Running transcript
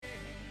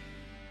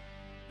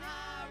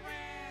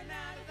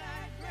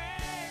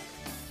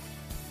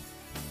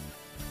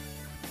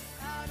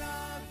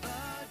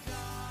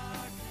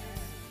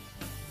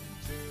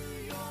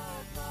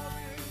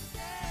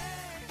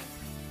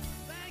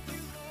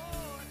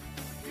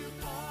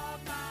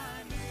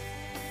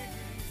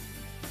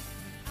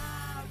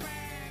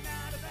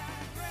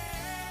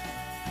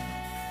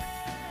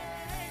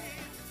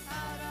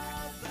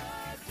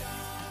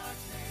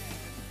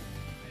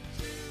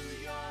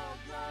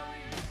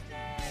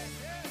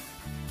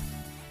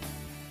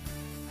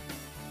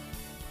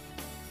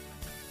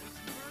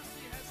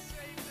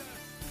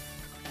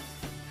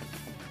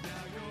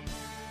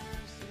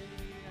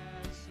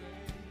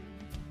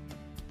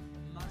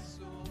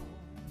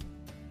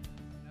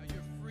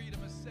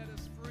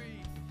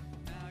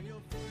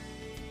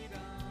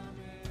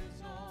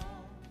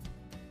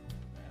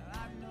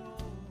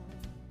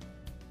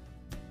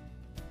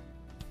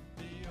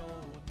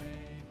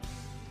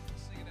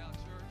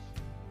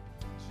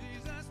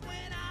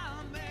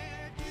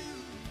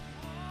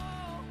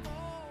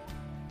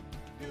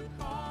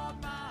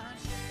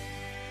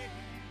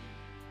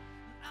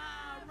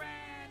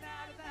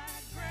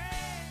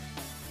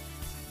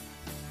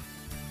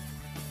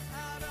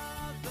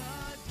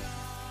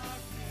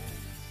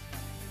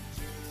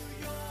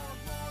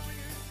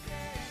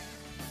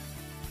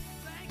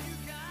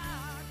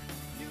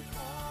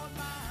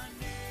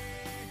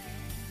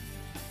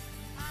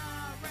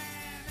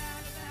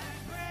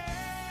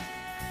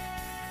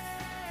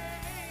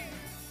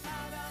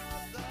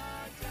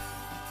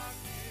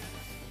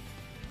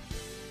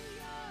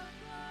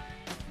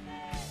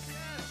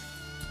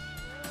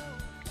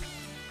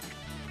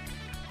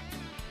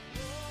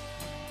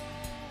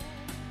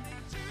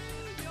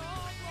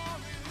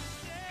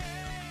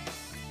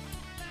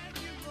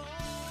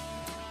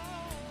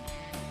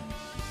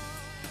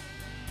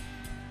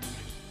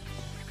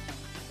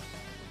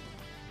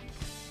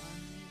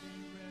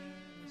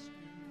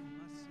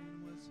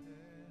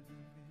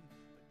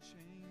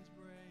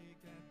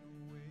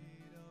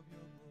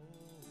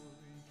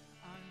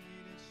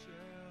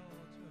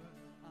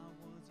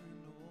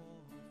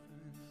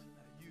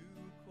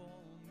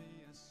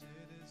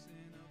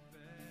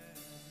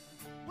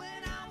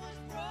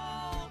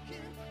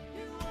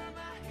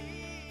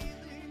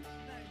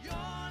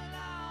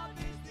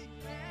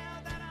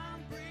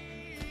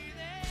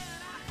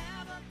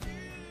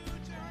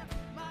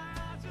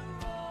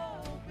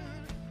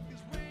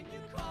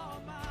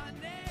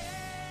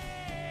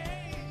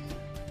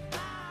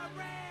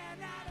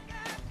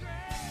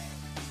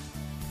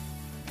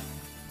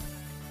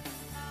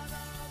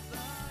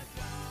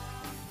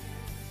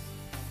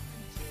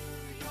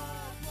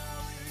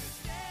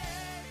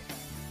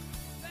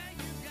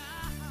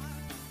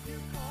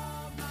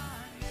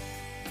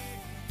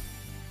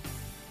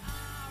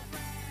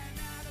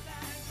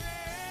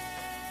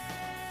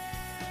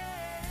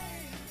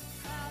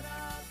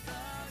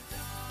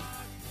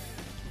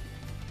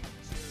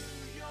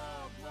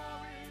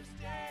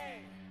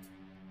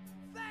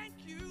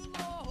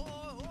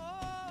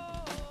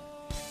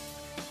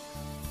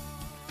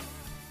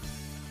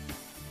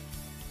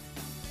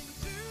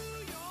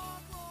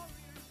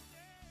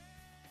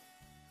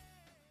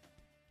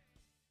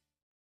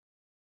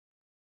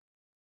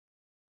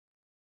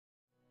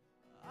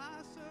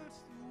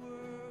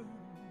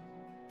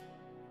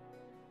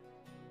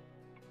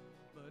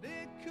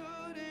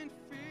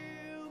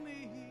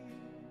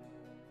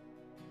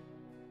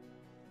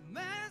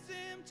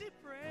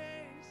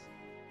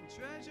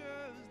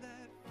treasures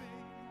that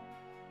fade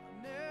are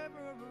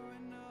never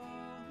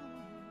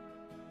enough.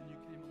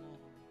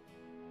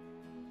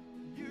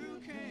 And you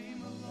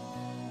came along. You came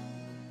along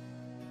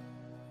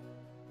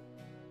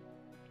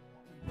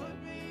and put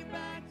me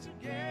back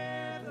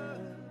together.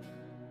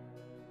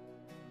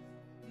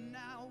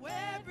 Now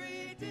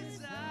every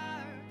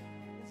desire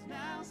is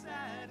now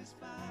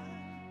satisfied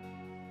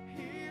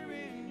here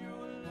in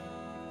your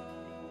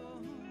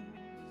love.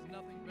 There's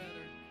nothing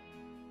better.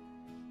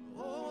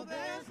 Oh,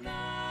 there's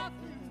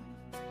nothing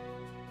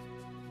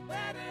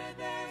better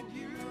than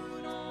you.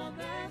 No,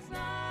 there's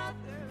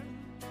nothing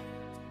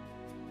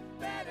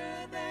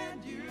better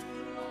than you.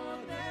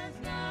 Lord, there's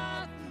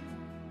nothing.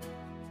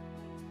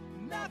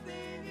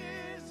 Nothing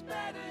is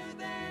better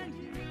than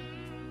you.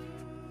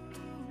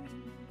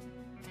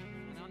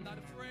 And I'm not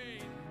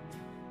afraid.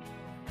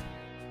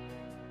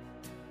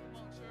 Come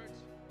on, church.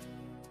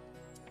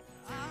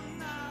 I'm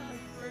not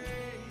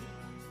afraid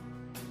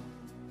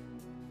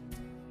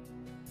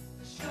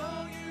to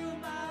show you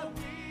my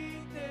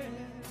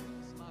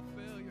weakness, my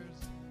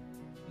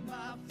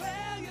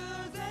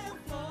failures and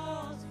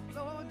flaws.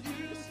 Lord,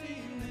 you've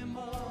seen them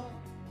all,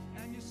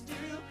 and you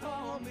still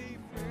call me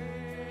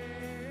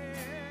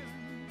friend.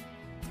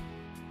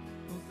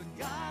 'Cause the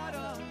God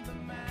of the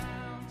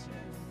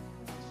mountain,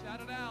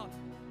 shout it out,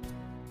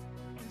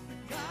 is the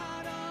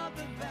God of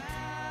the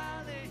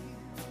valley.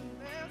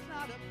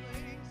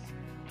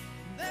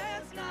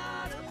 There's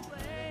not a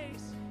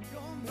place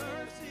your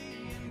mercy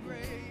and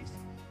grace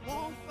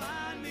won't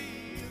find me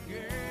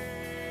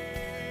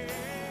again.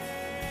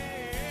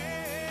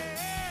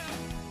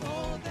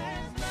 Oh,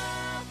 there's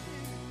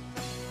nothing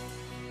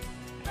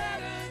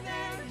better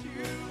than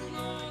you.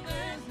 No,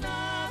 there's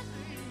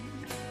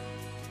nothing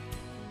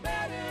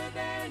better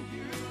than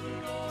you.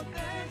 Lord,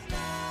 there's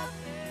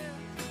nothing.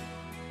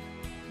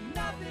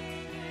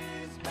 Nothing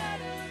is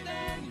better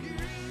than you.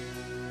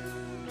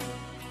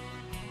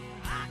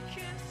 I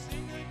can't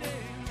sing a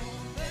day.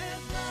 Lord,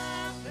 there's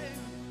nothing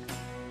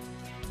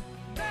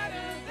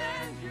better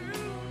than you.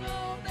 No,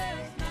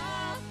 there's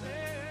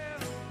nothing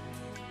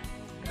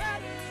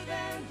better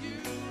than you.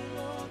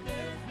 Lord,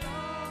 there's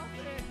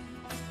nothing.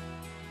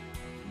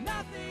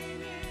 Nothing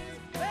is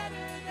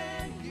better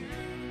than you.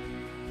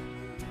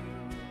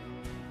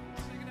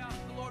 Sing it out to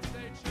the Lord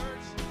today,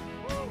 church.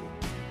 Woo!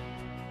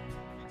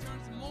 He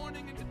turns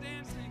mourning into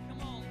dancing.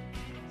 Come on.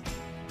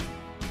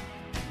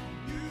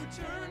 You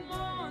turn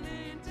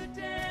mourning to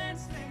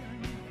dancing.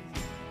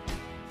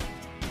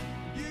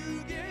 You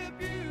give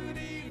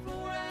beauty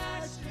for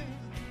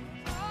ashes.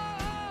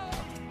 Oh,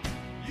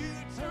 you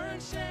turn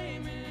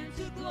shame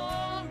into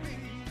glory.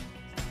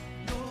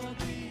 You're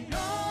the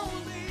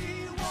only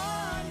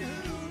one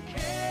who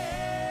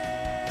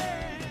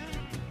can.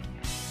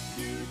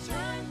 You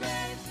turn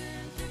grace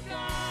into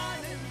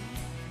gardens.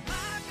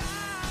 My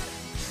God,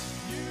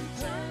 you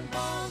turn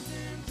bones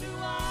into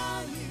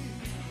armies.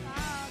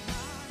 My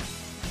God,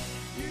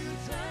 you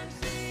turn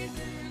seas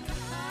into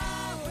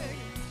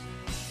highways.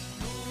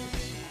 You're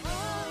the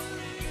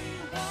only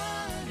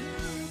one who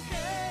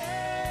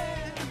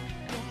can.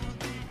 You're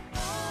the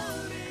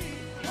only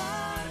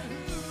one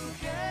who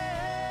can.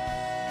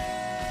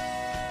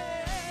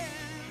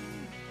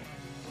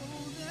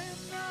 Oh,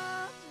 there's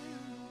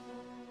nothing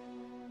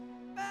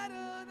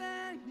better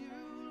than you,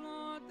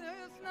 Lord.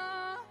 There's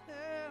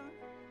nothing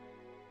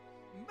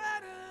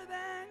better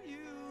than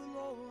you.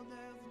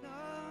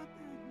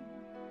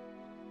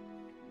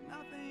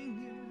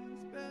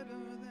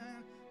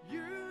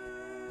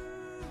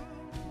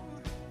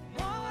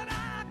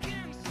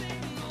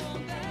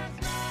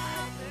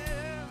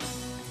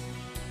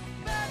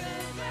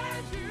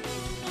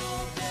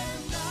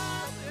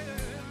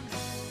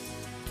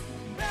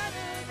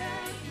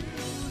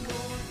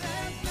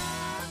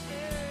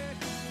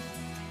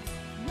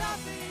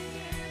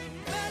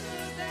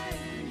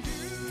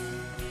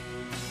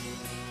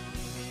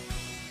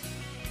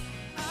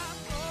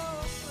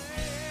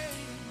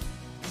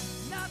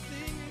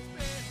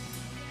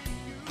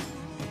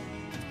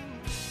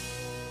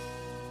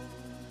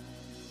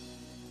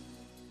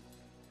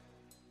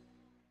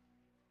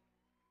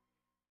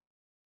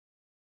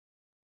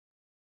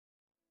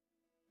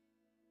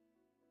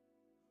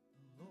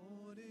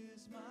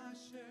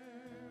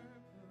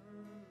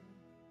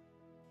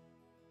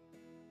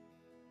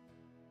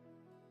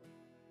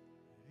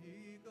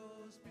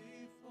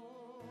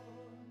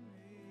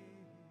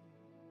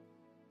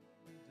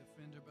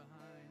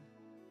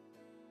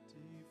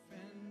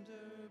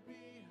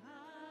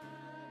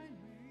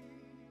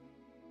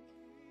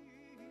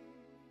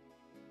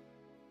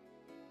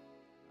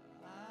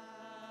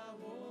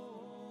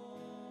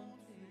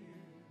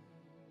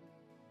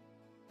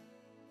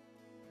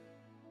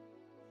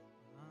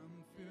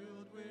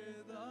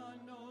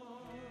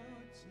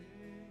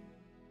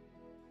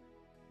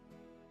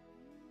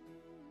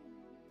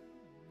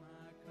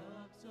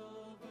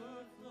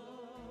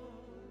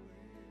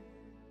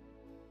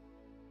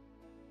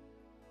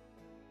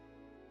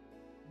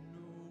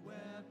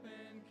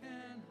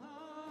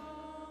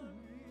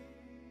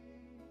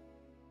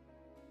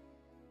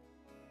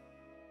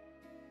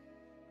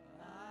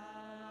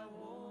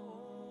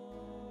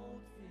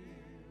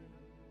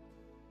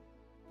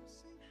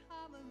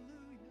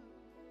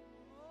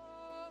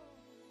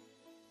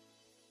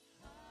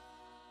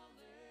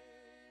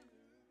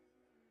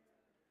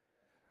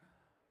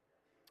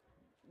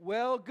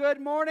 Well, good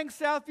morning,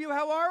 Southview.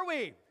 How are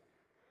we?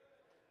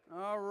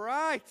 All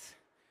right.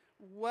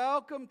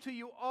 Welcome to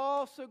you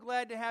all. So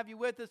glad to have you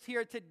with us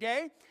here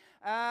today.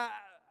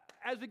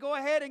 As we go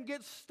ahead and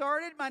get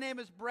started, my name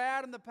is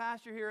Brad. I'm the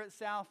pastor here at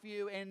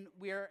Southview, and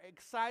we are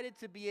excited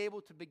to be able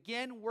to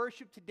begin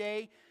worship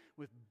today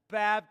with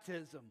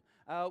baptism.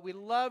 We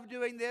love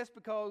doing this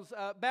because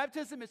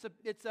baptism is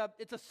it's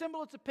a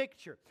symbol, it's a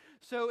picture.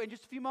 So in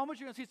just a few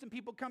moments, you're going to see some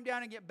people come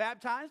down and get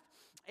baptized,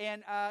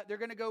 and they're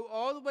going to go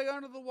all the way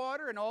under the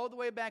water and all the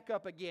way back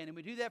up again. And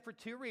we do that for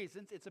two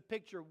reasons. It's a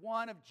picture,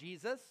 one, of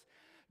Jesus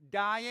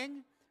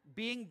dying,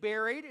 being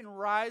buried, and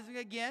rising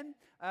again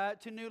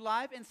to new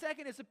life. And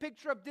second, it's a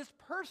picture of this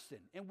person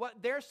and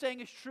what they're saying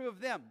is true of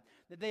them,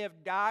 that they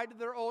have died to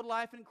their old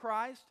life in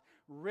Christ,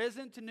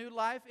 risen to new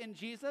life in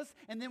Jesus,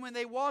 and then when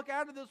they walk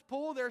out of this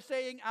pool, they're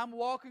saying, I'm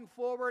walking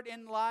forward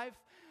in life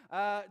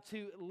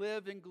to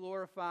live and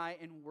glorify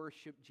and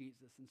worship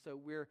Jesus. And so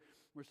we're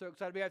so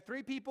excited. We have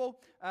 3 people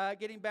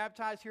getting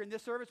baptized here in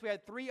this service. We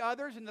had 3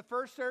 others in the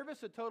first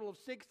service, a total of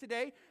 6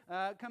 today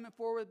coming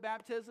forward with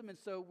baptism, and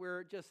so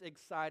we're just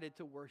excited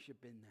to worship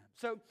in them.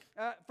 So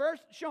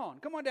first, Sean.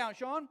 Come on down,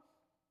 Sean.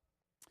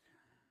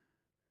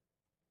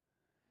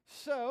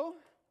 So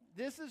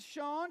this is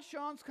Sean.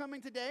 Sean's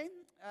coming today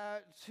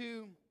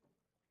to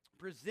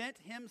present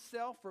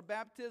himself for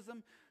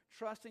baptism,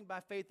 trusting by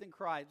faith in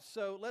Christ.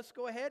 So let's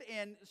go ahead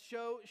and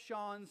show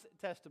Sean's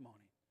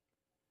testimony.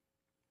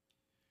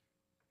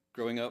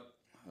 Growing up,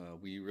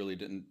 we really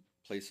didn't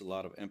place a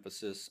lot of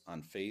emphasis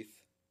on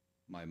faith.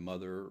 My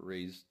mother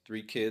raised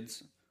 3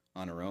 kids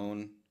on her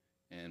own,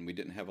 and we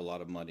didn't have a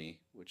lot of money,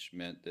 which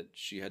meant that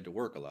she had to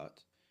work a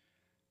lot.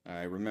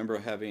 I remember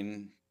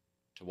having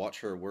to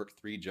watch her work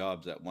 3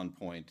 jobs at one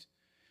point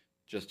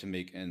just to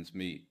make ends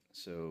meet.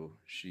 So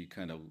she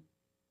kind of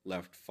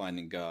left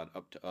finding God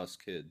up to us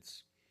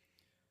kids.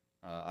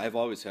 I've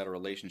always had a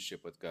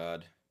relationship with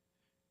God.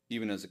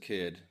 Even as a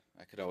kid,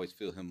 I could always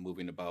feel him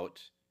moving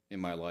about in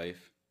my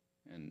life,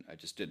 and I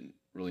just didn't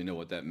really know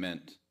what that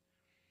meant.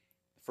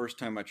 The first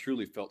time I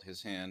truly felt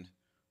his hand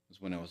was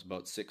when I was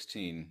about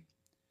 16.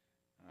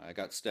 I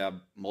got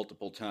stabbed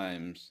multiple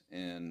times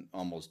and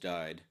almost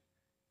died,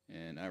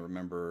 and I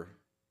remember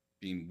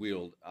being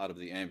wheeled out of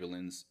the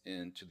ambulance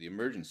into the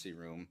emergency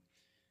room,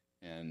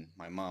 and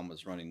my mom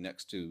was running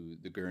next to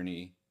the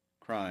gurney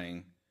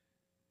crying,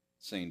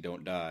 saying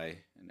don't die,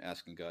 and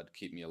asking God to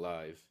keep me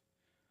alive.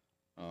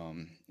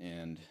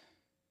 And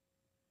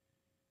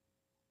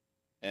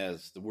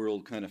as the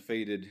world kind of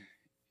faded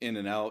in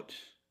and out,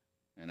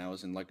 and I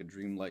was in like a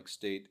dreamlike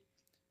state,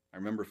 I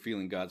remember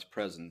feeling God's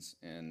presence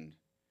and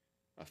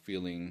a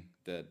feeling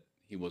that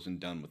he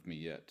wasn't done with me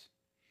yet.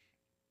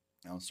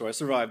 So I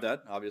survived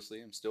that, obviously.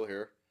 I'm still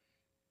here.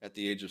 At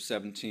the age of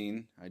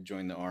 17, I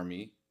joined the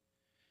Army.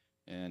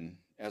 And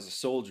as a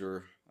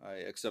soldier, I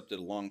accepted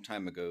a long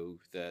time ago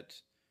that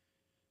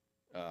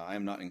I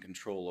am not in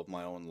control of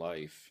my own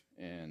life.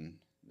 And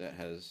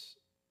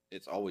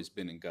it's always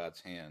been in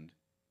God's hand.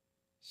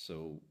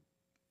 So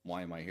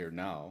why am I here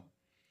now?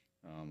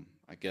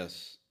 I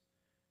guess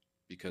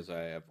because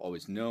I have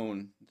always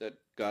known that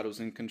God was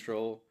in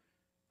control.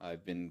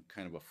 I've been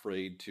kind of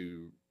afraid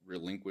to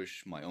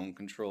relinquish my own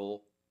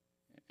control,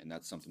 and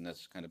that's something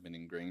that's kind of been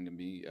ingrained in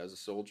me as a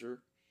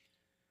soldier.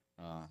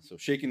 So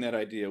shaking that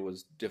idea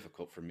was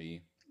difficult for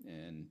me,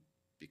 and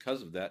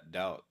because of that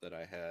doubt that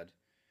I had,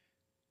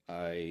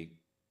 I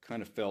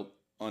kind of felt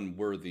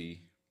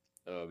unworthy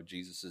of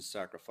Jesus'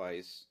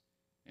 sacrifice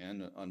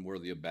and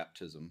unworthy of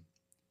baptism.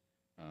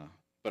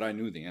 But I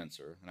knew the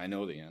answer, and I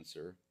know the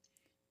answer.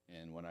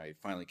 And when I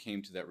finally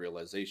came to that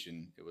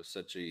realization, it was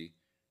such a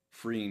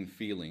freeing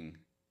feeling.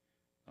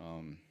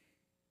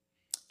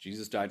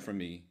 Jesus died for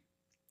me.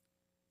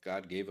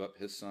 God gave up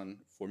his son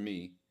for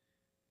me.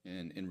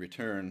 And in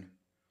return,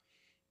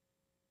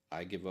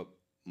 I give up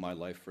my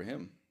life for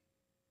him.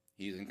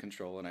 He's in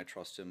control, and I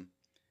trust him.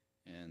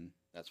 And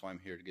that's why I'm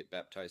here to get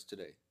baptized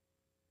today.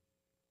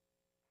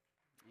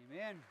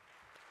 Amen.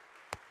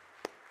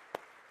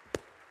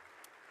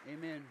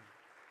 Amen.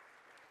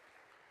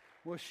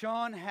 Well,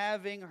 Sean,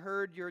 having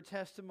heard your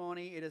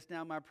testimony, it is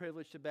now my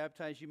privilege to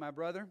baptize you, my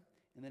brother,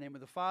 in the name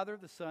of the Father,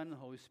 the Son, and the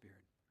Holy Spirit.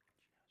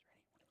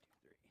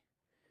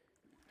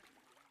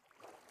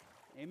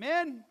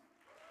 Amen.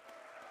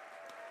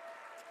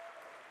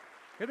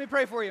 Let me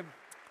pray for you.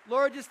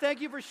 Lord, just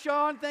thank you for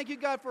Sean. Thank you,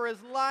 God, for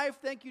his life.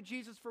 Thank you,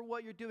 Jesus, for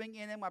what you're doing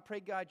in him. I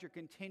pray, God, your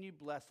continued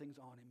blessings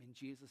on him in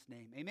Jesus'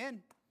 name.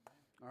 Amen.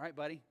 All right,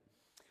 buddy.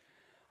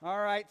 All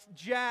right,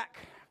 Jack,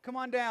 come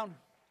on down.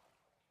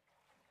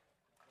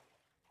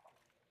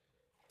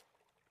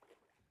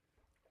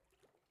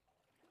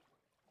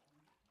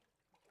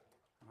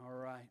 All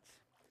right.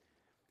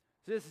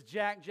 So this is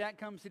Jack. Jack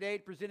comes today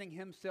presenting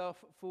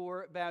himself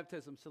for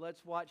baptism. So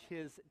let's watch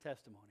his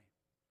testimony.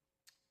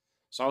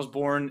 So I was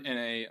born in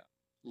a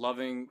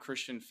loving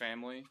Christian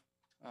family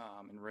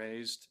and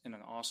raised in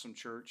an awesome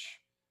church,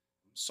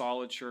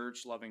 solid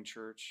church, loving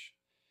church.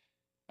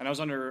 And I was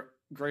under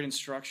great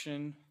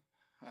instruction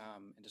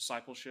and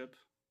discipleship.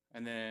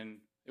 And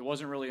then it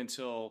wasn't really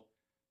until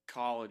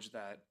college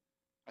that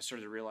I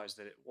started to realize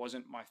that it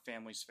wasn't my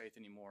family's faith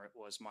anymore. It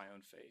was my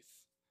own faith.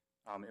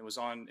 It was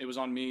on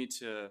me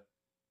to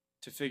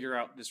figure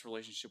out this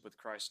relationship with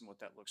Christ and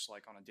what that looks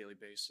like on a daily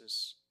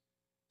basis.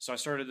 So I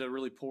started to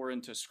really pour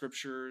into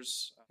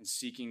scriptures and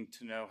seeking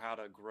to know how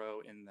to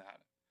grow in that.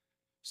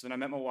 So then I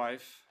met my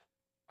wife.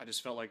 I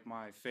just felt like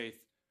my faith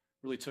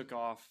really took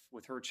off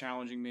with her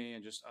challenging me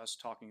and just us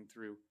talking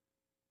through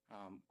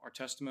our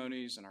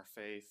testimonies and our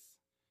faith.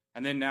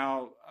 And then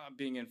now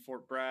being in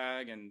Fort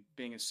Bragg and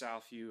being in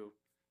Southview,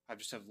 I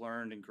just have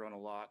learned and grown a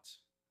lot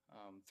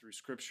through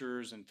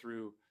scriptures and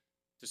through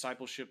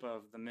discipleship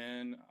of the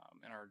men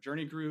in our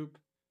journey group.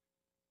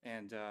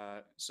 And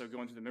so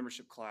going through the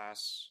membership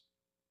class,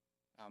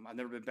 I've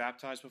never been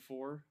baptized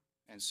before.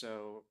 And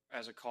so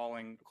as a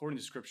calling, according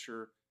to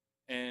scripture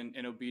and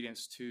in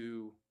obedience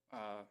to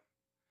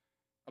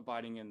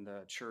abiding in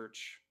the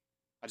church,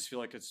 I just feel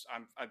like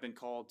I've been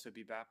called to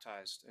be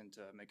baptized and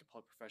to make a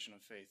public profession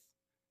of faith.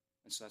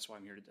 And so that's why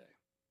I'm here today.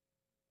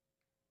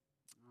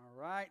 All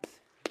right.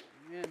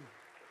 Amen.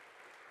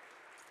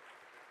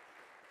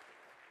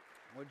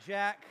 Well,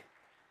 Jack,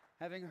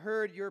 having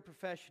heard your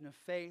profession of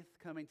faith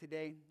coming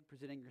today,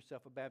 presenting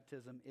yourself a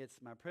baptism,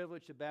 it's my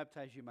privilege to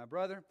baptize you, my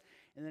brother,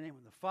 in the name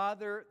of the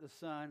Father, the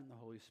Son, and the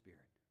Holy Spirit.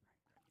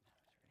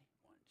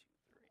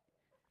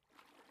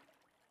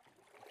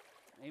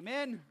 Ready? 1, 2, 3.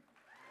 Amen.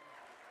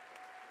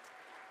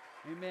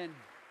 Amen.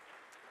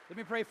 Let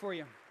me pray for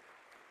you.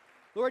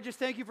 Lord, just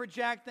thank you for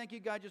Jack. Thank you,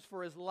 God, just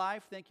for his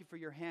life. Thank you for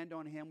your hand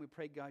on him. We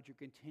pray, God, your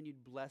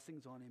continued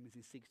blessings on him as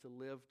he seeks to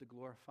live, to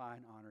glorify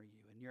and honor you.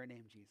 In your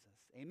name, Jesus.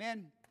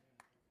 Amen.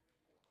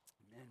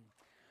 Amen.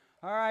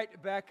 All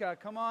right, Becca,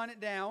 come on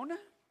down. All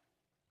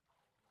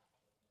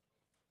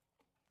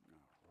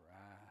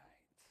right.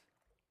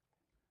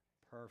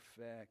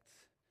 Perfect.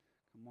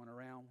 Come on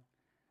around.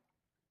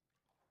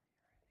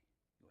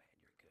 Go ahead,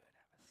 you're good.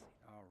 Have a seat.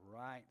 All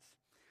right.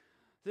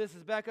 This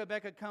is Becca.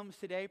 Becca comes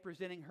today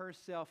presenting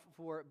herself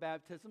for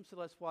baptism, so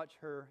let's watch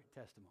her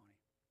testimony.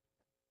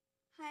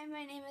 Hi,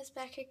 my name is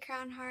Becca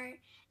Crownhart,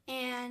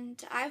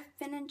 and I've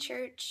been in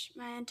church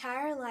my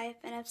entire life,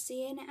 and I've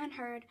seen and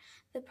heard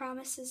the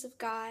promises of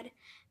God,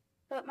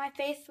 but my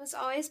faith was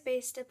always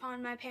based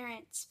upon my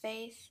parents'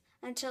 faith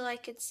until I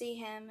could see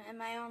Him in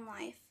my own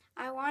life.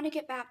 I want to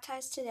get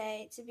baptized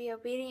today to be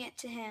obedient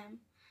to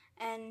Him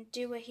and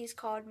do what He's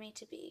called me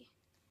to be.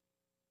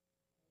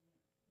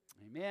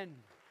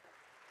 Amen.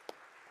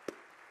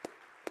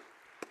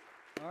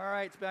 All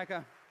right,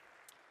 Becca.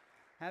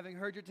 Having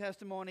heard your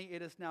testimony,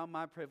 it is now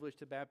my privilege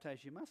to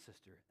baptize you, my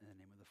sister, in the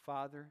name of the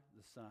Father,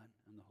 the Son,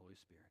 and the Holy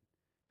Spirit.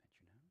 Bend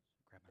your nose.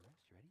 Grab my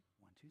wrist. You ready?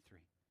 1, 2, 3.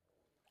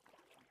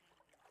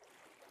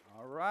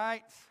 All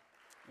right.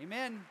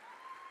 Amen.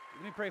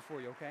 Let me pray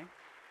for you, okay?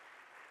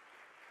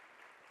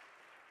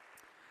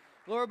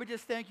 Lord, we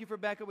just thank you for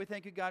Becca. We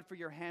thank you, God, for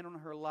your hand on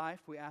her life.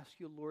 We ask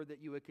you, Lord, that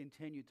you would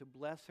continue to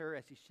bless her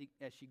as she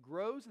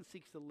grows and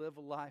seeks to live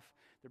a life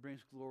that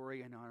brings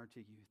glory and honor to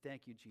you.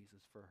 Thank you,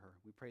 Jesus, for her.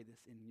 We pray this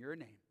in your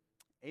name.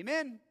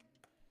 Amen.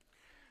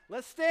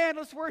 Let's stand.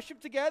 Let's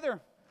worship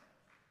together.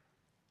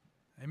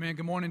 Amen.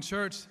 Good morning,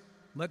 church.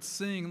 Let's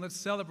sing. Let's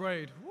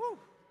celebrate. Woo!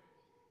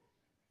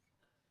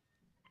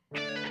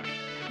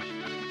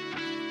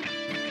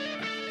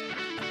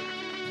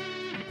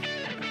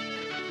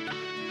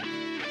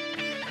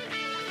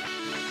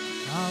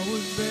 I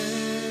was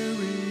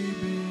buried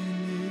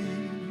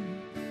beneath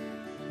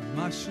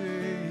my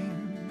shame.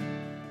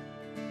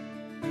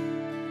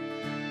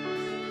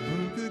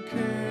 Who could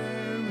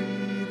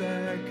carry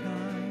that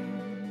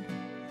kind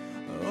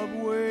of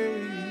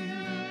weight?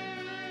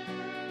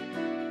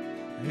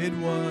 It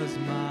was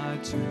my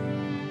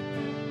tomb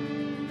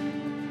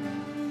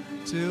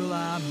till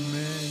I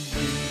met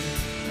you.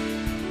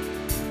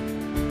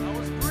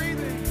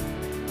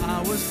 I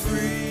was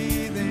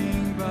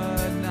breathing,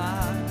 but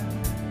not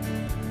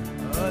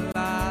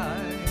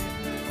alive.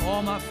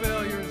 All my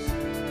failures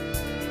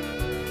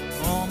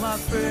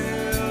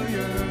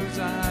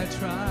I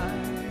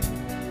tried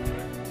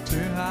to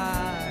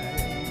hide.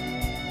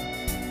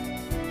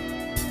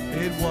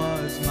 It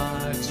was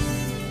my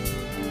tomb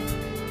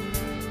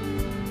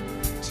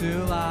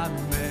till I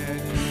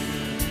met you.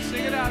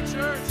 Sing it out,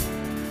 church.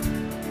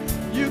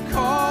 You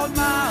called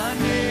my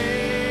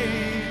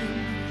name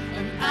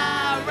and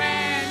I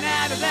ran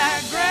out of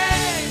that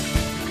grave.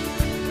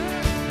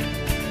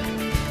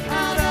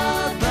 Out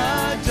of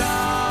the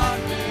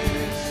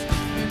darkness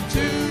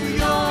into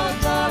your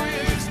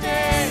glorious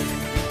day.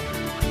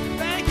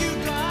 Thank you,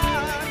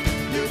 God,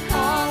 you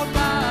called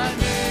my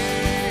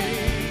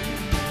name,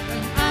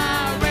 and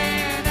I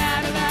ran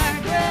out of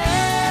that grave.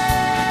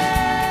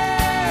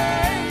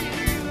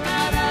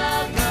 Out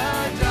of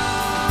the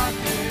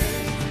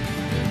darkness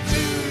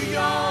into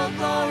your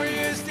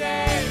glorious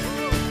day.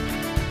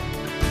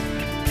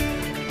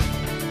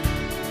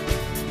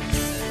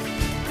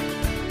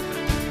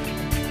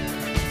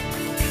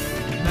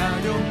 Now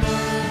your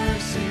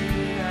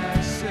mercy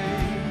has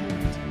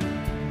saved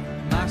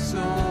my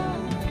soul.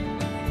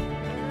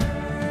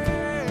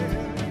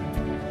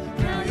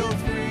 Now your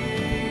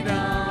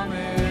freedom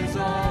is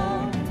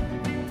all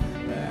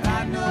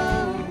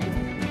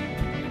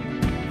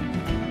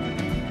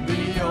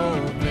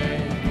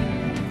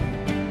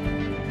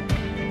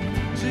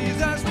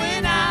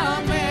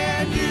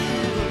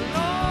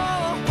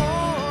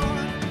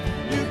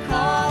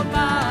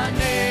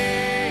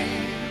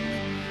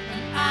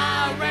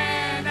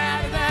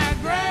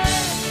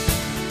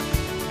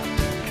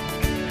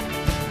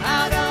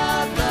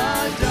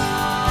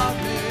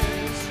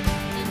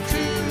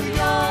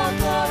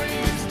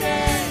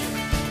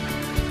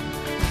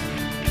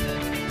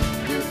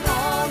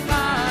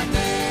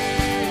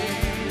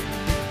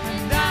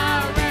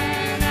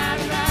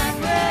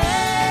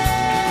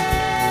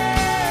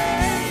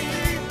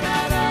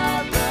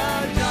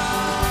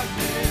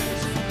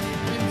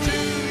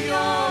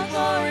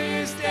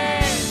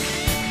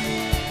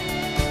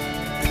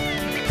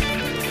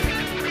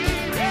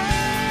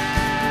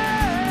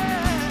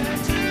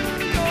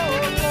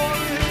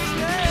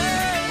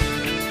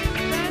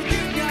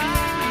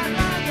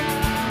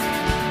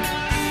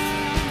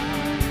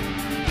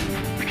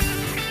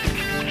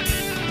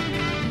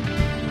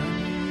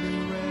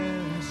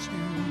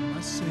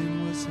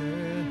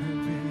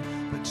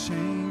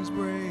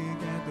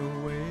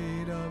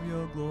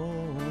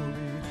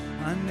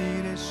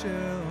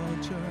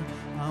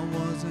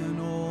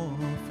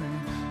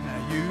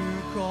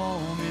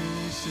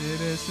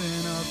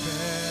fountain of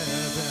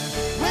heaven.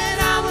 When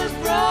I was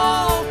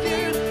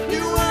broken,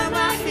 you were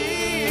my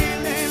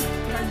healing.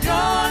 And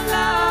your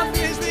love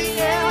is the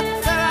air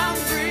that I'm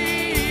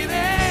breathing.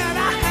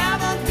 I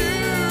have a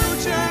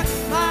future,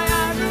 my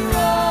eyes are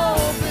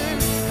open.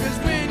 'Cause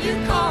when you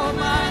call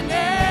my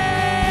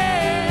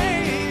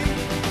name,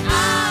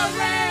 I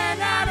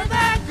ran out of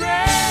that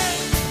grave,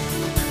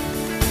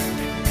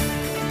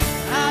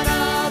 out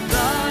of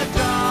the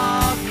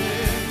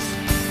darkness,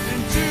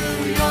 into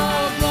your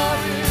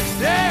glorious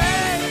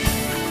day.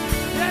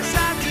 Yes,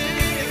 I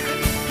did.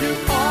 You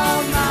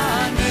called my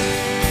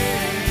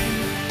name,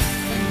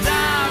 and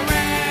I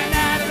ran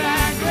out of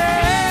that grave,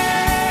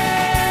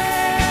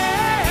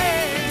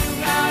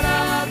 out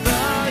of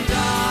the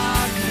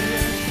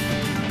darkness,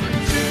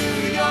 into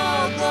your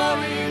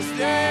glorious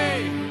day.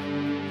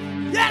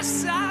 Yes,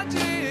 I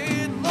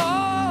did,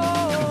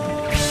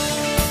 Lord.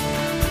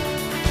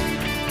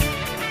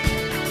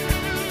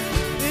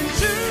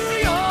 Into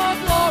your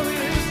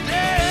glorious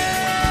day.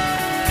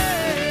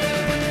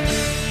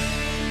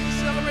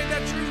 Celebrate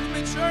that truth with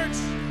me, church.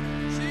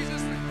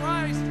 Jesus the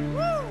Christ.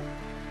 Woo!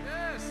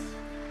 Yes.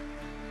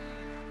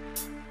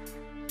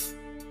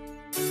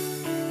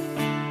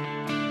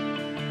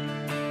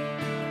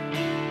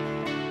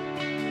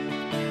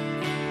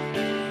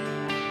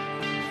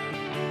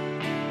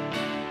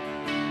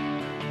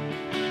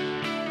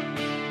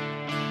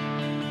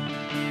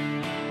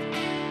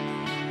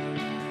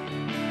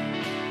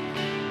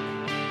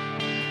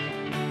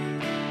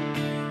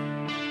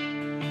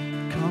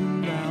 Come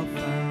thou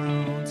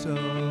fount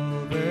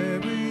of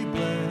every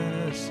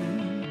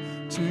blessing,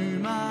 to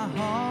my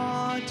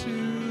heart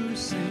to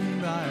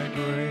sing thy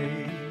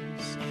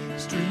grace.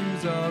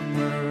 Streams of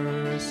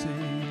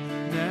mercy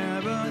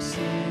never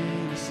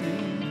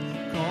ceasing,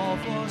 call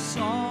for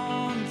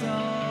songs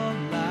of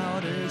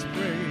loudest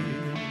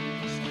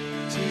praise.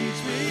 Teach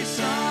me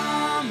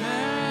some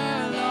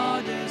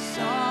melodious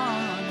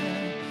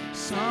sonnet,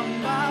 sung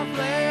by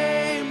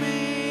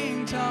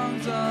flaming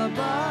tongues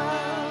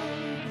above.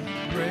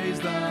 Praise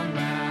the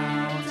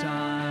mount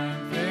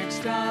I'm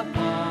fixed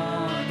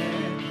upon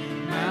it,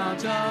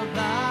 mount of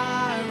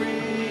thy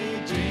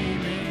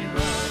redeeming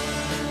love.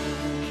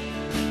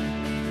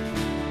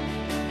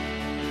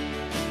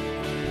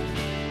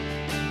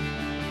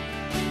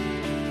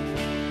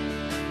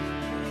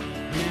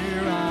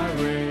 Here I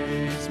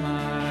raise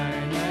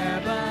mine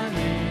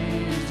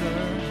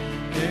Ebenezer,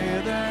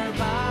 hither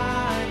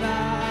by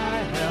thy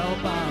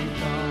help I'm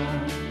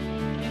come,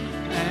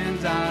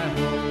 and I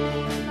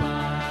hope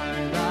by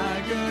thy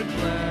good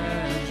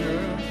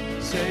pleasure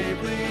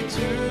safely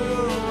to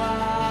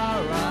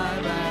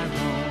arrive at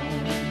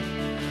home.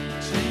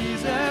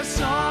 Jesus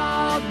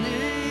sought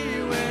me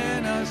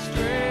when a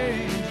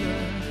stranger,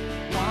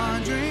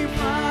 wandering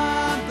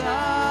from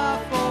the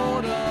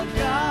fold of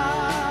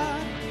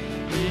God.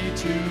 He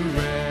to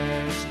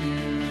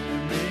rescue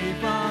me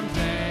from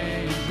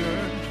danger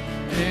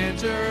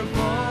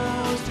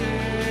interposed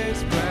his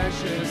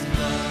precious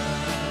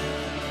blood.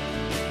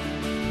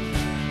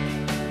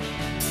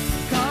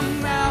 Come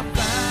thou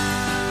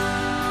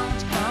fount,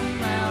 come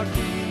thou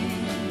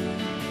King,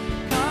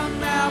 come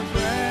thou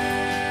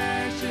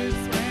precious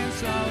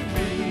Prince of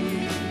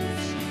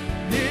Peace.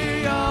 Hear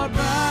your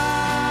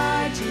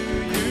bride, to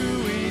you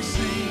we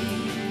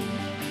sing.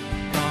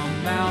 Come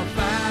thou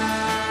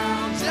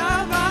fount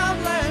of our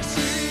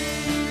blessing.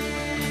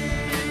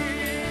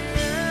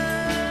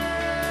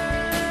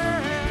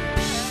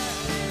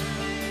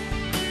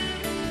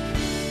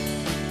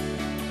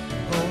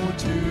 Oh,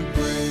 to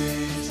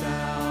praise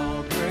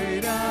how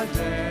great a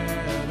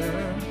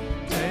debtor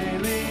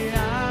daily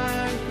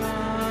I'm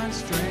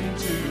constrained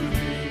to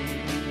be.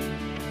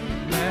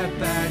 Let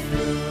that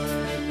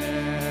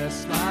goodness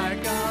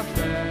like a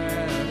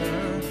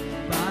fetter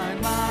bind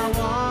my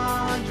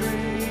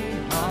wandering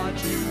heart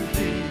to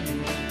thee.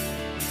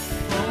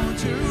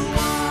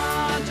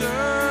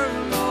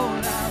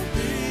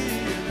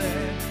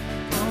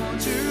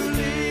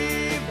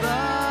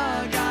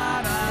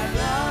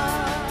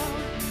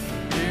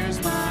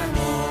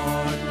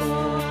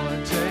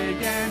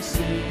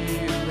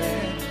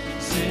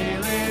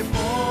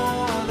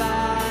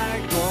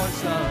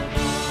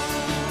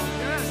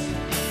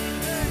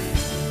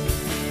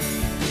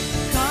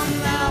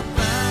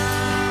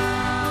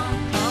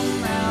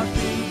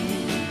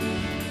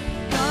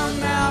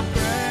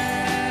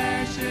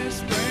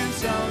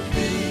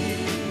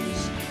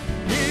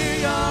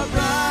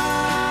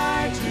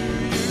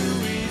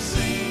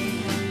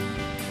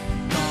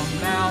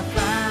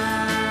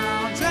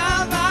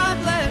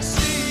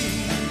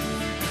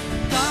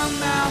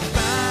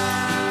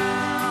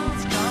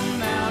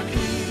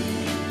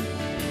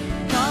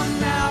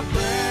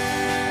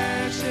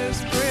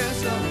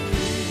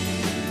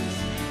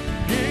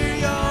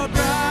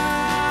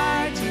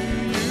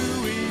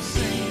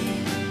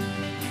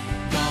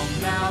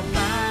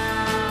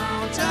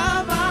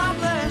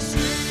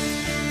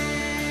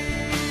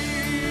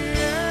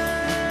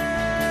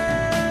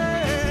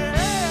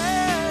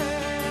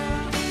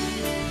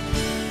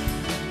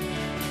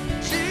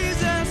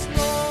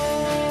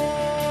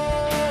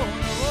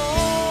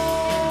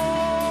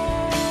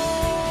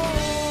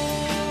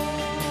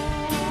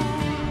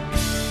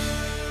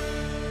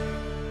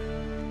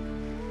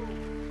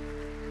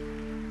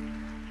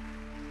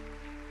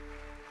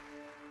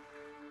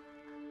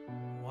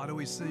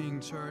 we sing,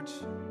 church?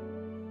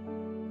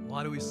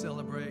 Why do we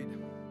celebrate?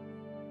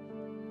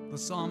 The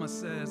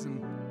psalmist says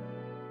in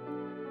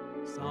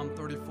Psalm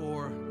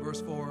 34, verse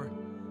 4,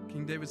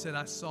 King David said,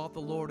 I sought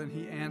the Lord and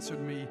he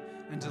answered me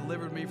and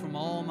delivered me from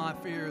all my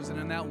fears. And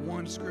in that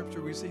one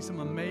scripture, we see some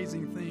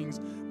amazing things.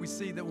 We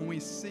see that when we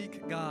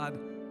seek God,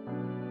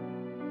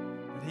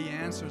 that he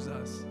answers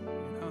us,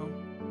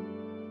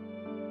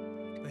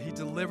 that he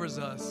delivers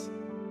us,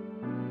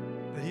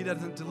 that he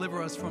doesn't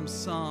deliver us from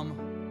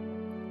some.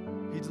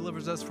 He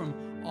delivers us from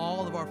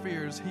all of our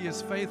fears. He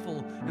is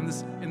faithful in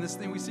this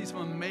thing. We see some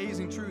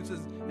amazing truths,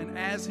 and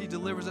as he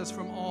delivers us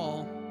from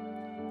all,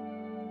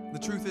 the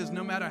truth is,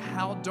 no matter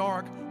how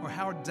dark or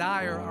how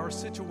dire our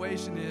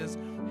situation is,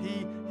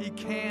 he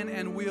can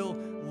and will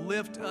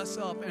lift us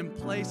up and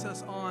place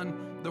us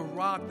on the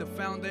rock, the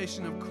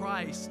foundation of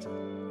Christ.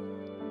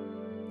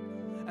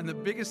 And the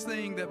biggest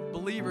thing that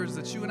believers,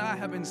 that you and I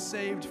have been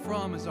saved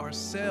from, is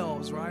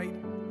ourselves, right?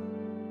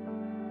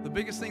 The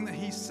biggest thing that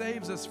he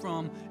saves us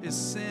from is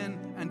sin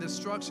and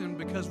destruction,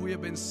 because we have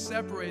been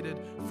separated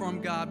from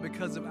God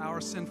because of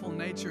our sinful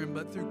nature.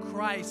 But through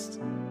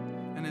Christ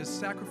and his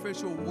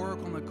sacrificial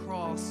work on the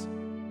cross,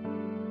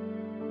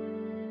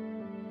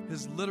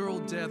 his literal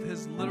death,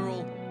 his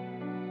literal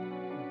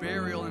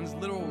burial, and his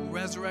literal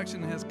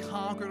resurrection has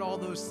conquered all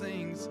those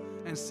things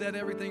and set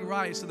everything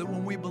right, so that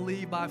when we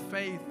believe by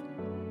faith,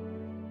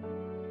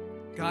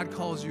 God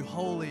calls you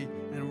holy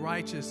and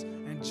righteous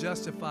and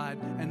justified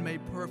and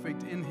made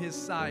perfect in his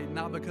sight,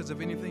 not because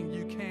of anything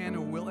you can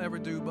or will ever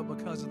do, but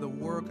because of the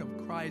work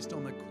of Christ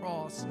on the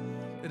cross.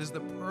 It is the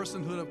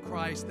personhood of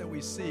Christ that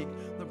we seek,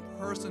 the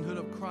personhood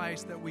of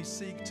Christ that we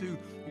seek to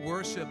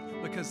worship,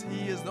 because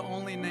he is the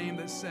only name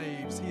that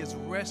saves. He has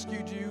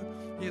rescued you.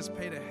 He has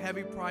paid a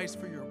heavy price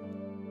for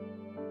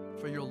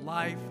your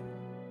life.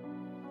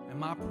 And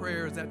my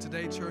prayer is that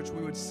today, church,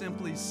 we would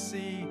simply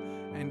see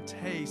and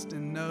taste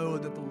and know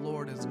that the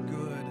Lord is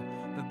good,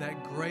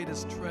 that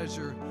greatest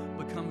treasure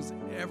becomes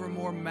ever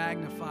more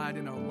magnified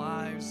in our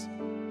lives.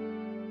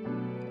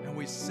 And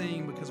we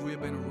sing because we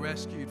have been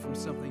rescued from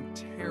something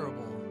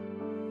terrible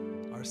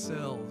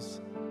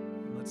ourselves.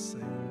 Let's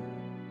sing.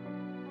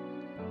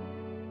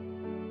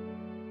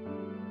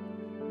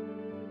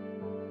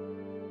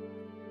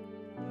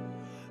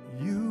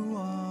 You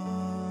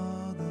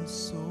are the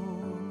source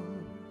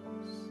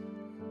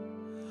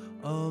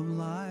of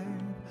life,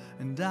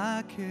 and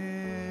I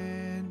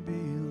can't be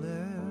left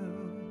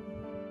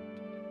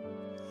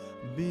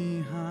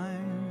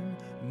behind.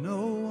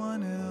 No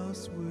one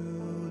else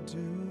will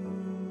do.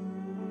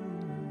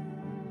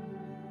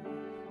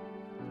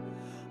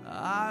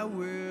 I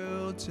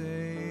will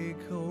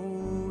take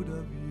hold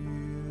of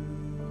you,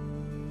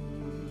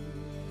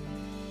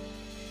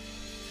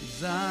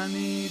 'cause I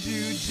need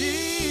you,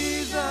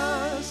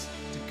 Jesus,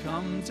 to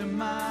come to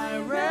my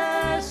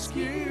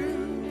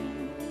rescue.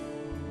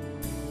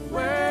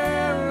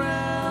 Where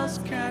else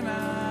can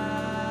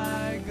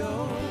I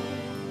go?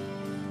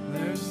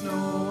 There's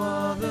no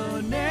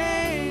other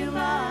name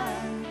by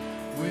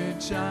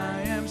which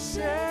I am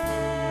saved.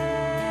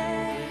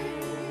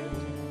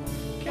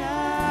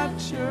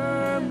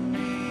 Capture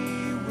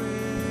me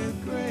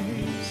with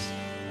grace,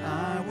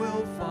 I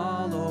will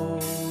follow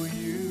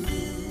you.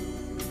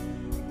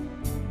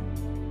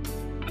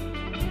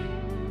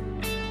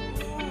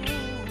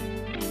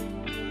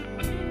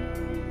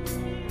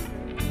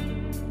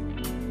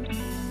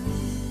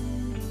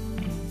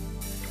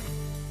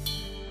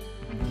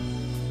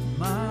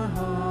 My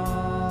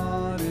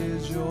heart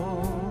is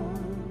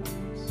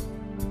yours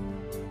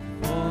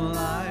for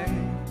life.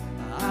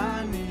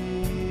 I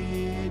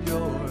need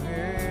your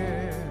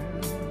hand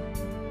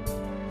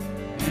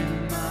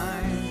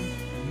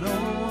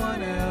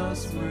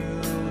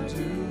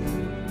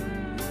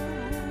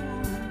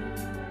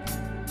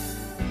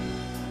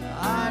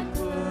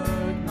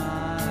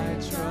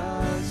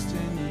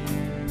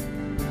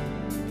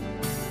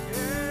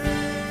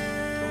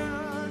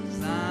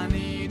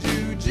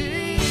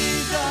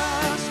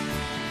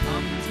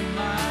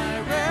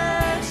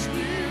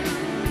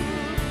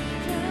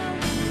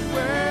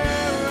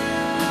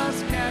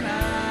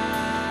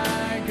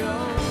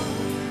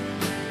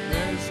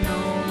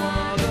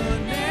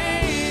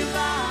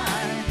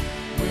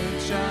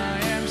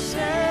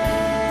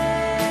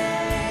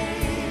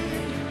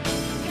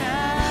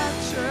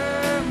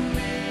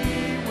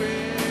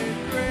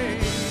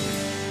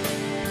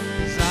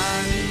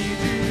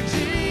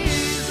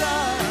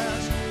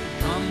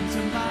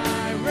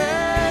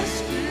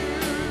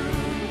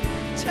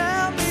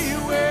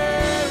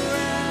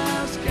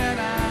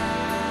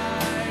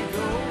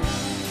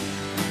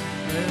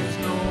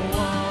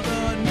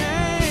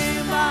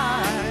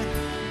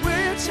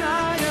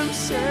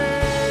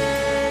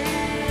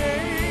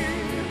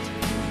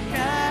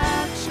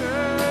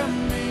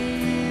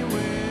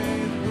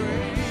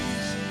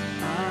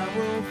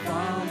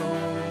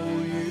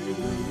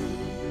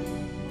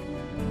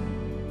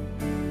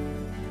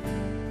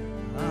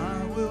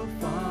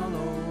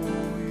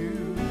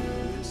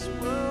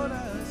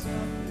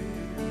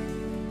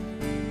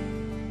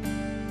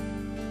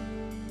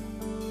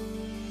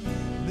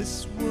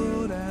This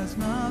world has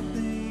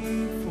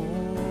nothing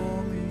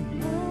for me.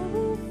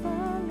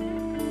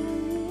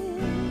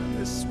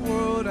 This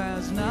world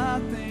has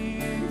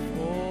nothing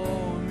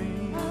for me.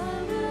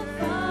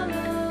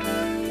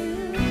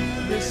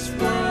 This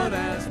world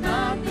has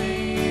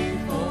nothing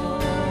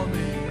for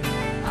me.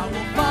 I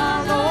will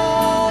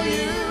follow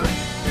you.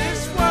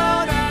 This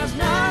world has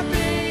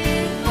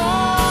nothing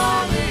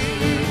for me.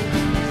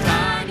 'Cause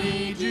I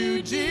need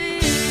you,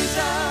 Jesus,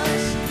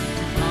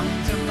 to come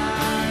to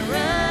my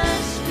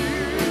rescue.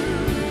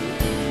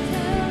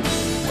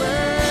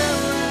 Where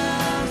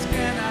else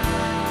can I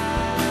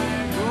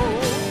go?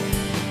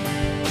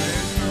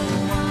 There's no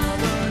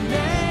other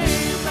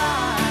name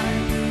by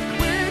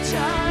which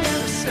I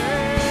am saved.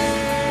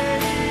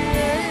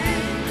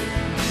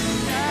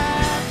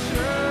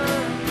 Capture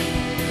me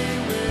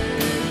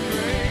with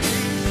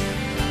grace.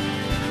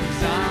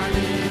 'Cause I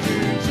need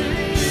you,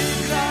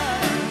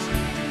 Jesus,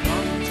 to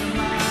come to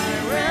my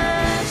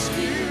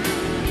rescue.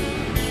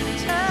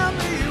 Tell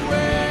me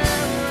where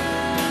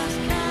else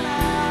can I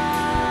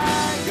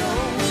go?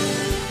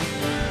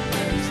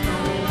 There's no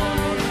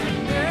other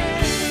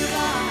name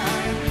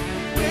by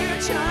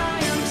which I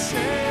am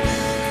saved.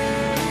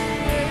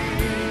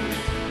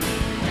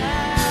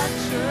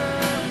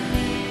 Capture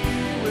me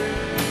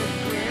with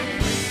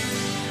grace.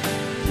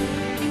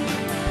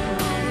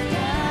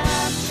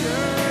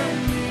 Capture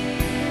me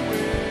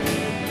with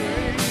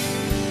grace.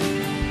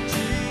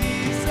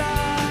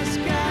 Jesus,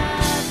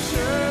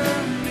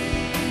 capture me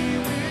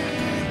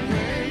with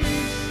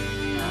grace.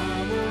 I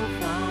will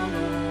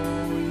follow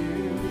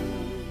you.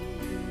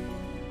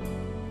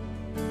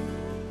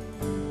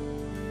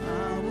 I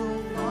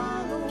will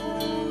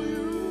follow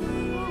you.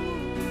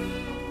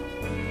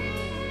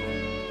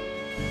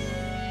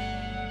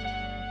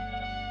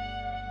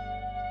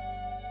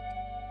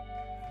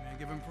 Amen.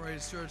 Give him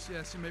praise, church.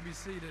 Yes, you may be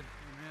seated.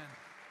 Amen.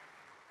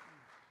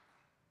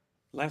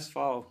 Last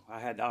fall, I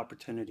had the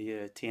opportunity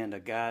to attend a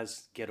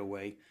guys'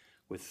 getaway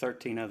with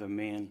 13 other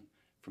men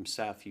from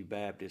Southview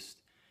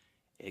Baptist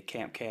at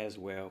Camp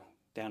Caswell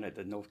down at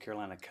the North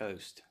Carolina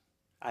coast.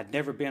 I'd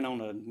never been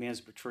on a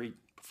men's retreat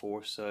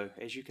before, so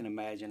as you can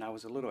imagine, I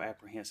was a little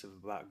apprehensive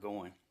about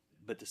going.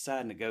 But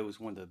deciding to go was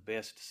one of the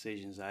best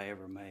decisions I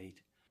ever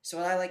made. So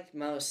what I liked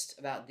most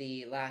about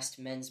the last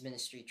men's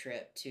ministry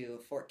trip to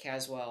Fort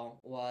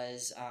Caswell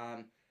was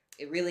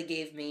it really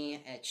gave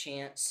me a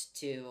chance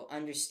to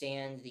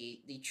understand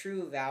the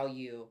true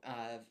value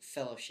of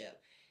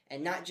fellowship.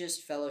 And not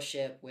just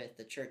fellowship with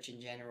the church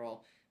in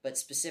general, but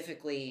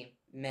specifically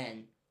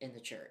men in the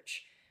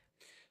church.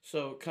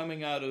 So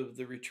coming out of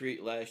the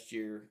retreat last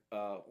year,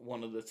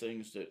 one of the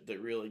things that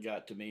really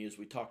got to me is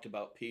we talked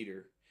about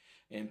Peter.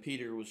 And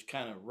Peter was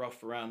kind of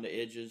rough around the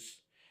edges.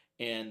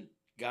 And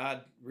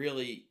God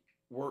really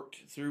worked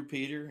through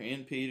Peter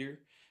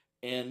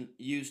and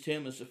used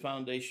him as a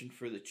foundation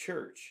for the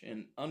church.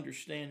 And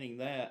understanding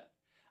that,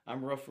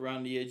 I'm rough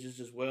around the edges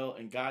as well,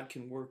 and God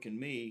can work in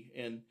me.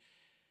 And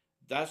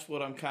that's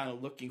what I'm kind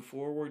of looking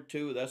forward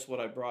to. That's what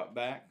I brought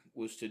back,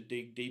 was to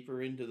dig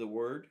deeper into the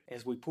Word.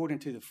 As we pulled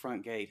into the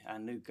front gate, I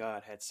knew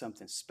God had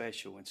something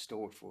special in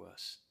store for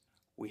us.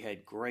 We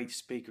had great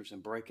speakers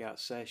and breakout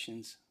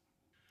sessions.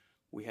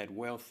 We had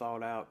well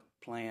thought out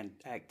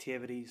planned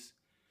activities,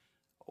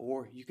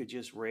 or you could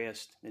just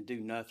rest and do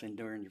nothing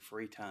during your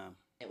free time.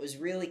 It was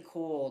really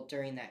cool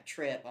during that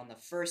trip. On the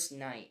first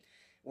night,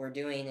 we're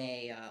doing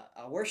a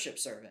worship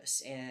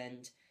service,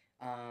 and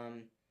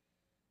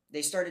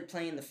they started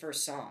playing the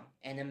first song.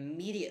 And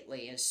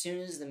immediately, as soon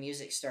as the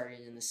music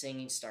started and the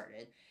singing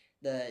started,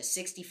 the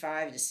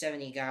 65 to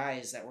 70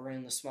 guys that were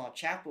in the small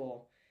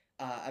chapel,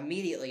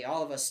 immediately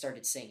all of us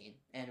started singing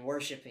and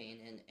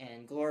worshiping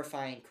and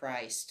glorifying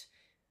Christ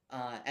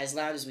as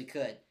loud as we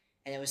could.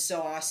 And it was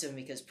so awesome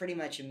because pretty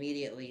much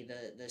immediately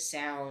the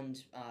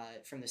sound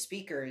from the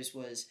speakers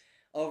was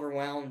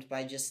overwhelmed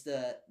by just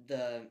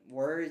the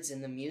words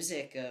and the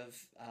music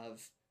of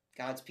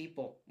God's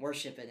people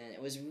worshiping. And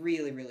it was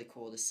really, really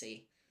cool to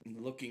see.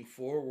 Looking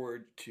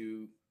forward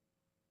to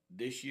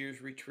this year's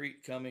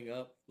retreat coming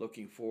up,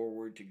 looking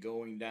forward to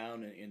going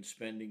down and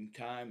spending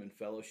time and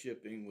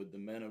fellowshipping with the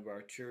men of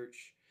our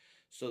church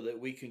so that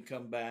we can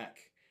come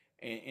back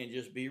and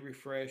just be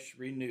refreshed,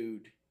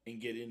 renewed, and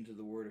get into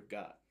the Word of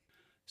God.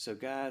 So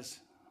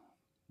guys,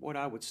 what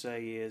I would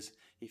say is,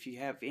 if you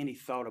have any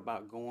thought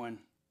about going,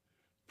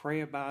 pray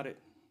about it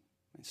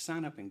and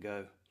sign up and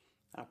go.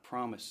 I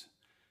promise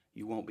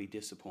you won't be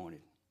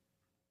disappointed.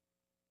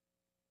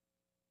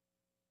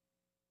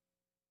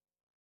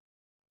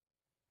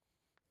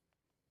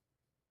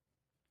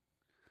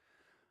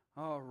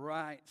 All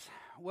right.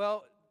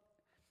 Well,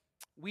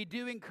 we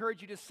do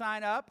encourage you to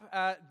sign up.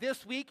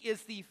 This week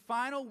is the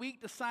final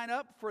week to sign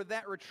up for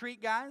that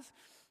retreat, guys.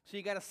 So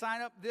you got to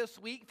sign up this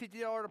week,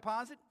 $50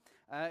 deposit.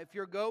 If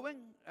you're going,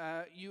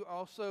 you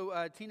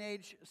also,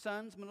 teenage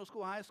sons, middle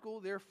school, high school,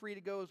 they're free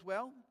to go as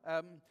well.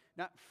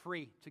 Not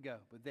free to go,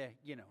 but they,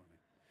 you know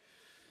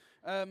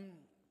what I mean.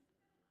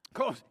 Of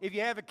course, if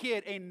you have a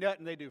kid, ain't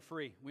nothing they do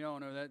free. We all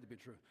know that to be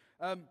true.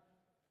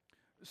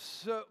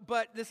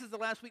 But this is the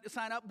last week to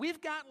sign up.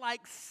 We've got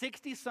like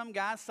 60-some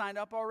guys signed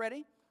up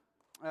already.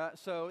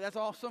 So that's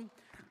awesome.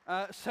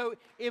 So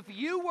if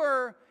you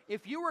were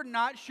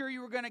not sure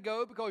you were going to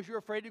go because you're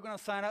afraid you're going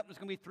to sign up, there's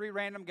going to be 3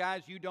 random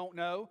guys you don't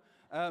know.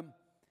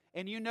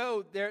 And you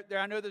know,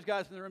 I know there's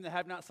guys in the room that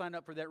have not signed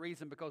up for that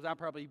reason because I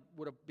probably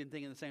would have been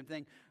thinking the same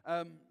thing.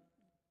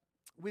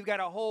 We've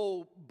got a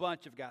whole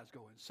bunch of guys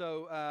going.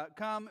 So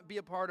come be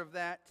a part of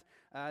that.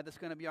 That's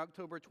going to be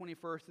October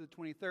 21st to the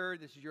 23rd.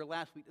 This is your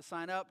last week to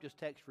sign up. Just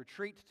text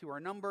retreat to our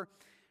number.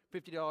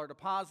 $50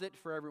 deposit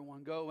for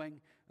everyone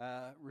going.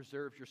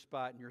 Reserve your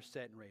spot and you're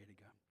set and ready to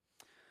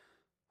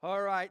go.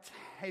 All right.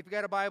 Hey, if you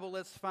got a Bible,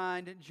 let's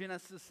find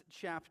Genesis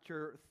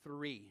chapter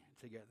 3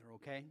 together,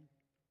 okay?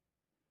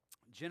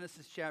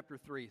 Genesis chapter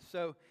 3.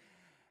 So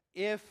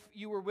if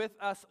you were with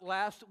us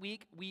last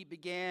week, we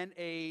began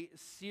a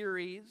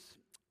series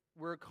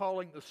we're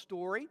calling The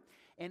Story.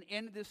 And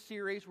in this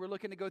series, we're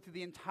looking to go through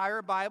the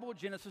entire Bible,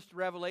 Genesis to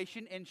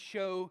Revelation, and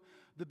show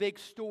the big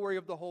story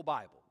of the whole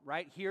Bible,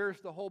 right? Here's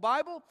the whole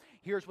Bible.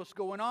 Here's what's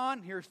going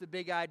on. Here's the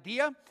big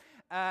idea.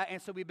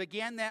 And so we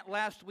began that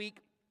last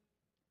week.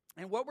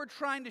 And what we're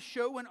trying to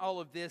show in all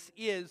of this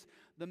is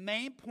the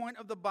main point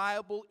of the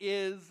Bible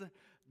is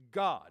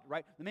God,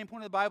 right? The main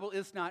point of the Bible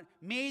is not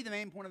me. The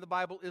main point of the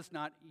Bible is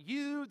not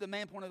you. The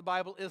main point of the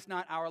Bible is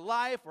not our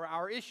life or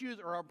our issues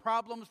or our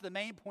problems. The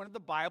main point of the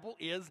Bible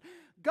is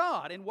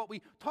God. And what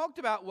we talked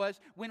about was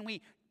when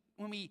we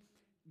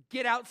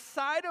get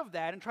outside of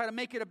that and try to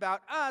make it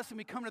about us and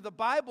we come to the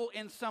Bible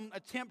in some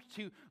attempt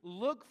to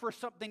look for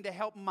something to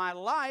help my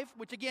life,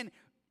 which again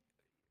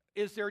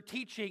is their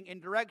teaching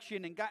and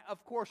direction and God,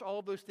 of course all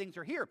of those things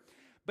are here.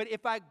 But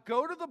if I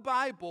go to the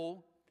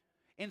Bible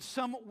in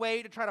some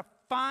way to try to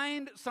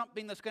find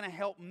something that's going to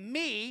help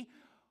me,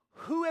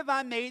 who have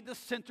I made the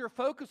center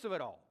focus of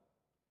it all?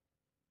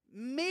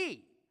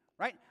 Me,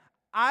 right?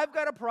 I've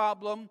got a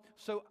problem,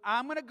 so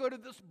I'm going to go to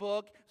this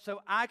book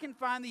so I can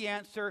find the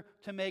answer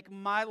to make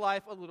my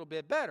life a little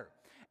bit better.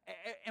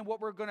 And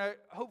what we're going to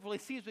hopefully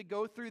see as we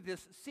go through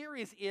this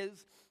series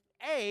is,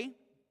 A,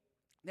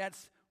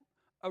 that's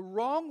a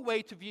wrong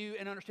way to view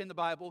and understand the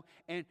Bible,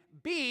 and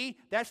B,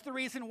 that's the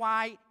reason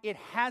why it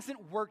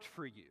hasn't worked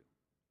for you.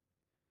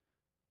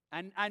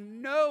 And I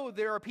know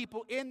there are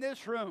people in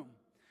this room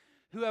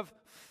who have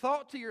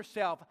thought to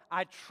yourself,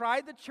 I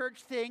tried the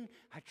church thing,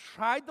 I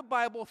tried the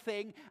Bible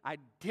thing, I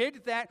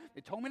did that.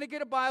 They told me to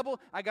get a Bible,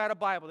 I got a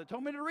Bible. They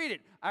told me to read it,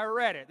 I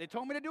read it. They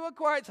told me to do a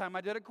quiet time,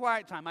 I did a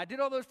quiet time. I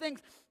did all those things,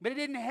 but it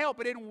didn't help,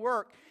 it didn't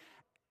work.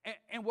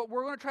 And what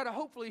we're going to try to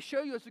hopefully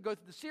show you as we go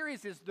through the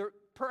series is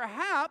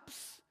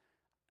perhaps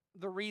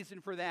the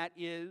reason for that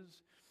is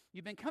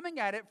you've been coming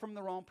at it from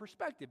the wrong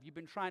perspective. You've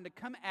been trying to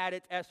come at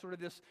it as sort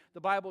of this,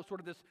 the Bible is sort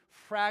of this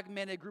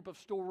fragmented group of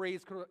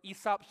stories, kind of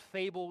Aesop's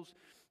fables.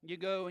 You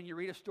go and you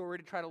read a story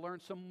to try to learn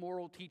some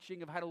moral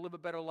teaching of how to live a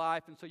better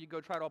life, and so you go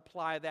try to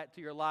apply that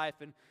to your life,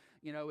 and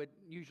it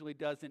usually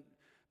doesn't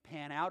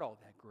pan out all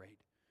that great.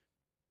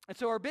 And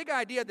so our big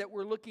idea that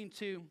we're looking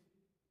to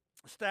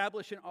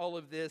establish in all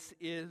of this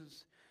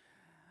is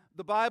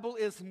the Bible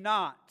is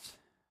not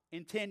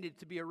intended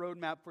to be a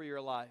roadmap for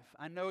your life.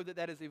 I know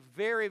that is a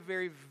very,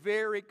 very,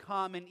 very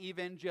common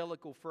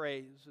evangelical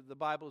phrase. The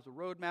Bible is a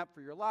roadmap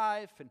for your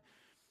life.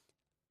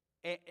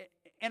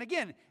 And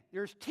again,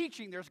 there's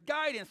teaching, there's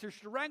guidance, there's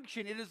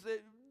direction. It is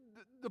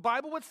the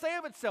Bible would say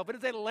of itself, it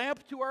is a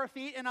lamp to our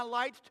feet and a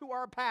light to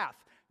our path.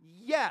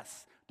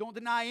 Yes, don't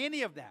deny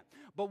any of that.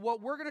 But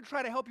what we're going to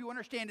try to help you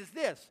understand is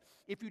this.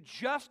 If you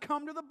just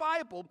come to the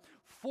Bible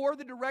for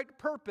the direct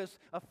purpose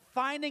of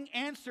finding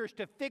answers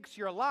to fix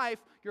your life,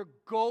 you're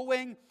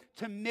going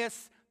to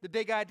miss the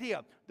big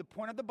idea. The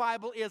point of the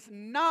Bible is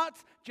not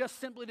just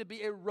simply to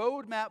be a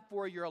roadmap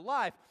for your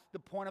life. The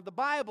point of the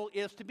Bible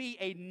is to be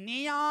a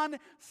neon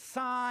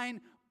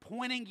sign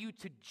pointing you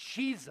to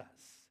Jesus.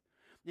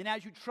 And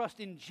as you trust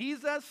in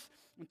Jesus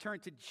and turn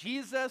to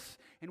Jesus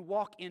and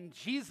walk in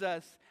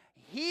Jesus,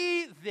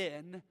 He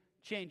then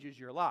changes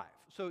your life.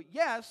 So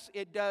yes,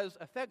 it does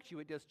affect you.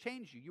 It does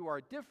change you. You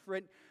are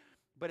different,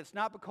 but it's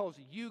not because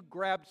you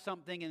grabbed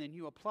something and then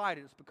you applied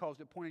it. It's because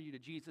it pointed you to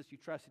Jesus. You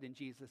trusted in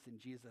Jesus, and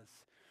Jesus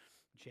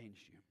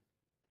changed you.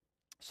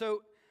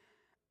 So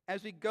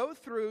as we go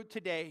through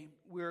today,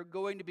 we're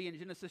going to be in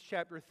Genesis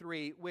chapter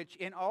 3, which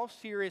in all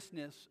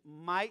seriousness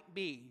might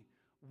be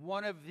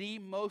one of the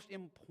most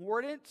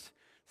important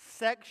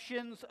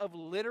sections of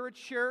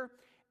literature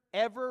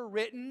ever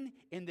written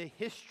in the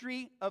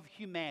history of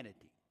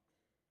humanity.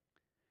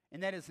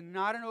 And that is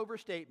not an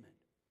overstatement.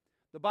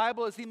 The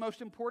Bible is the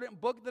most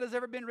important book that has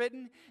ever been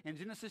written, and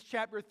Genesis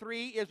chapter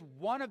 3 is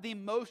one of the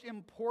most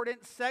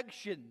important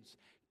sections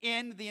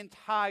in the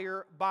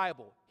entire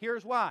Bible.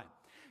 Here's why.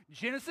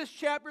 Genesis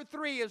chapter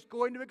 3 is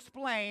going to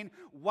explain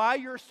why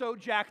you're so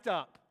jacked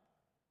up.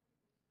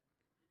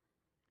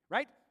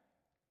 Right?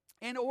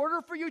 In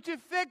order for you to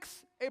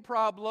fix a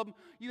problem,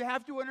 you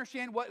have to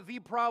understand what the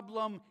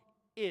problem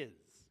is.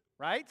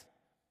 Right?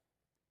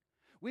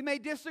 We may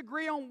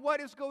disagree on what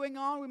is going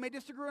on. We may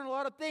disagree on a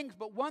lot of things.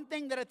 But one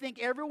thing that I think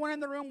everyone in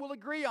the room will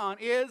agree on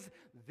is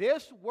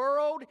this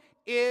world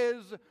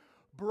is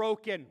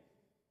broken.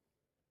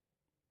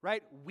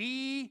 Right?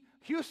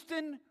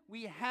 Houston,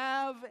 we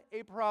have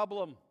a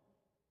problem.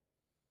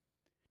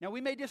 Now, we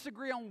may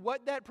disagree on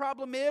what that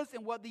problem is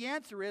and what the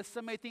answer is.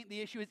 Some may think the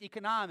issue is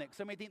economic.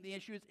 Some may think the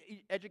issue is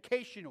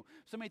educational.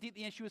 Some may think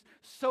the issue is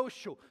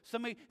social.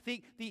 Some may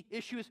think the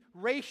issue is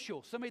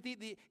racial. Some may think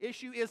the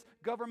issue is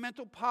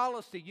governmental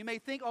policy. You may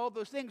think all of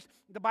those things.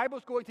 The Bible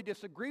is going to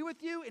disagree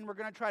with you, and we're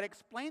going to try to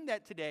explain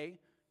that today.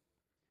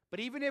 But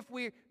even if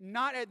we're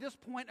not at this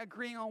point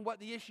agreeing on what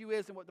the issue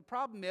is and what the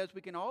problem is,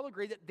 we can all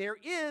agree that there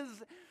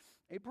is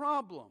a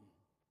problem.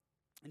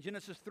 And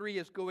Genesis 3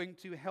 is going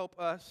to help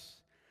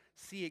us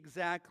see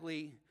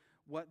exactly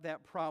what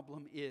that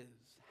problem is.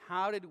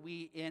 How did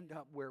we end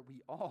up where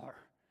we are?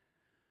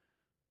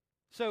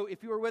 So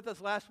if you were with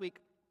us last week,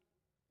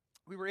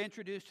 we were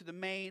introduced to the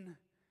main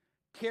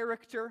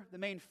character, the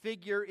main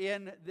figure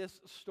in this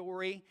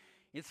story.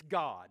 It's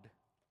God,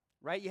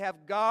 right? You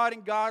have God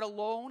and God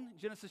alone.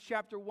 Genesis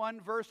chapter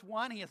 1, verse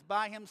 1, He is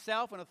by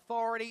Himself in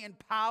authority and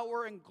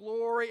power and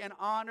glory and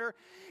honor.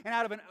 And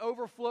out of an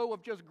overflow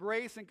of just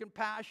grace and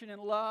compassion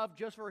and love,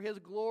 just for His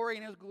glory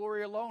and His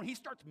glory alone, He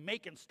starts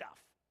making stuff,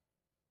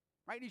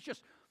 right? He's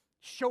just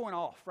showing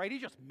off, right?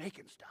 He's just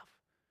making stuff.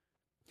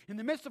 In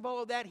the midst of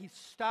all of that, He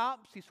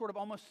stops. He sort of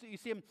almost, you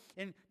see Him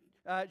in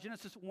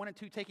Genesis 1 and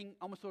 2 taking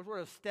almost sort of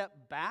a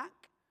step back.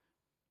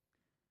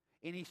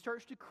 And He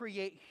starts to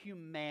create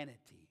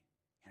humanity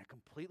in a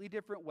completely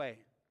different way.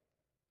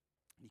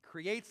 He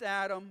creates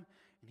Adam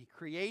and He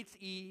creates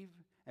Eve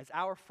as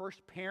our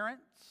first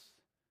parents.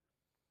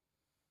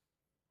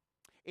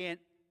 And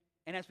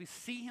as we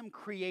see Him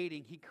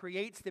creating, He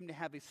creates them to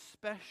have a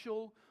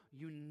special,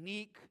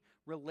 unique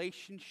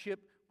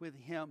relationship with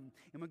Him.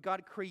 And when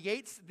God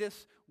creates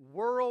this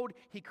world,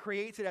 He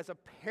creates it as a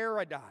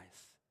paradise.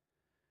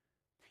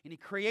 And He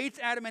creates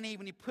Adam and Eve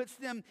and He puts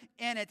them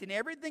in it, and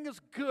everything is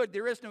good.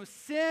 There is no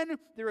sin,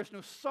 there is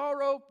no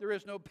sorrow, there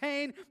is no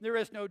pain, there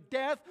is no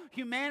death.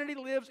 Humanity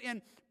lives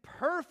in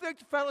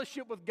perfect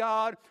fellowship with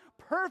God,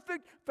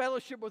 perfect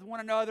fellowship with one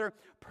another,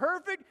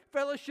 perfect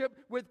fellowship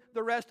with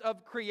the rest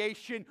of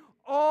creation.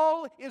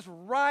 All is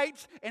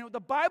right, and the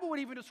Bible would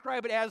even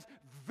describe it as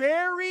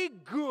very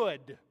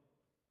good.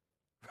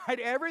 Right?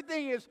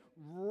 Everything is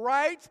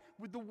right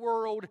with the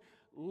world,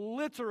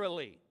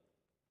 literally.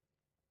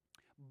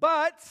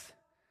 But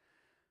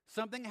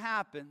something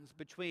happens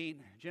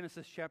between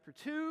Genesis chapter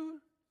 2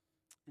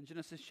 and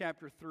Genesis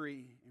chapter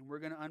 3, and we're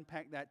going to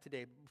unpack that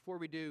today. But before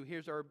we do,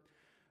 here's our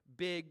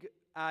big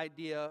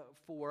idea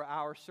for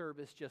our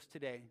service just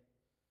today.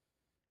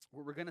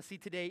 What we're going to see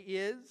today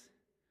is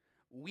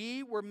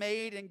we were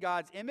made in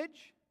God's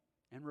image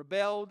and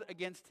rebelled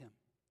against Him.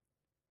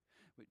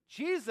 But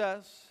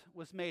Jesus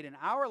was made in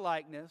our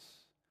likeness,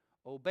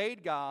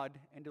 obeyed God,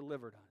 and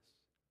delivered us.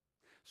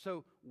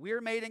 So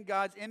we're made in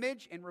God's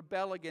image and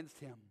rebel against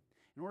Him.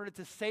 In order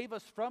to save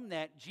us from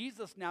that,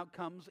 Jesus now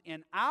comes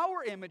in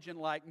our image and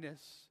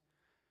likeness.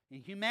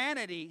 And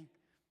humanity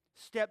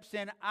steps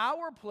in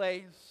our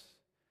place,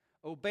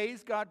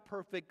 obeys God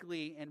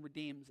perfectly, and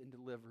redeems and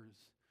delivers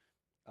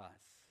us.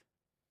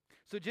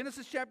 So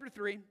Genesis chapter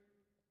 3,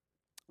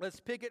 let's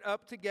pick it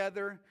up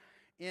together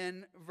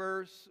in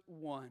verse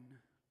 1.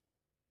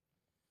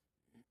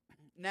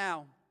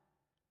 Now,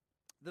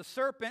 the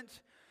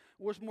serpent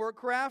was more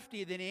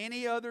crafty than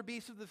any other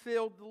beast of the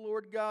field the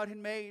Lord God had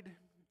made.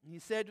 He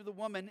said to the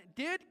woman,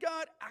 "Did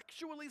God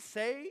actually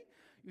say,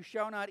 'You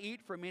shall not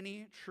eat from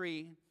any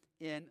tree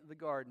in the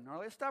garden'?" All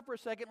right, let's stop for a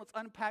second. Let's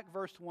unpack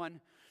verse 1.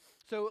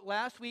 So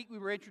last week we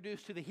were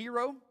introduced to the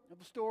hero of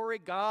the story,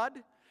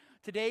 God.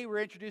 Today we're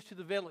introduced to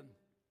the villain.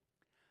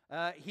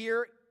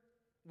 Here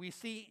we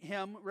see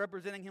him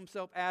representing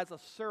himself as a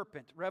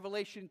serpent.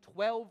 Revelation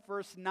 12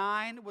 verse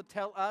 9 will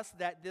tell us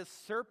that this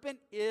serpent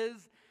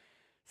is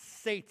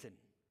Satan.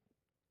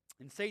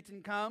 And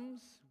Satan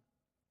comes,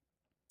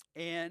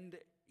 and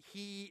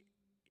he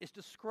is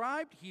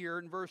described here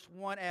in verse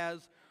 1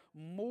 as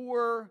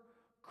more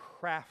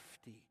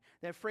crafty.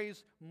 That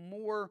phrase,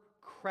 more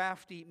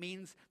crafty,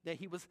 means that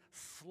he was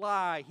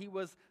sly, he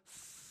was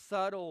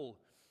subtle.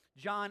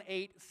 John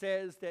 8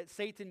 says that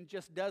Satan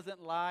just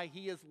doesn't lie.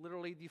 He is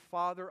literally the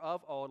father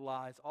of all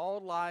lies. All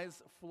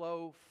lies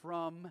flow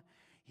from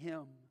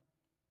him.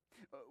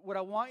 What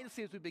I want you to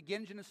see as we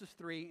begin Genesis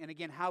 3, and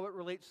again, how it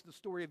relates to the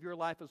story of your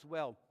life as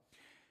well.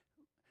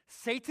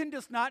 Satan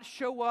does not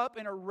show up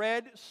in a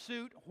red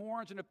suit,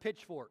 horns, and a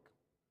pitchfork.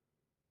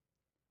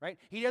 Right?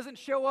 He doesn't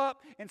show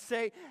up and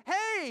say,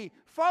 "Hey,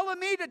 follow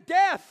me to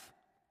death."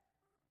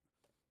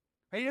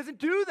 Right? He doesn't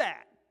do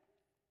that.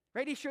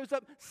 Right? He shows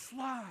up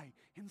sly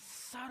and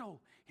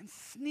subtle and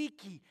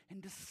sneaky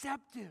and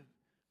deceptive.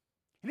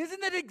 And isn't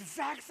that the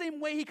exact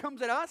same way he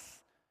comes at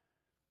us?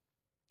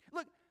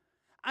 Look,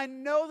 I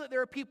know that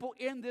there are people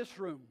in this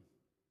room.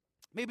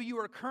 Maybe you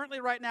are currently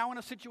right now in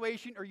a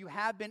situation, or you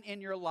have been in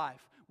your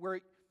life,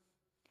 where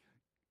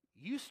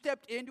you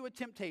stepped into a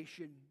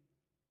temptation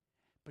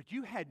But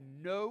you had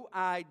no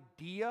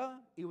idea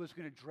it was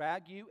going to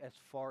drag you as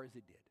far as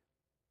it did.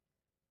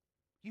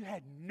 You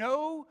had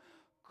no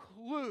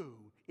clue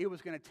it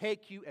was going to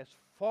take you as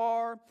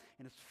far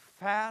and as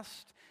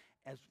fast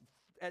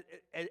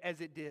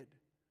as it did.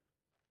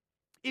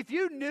 If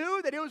you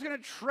knew that it was going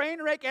to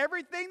train wreck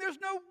everything, there's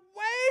no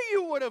way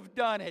you would have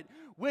done it,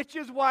 which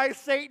is why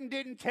Satan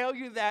didn't tell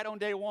you that on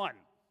day one.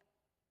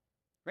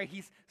 Right?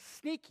 He's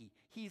sneaky,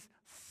 he's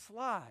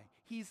sly,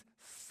 he's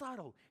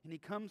subtle, and he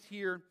comes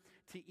here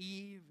to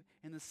Eve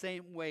in the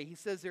same way. He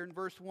says there in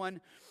verse 1,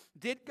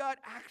 did God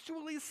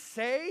actually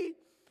say,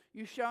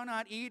 you shall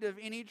not eat of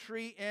any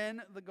tree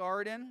in the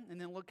garden? And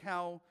then look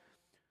how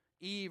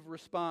Eve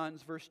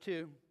responds, verse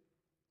 2.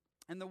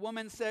 And the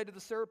woman said to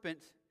the serpent,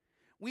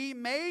 we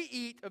may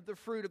eat of the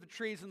fruit of the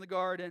trees in the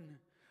garden,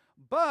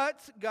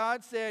 but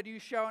God said, you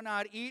shall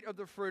not eat of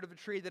the fruit of the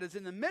tree that is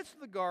in the midst of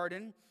the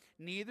garden,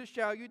 neither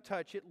shall you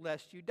touch it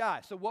lest you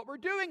die. So what we're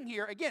doing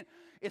here, again,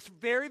 it's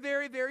very,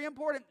 very, very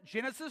important.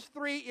 Genesis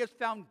 3 is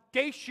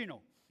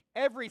foundational.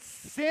 Every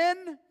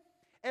sin,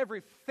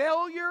 every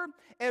failure,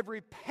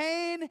 every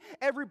pain,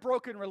 every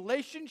broken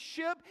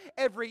relationship,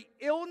 every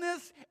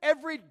illness,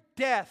 every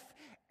death,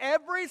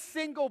 every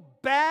single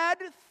bad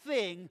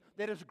thing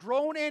that has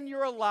grown in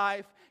your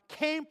life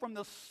came from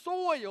the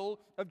soil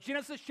of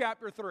Genesis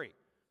chapter 3.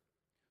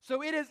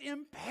 So it is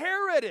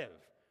imperative,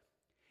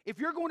 if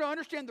you're going to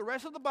understand the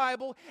rest of the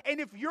Bible, and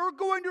if you're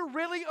going to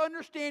really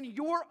understand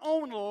your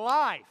own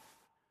life,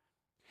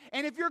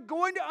 and if you're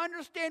going to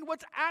understand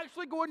what's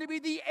actually going to be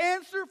the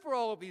answer for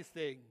all of these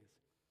things,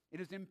 it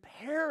is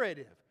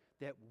imperative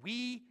that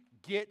we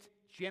get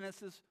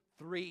Genesis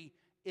 3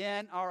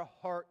 in our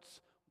hearts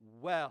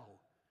well.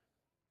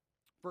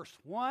 Verse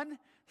 1,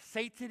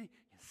 Satan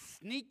is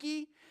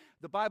sneaky.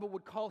 The Bible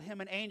would call him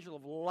an angel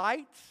of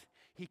light.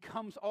 He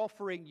comes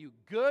offering you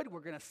good.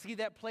 We're going to see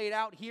that played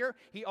out here.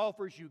 He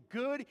offers you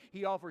good.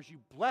 He offers you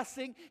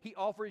blessing. He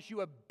offers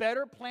you a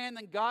better plan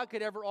than God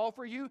could ever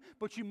offer you,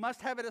 but you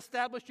must have it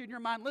established in your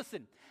mind.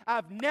 Listen,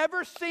 I've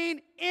never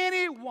seen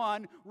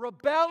anyone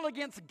rebel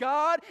against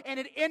God and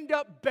it end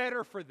up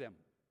better for them.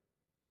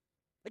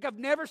 Like, I've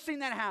never seen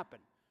that happen.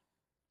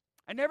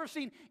 I've never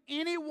seen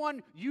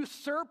anyone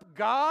usurp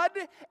God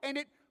and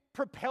it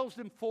propels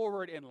them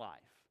forward in life.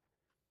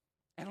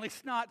 And at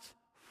least not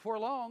for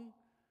long.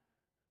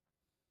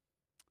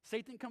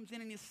 Satan comes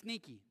in and he's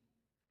sneaky.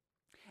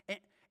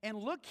 And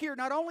look here,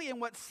 not only in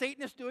what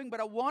Satan is doing,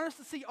 but I want us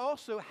to see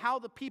also how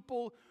the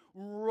people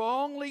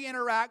wrongly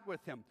interact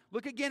with him.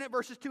 Look again at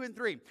verses 2 and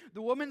 3.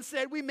 The woman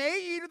said, we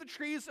may eat of the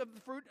trees of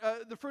the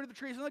fruit of the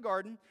trees in the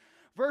garden.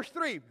 Verse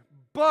 3,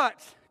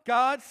 but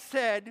God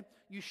said,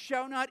 you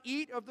shall not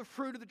eat of the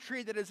fruit of the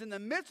tree that is in the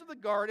midst of the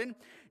garden,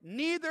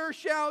 neither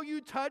shall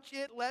you touch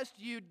it lest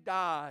you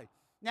die.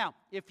 Now,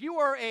 if you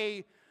are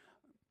a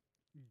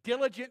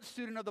diligent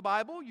student of the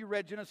Bible, you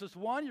read Genesis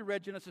 1, you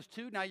read Genesis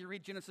 2, now you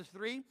read Genesis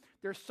 3,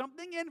 there's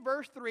something in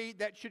verse 3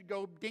 that should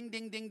go ding,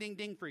 ding, ding, ding,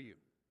 ding for you.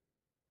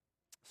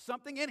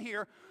 Something in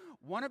here,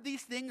 one of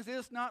these things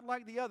is not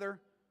like the other.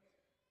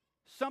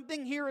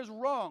 Something here is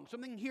wrong.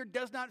 Something here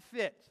does not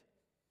fit.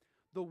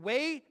 The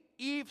way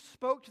Eve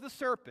spoke to the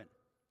serpent,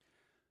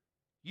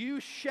 you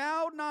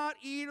shall not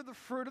eat of the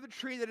fruit of the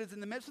tree that is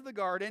in the midst of the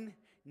garden,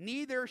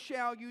 neither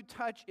shall you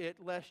touch it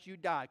lest you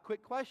die.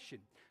 Quick question.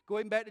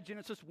 Going back to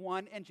Genesis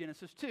 1 and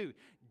Genesis 2.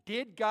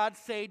 Did God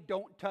say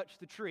don't touch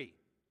the tree?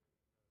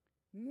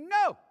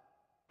 No.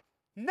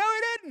 No,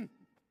 he didn't.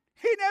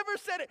 He never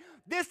said it.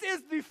 This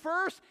is the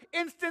first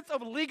instance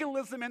of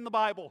legalism in the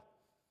Bible.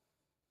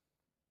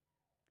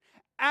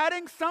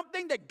 Adding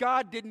something that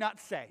God did not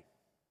say.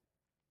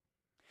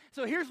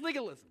 So here's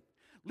legalism.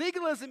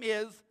 Legalism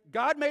is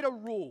God made a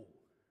rule.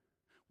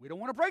 We don't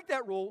want to break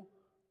that rule.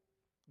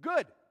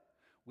 Good.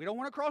 We don't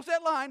want to cross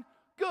that line.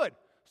 Good.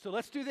 So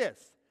let's do this.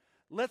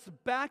 Let's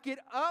back it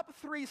up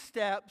 3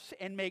 steps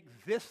and make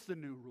this the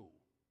new rule.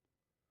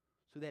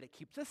 So that it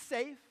keeps us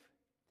safe.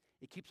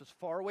 It keeps us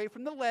far away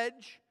from the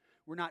ledge.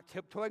 We're not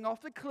tiptoeing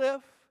off the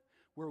cliff.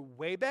 We're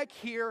way back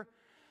here.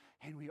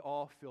 And we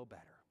all feel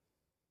better.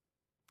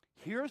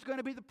 Here's going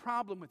to be the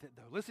problem with it,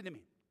 though. Listen to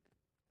me.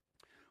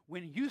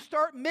 When you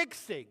start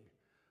mixing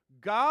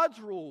God's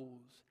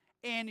rules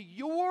and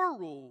your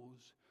rules,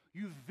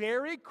 you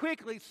very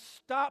quickly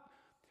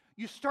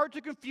you start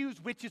to confuse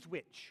which is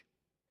which.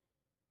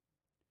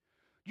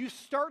 You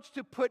start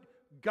to put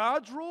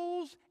God's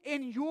rules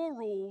and your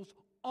rules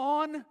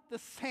on the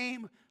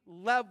same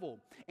level.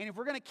 And if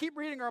we're going to keep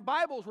reading our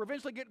Bibles, we're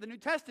eventually get to the New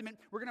Testament,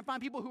 we're going to find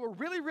people who are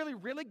really, really,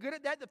 really good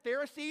at that. The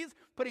Pharisees,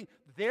 putting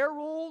their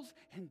rules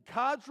and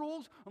God's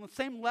rules on the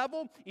same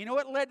level. You know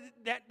what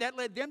that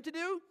led them to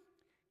do?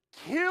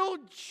 Kill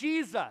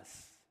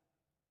Jesus.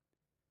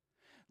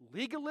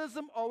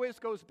 Legalism always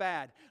goes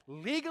bad.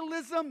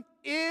 Legalism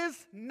is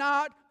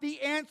not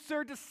the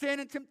answer to sin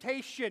and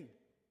temptation.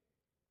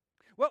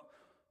 Well,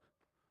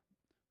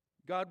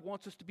 God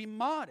wants us to be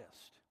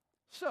modest.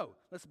 So,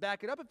 let's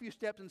back it up a few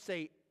steps and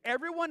say,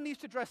 everyone needs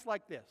to dress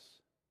like this.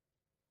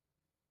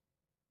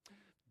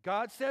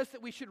 God says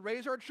that we should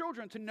raise our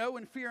children to know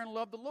and fear and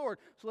love the Lord.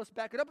 So let's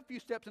back it up a few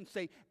steps and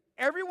say,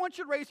 everyone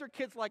should raise their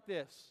kids like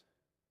this.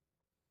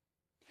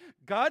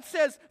 God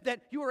says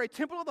that you are a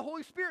temple of the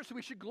Holy Spirit, so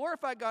we should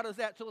glorify God as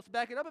that. So let's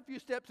back it up a few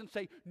steps and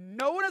say,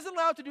 no one is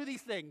allowed to do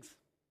these things.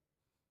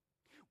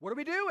 What are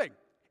we doing?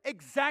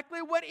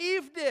 Exactly what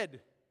Eve did.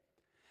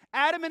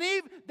 Adam and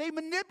Eve, they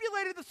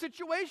manipulated the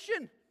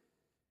situation.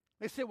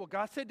 They said, well,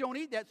 God said don't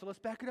eat that, so let's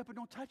back it up and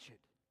don't touch it.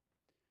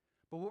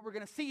 But what we're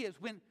going to see is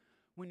when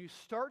you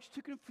start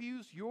to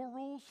confuse your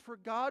rules for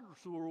God's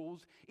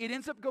rules, it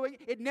ends up going,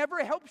 it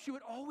never helps you,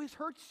 it always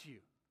hurts you.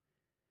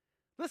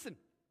 Listen,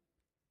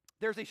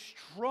 there's a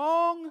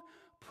strong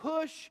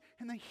push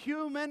in the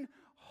human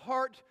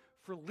heart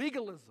for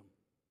legalism.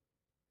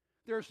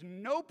 There's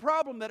no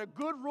problem that a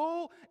good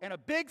rule and a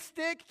big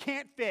stick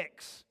can't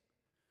fix.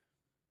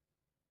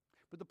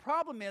 But the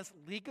problem is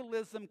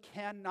legalism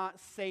cannot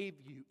save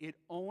you. It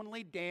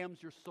only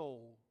damns your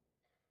soul.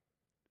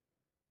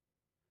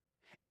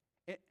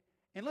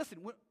 And listen,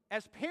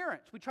 as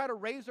parents, we try to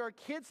raise our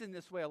kids in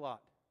this way a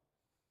lot.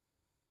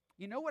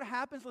 You know what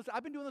happens? Listen,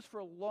 I've been doing this for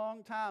a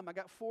long time. I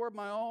got 4 of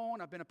my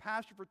own. I've been a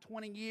pastor for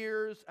 20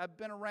 years. I've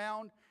been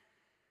around.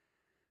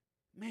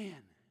 Man,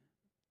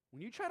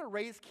 when you try to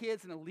raise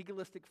kids in a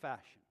legalistic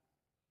fashion,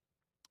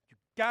 you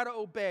got to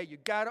obey, you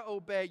got to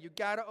obey, you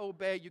got to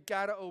obey, you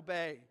got to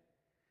obey.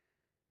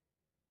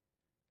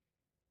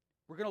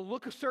 We're going to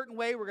look a certain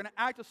way. We're going to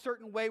act a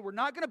certain way. We're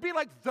not going to be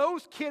like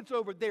those kids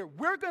over there.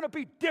 We're going to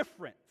be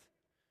different.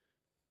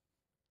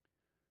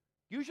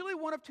 Usually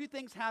one of two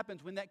things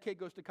happens when that kid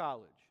goes to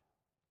college.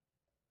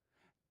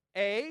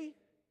 A,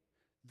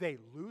 they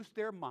lose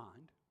their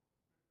mind.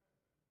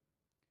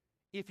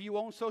 If you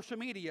own social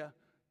media,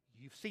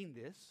 you've seen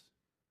this.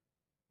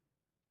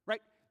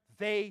 Right?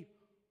 They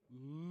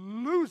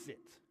lose it.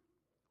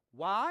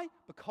 Why?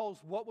 Because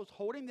what was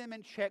holding them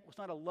in check was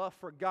not a love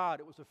for God,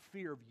 it was a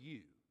fear of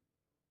you.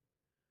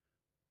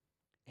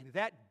 And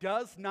that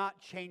does not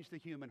change the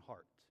human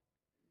heart.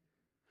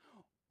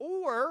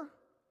 Or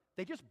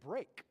they just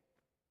break.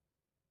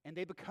 And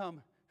they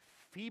become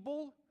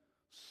feeble,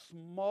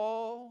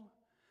 small,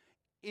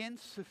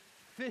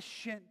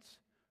 insufficient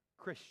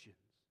Christians.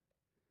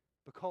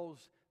 Because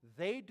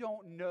they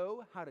don't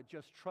know how to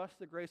just trust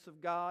the grace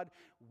of God,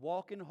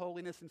 walk in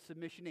holiness and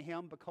submission to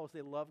Him because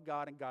they love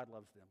God and God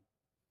loves them.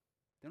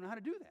 They don't know how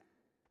to do that.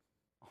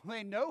 All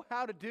they know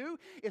how to do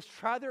is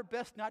try their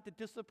best not to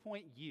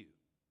disappoint you.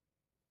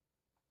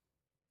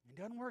 It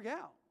doesn't work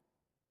out.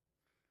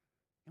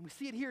 And we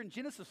see it here in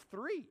Genesis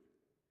 3.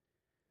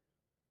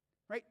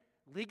 Right?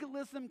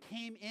 Legalism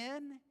came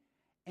in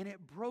and it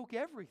broke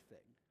everything.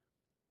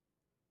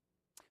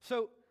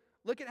 So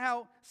look at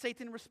how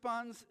Satan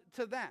responds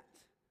to that.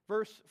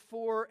 Verse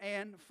 4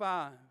 and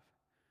 5.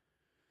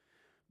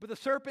 But the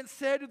serpent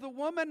said to the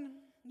woman,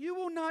 you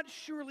will not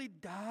surely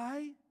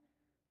die,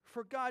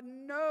 for God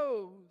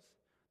knows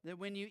that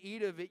when you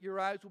eat of it, your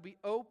eyes will be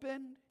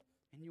opened,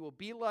 and you will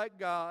be like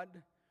God,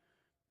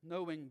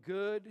 knowing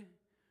good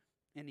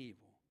and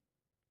evil.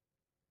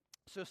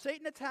 So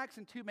Satan attacks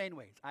in two main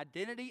ways,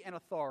 identity and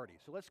authority.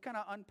 So let's kind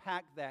of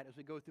unpack that as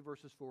we go through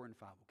verses 4 and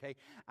 5, okay?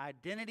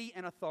 Identity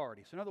and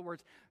authority. So in other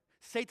words,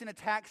 Satan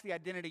attacks the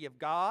identity of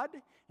God,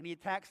 and he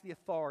attacks the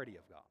authority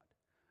of God.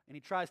 And he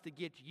tries to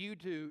get you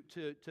to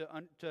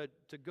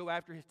go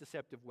after his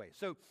deceptive ways.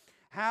 So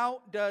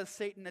how does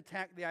Satan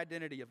attack the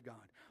identity of God?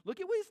 Look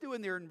at what he's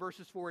doing there in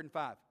verses 4 and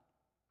 5.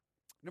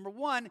 Number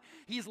one,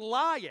 he's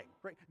lying.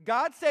 Right?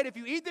 God said, if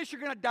you eat this, you're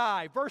going to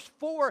die. Verse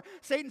 4,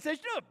 Satan says,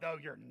 no,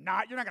 you're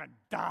not. You're not going to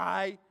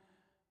die.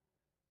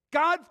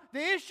 The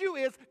issue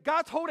is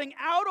God's holding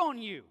out on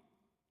you.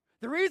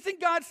 The reason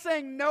God's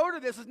saying no to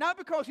this is not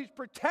because he's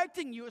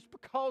protecting you. It's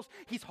because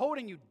he's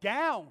holding you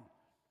down.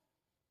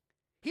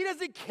 He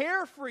doesn't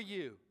care for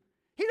you.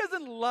 He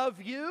doesn't love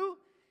you.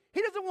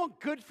 He doesn't want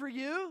good for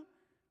you.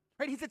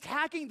 Right? He's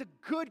attacking the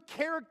good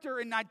character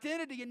and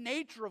identity and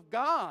nature of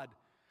God.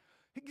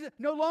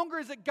 No longer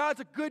is it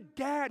God's a good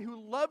dad who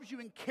loves you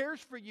and cares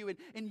for you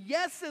and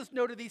yes says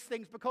no to these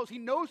things because he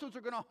knows those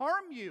are going to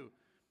harm you.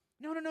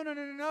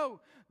 No.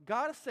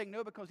 God is saying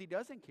no because he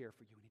doesn't care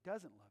for you and he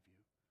doesn't love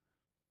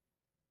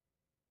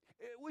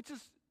you. Which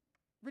is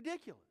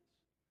ridiculous.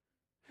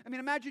 I mean,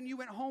 imagine you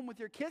went home with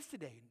your kids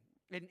today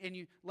and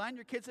you line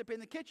your kids up in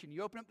the kitchen.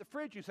 You open up the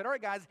fridge and you said, all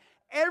right, guys,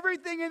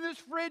 everything in this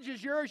fridge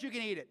is yours. You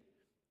can eat it.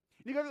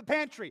 You go to the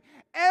pantry.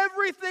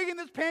 Everything in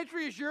this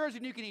pantry is yours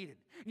and you can eat it.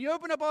 And you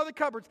open up all the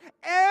cupboards.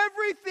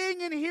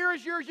 Everything in here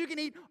is yours. You can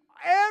eat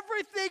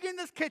everything in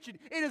this kitchen.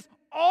 It is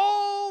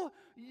all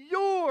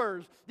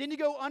yours. Then you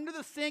go under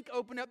the sink,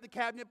 open up the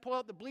cabinet, pull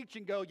out the bleach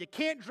and go, you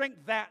can't drink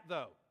that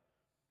though.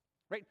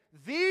 Right?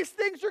 These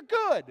things are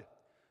good.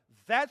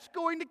 That's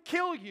going to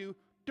kill you.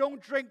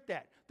 Don't drink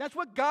that. That's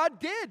what God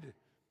did.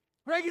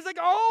 Right? He's like,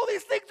 all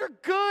these things are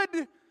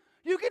good.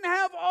 You can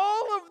have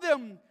all of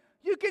them.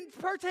 You can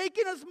partake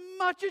in as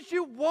much as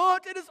you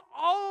want. It is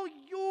all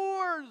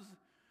yours.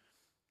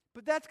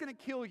 But that's going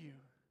to kill you.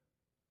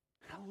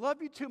 I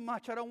love you too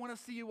much. I don't want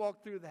to see you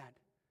walk through that.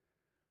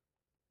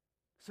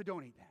 So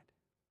don't eat that.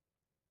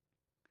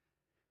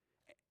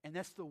 And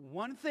that's the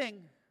one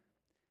thing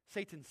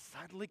Satan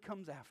suddenly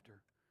comes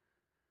after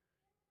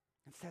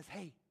and says,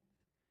 hey,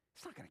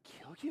 it's not going to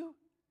kill you.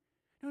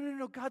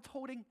 No, God's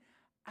holding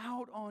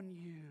out on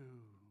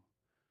you.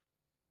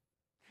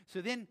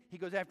 So then he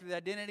goes after the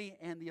identity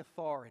and the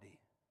authority.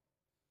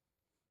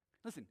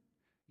 Listen,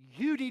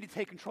 you need to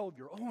take control of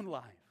your own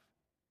life.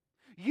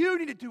 You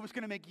need to do what's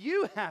going to make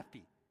you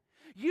happy.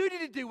 You need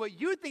to do what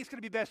you think is going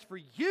to be best for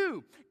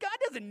you. God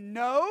doesn't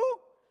know.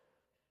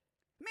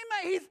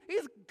 I mean,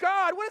 he's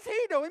God. What does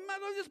he know?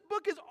 This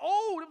book is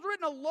old. It was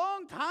written a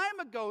long time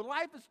ago.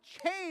 Life has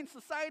changed.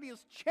 Society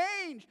has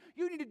changed.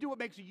 You need to do what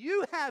makes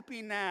you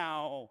happy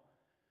now.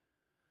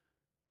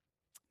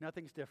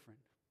 Nothing's different.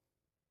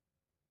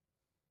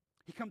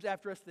 He comes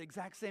after us the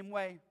exact same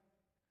way,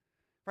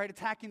 right?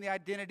 Attacking the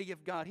identity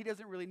of God. He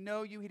doesn't really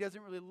know you. He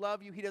doesn't really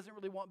love you. He doesn't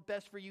really want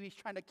best for you. He's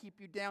trying to keep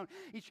you down.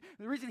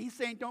 The reason he's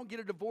saying don't get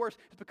a divorce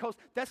is because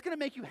that's going to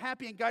make you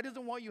happy, and God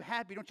doesn't want you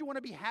happy. Don't you want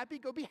to be happy?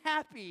 Go be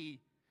happy.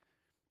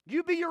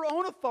 You be your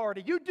own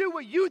authority. You do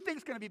what you think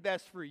is going to be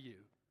best for you.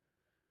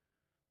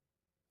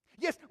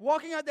 Yes,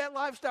 walking out that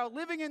lifestyle,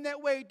 living in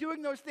that way,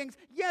 doing those things.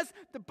 Yes,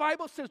 the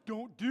Bible says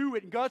don't do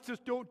it, and God says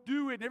don't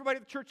do it, and everybody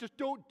at the church says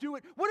don't do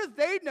it. What do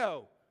they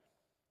know?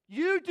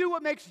 You do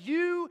what makes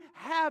you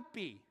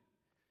happy.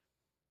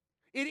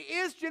 It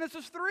is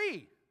Genesis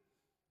 3.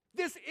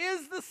 This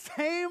is the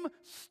same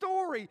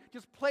story,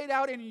 just played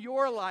out in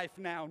your life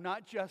now,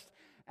 not just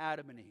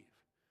Adam and Eve.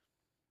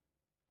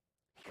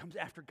 He comes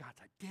after God's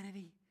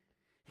identity.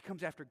 He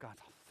comes after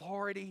God's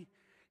authority.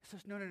 He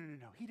says, no.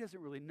 He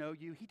doesn't really know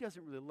you. He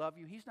doesn't really love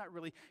you. He's not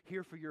really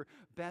here for your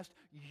best.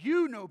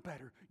 You know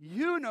better.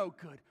 You know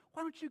good.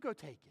 Why don't you go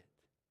take it?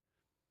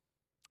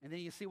 And then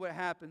you see what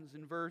happens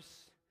in verse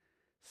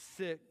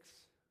 6.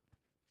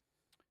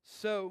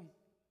 So,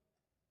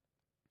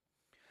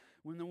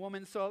 when the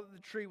woman saw that the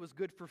tree was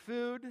good for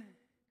food,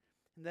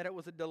 and that it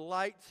was a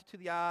delight to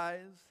the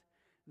eyes,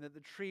 and that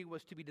the tree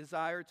was to be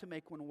desired to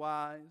make one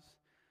wise,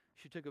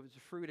 she took of its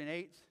fruit and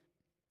ate.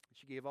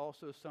 She gave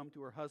also some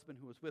to her husband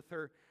who was with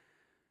her,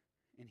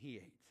 and he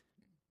ate.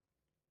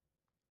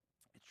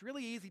 It's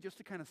really easy just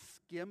to kind of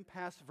skim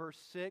past verse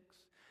 6,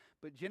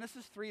 but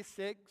Genesis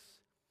 3:6,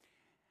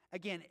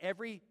 again,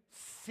 every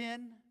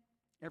sin,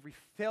 every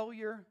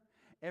failure,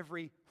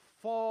 every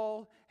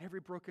fall, every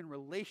broken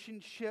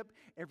relationship,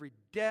 every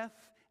death,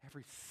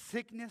 every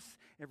sickness,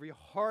 every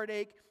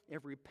heartache,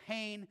 every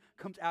pain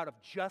comes out of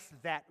just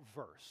that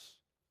verse.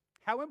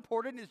 How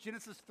important is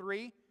Genesis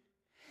 3?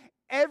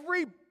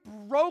 Every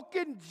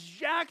broken,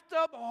 jacked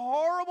up,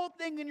 horrible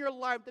thing in your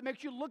life that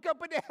makes you look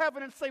up into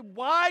heaven and say,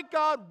 why,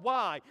 God,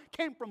 why?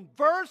 Came from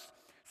verse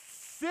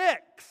 6.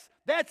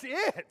 That's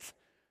it.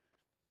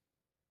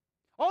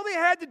 All they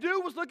had to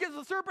do was look at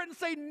the serpent and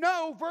say,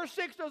 no, verse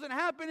 6 doesn't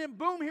happen, and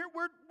boom, here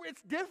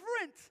it's different.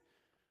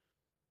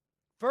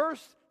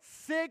 Verse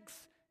 6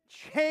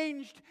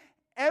 changed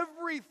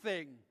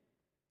everything.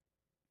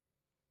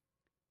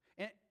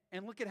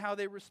 And look at how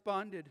they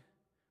responded.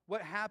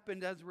 What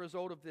happened as a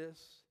result of this?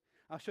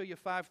 I'll show you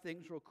 5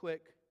 things real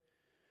quick.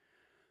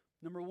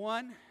 Number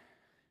 1,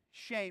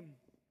 shame.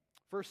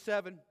 Verse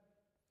 7.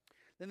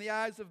 Then the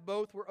eyes of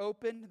both were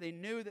opened. They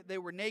knew that they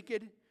were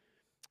naked.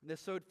 They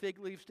sewed fig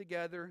leaves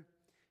together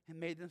and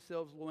made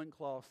themselves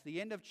loincloths. The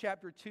end of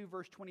chapter 2,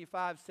 verse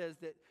 25 says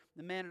that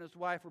the man and his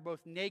wife were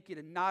both naked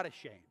and not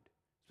ashamed.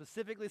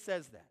 Specifically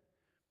says that.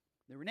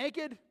 They were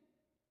naked,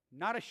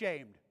 not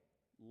ashamed.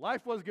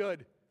 Life was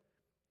good.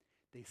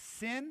 They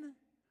sin,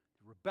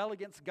 rebel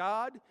against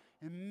God.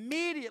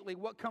 Immediately,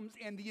 what comes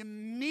in? The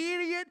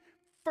immediate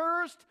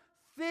first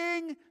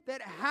thing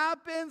that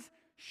happens,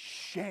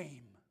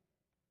 shame.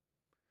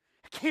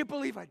 I can't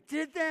believe I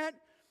did that.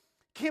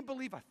 Can't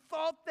believe I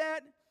thought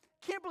that.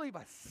 Can't believe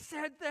I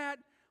said that.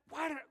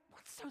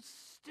 What's so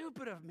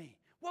stupid of me?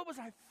 What was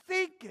I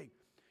thinking?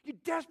 You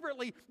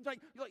desperately,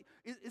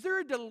 is there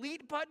a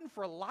delete button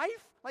for life?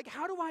 Like,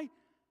 how do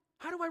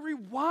I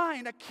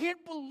rewind? I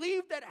can't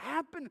believe that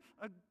happened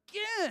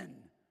again.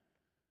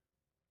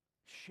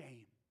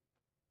 Shame.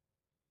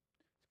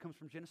 This comes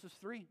from Genesis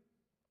 3.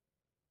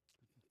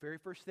 Very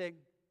first thing.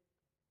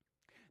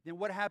 Then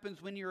what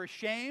happens when you're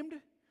ashamed?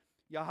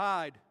 You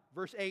hide.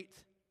 Verse 8.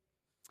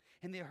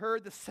 And they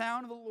heard the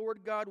sound of the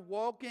Lord God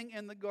walking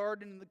in the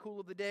garden in the cool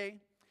of the day.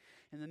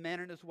 And the man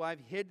and his wife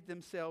hid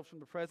themselves from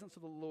the presence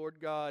of the Lord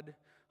God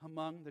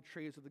among the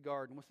trees of the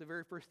garden. What's the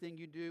very first thing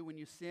you do when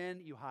you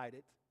sin? You hide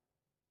it.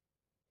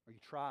 Or you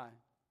try.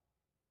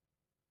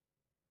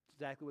 That's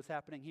exactly what's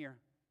happening here.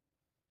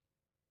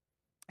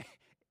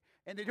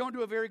 And they don't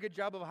do a very good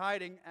job of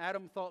hiding.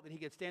 Adam thought that he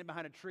could stand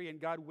behind a tree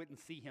and God wouldn't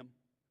see him.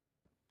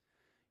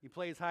 He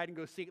plays hide and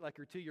go seek like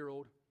your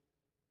 2-year-old.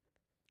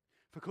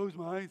 If I close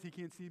my eyes, he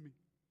can't see me.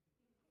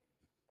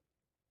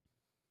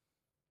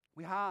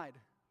 We hide.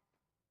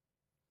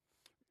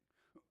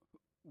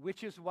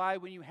 Which is why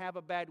when you have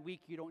a bad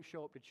week, you don't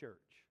show up to church.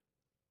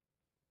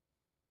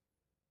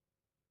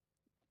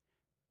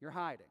 You're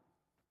hiding.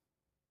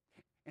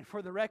 And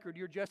for the record,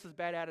 you're just as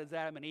bad at it as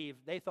Adam and Eve.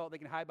 They thought they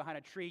can hide behind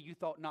a tree. You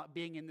thought not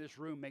being in this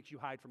room makes you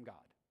hide from God.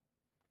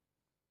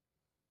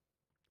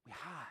 We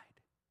hide.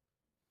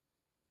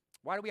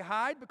 Why do we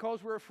hide?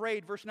 Because we're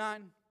afraid. Verse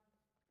 9.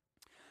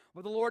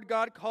 But the Lord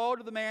God called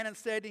to the man and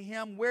said to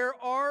him, where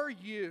are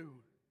you?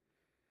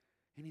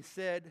 And he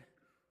said,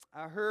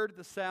 I heard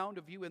the sound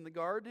of you in the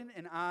garden,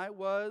 and I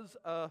was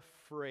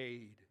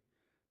afraid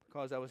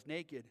because I was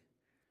naked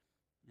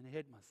and I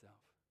hid myself.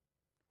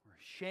 We're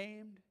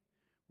ashamed.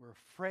 We're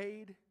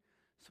afraid.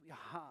 So we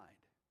hide.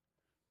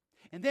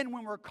 And then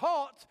when we're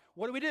caught,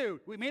 what do?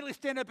 We immediately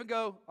stand up and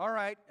go, all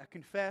right, I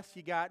confess,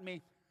 you got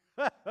me.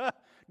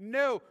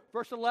 No.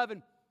 Verse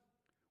 11,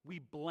 we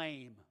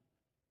blame.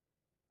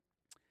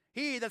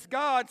 He, that's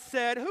God,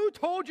 said, who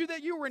told you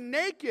that you were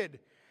naked?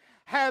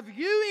 Have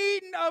you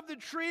eaten of the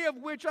tree of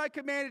which I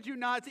commanded you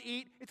not to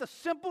eat? It's a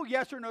simple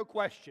yes or no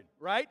question,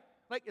 right?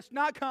 Like, it's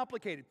not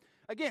complicated.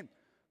 Again,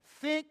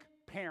 think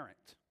parent.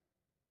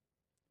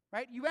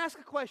 Right? You ask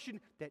a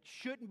question that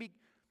shouldn't be.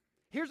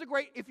 Here's a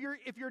great, if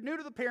you're new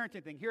to the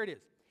parenting thing, here it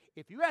is.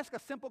 If you ask a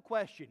simple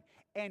question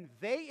and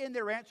they in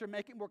their answer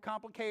make it more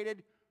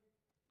complicated,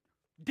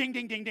 ding,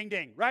 ding, ding, ding,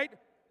 ding, right?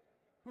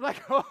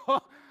 Like, oh,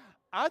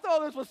 I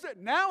thought this was,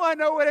 now I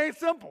know it ain't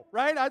simple,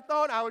 right? I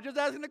thought I was just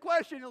asking the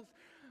question.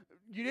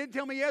 You didn't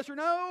tell me yes or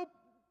no.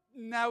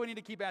 Now we need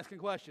to keep asking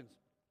questions.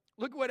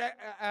 Look what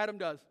Adam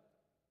does.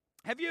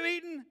 Have you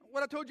eaten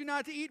what I told you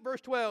not to eat?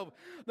 Verse 12.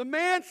 The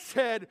man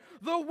said,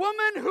 the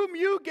woman whom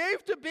you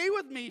gave to be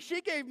with me, she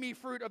gave me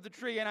fruit of the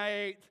tree and I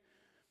ate.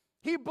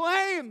 He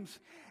blames.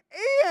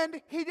 And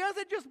he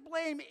doesn't just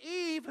blame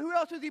Eve. Who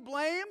else does he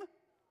blame?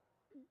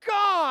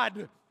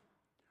 God.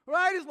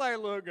 Right? He's like,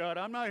 look, God,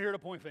 I'm not here to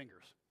point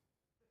fingers.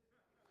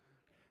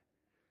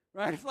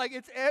 Right? It's like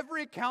it's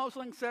every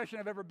counseling session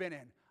I've ever been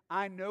in.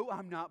 I know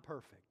I'm not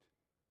perfect.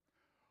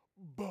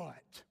 But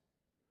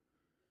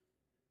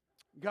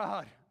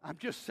God, I'm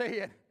just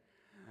saying,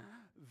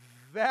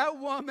 that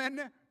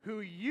woman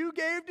who you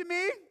gave to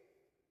me,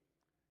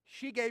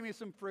 she gave me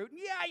some fruit.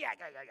 Yeah, okay,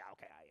 I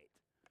ate.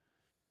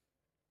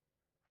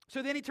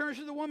 So then he turns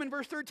to the woman,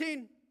 verse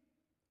 13.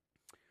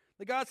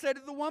 The God said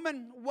to the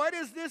woman, what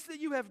is this that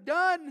you have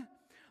done?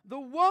 The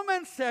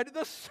woman said,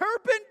 the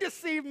serpent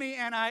deceived me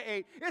and I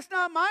ate. It's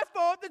not my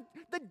fault.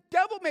 The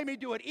devil made me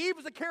do it. Eve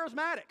was a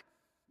charismatic.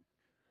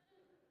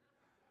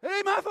 It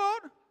ain't my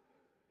fault.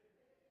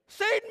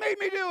 Satan made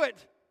me do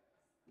it.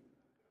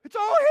 It's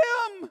all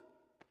him.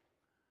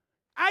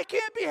 I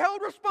can't be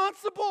held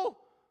responsible.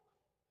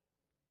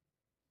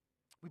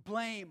 We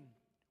blame.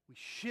 We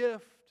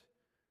shift.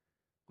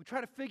 We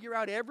try to figure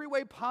out every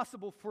way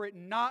possible for it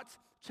not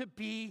to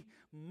be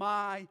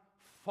my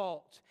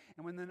fault.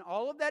 And when then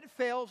all of that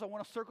fails, I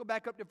want to circle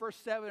back up to verse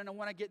 7 and I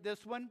want to get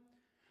this one.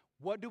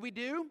 What do? We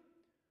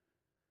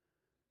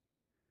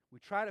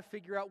try to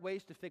figure out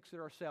ways to fix it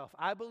ourselves.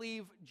 I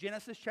believe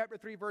Genesis chapter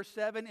 3 verse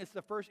 7 is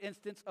the first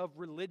instance of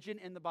religion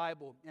in the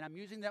Bible. And I'm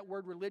using that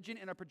word religion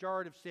in a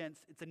pejorative sense.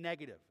 It's a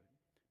negative.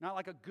 Not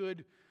like a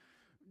good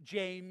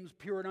James,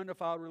 pure and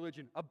undefiled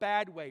religion. A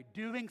bad way.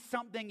 Doing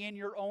something in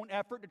your own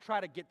effort to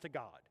try to get to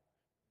God.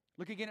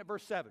 Look again at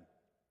verse 7.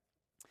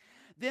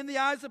 Then the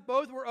eyes of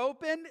both were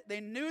opened. They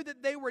knew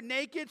that they were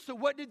naked. So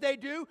what did they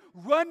do?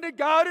 Run to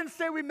God and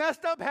say, we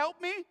messed up,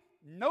 help me?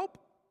 Nope.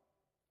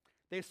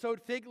 They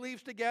sewed fig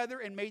leaves together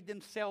and made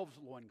themselves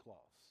loincloths.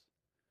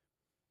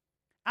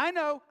 I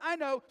know.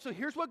 So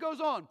here's what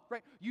goes on,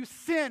 right? You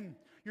sin.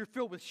 You're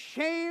filled with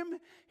shame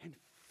and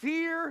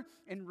fear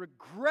and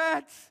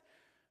regret.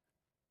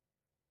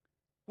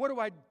 What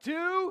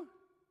do?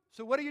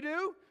 So what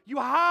do? You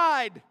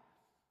hide.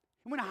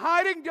 And when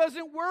hiding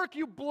doesn't work,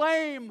 you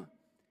blame.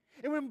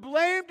 And when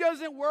blame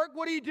doesn't work,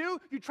 what do?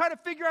 You try to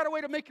figure out a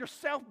way to make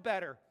yourself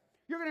better.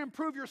 You're going to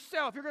improve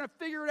yourself. You're going to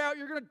figure it out.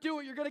 You're going to do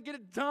it. You're going to get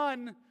it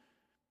done.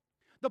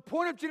 The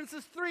point of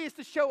Genesis 3 is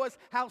to show us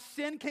how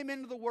sin came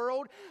into the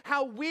world,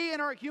 how we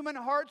in our human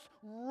hearts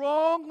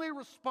wrongly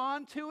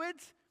respond to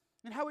it,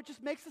 and how it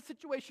just makes the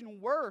situation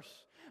worse.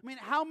 I mean,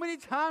 how many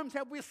times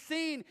have we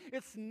seen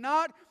it's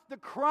not the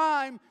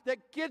crime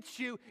that gets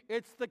you,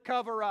 it's the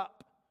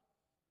cover-up?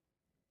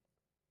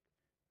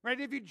 Right?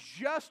 If you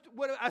just,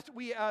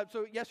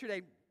 so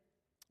yesterday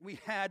we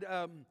had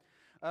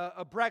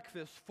a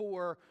breakfast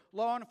for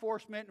law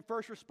enforcement and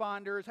first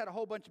responders, had a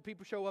whole bunch of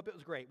people show up. It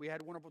was great. We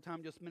had a wonderful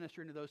time just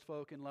ministering to those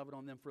folk and loving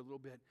on them for a little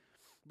bit.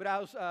 But I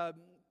was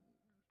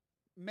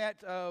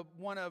met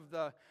one of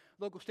the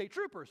local state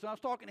troopers. So I was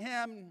talking to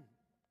him. And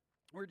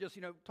we're just,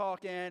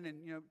 talking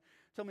and,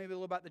 telling me a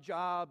little about the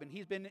job. And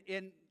he's been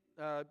in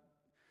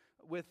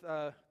with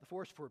the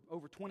force for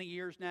over 20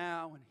 years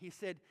now. And he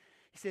said,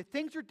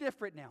 things are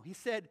different now. He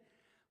said,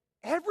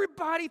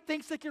 everybody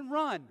thinks they can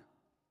run.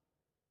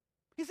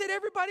 He said,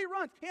 everybody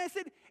runs. And I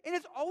said, and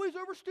it's always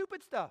over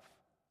stupid stuff.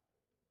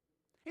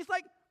 He's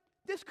like,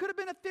 this could have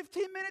been a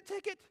 15-minute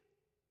ticket,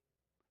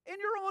 and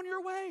you're on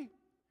your way.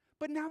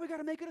 But now we got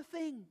to make it a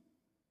thing.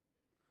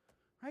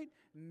 Right?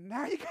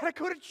 Now you got to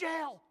go to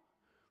jail.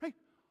 Right?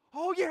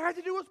 All you had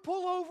to do was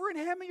pull over and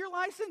hand me your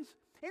license.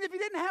 And if you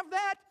didn't have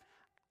that,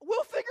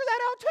 we'll figure that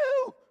out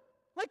too.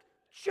 Like,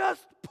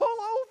 just pull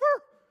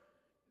over.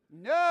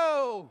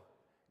 No,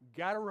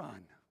 got to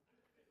run.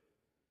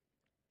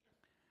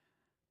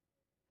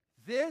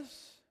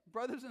 this,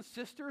 brothers and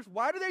sisters,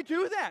 why do they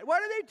do that? Why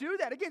do they do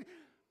that? Again,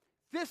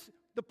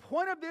 the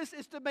point of this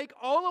is to make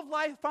all of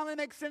life finally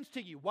make sense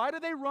to you. Why do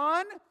they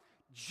run?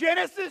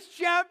 Genesis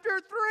chapter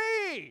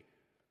 3.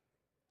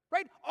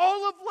 Right?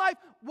 All of life,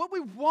 what we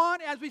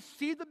want as we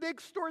see the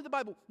big story of the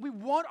Bible, we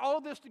want all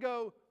of this to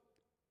go,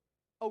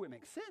 oh, it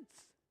makes sense.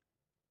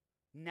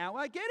 Now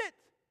I get it.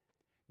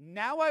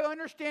 Now I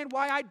understand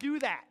why I do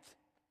that.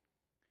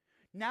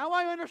 Now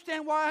I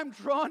understand why I'm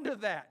drawn to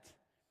that.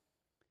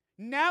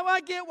 Now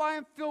I get why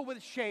I'm filled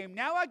with shame.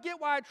 Now I get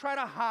why I try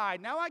to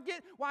hide. Now I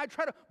get why I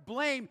try to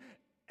blame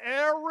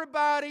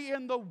everybody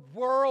in the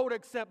world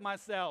except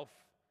myself.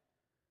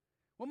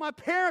 Well, my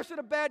parents did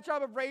a bad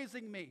job of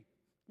raising me.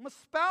 My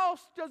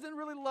spouse doesn't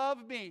really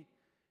love me.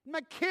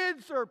 My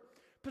kids are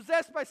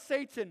possessed by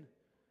Satan.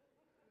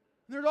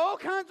 There's all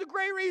kinds of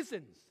great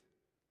reasons.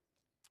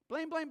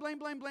 Blame, blame, blame,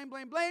 blame, blame,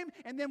 blame, blame.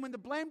 And then when the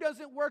blame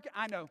doesn't work,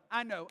 I know.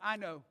 I'm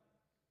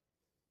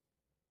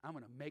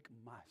going to make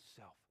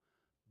myself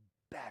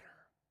better.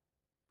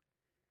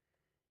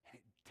 And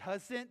it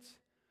doesn't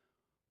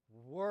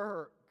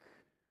work.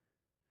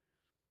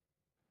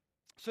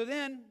 So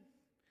then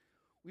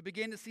we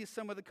begin to see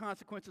some of the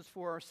consequences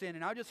for our sin.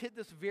 And I'll just hit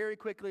this very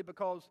quickly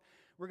because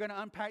we're going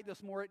to unpack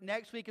this more.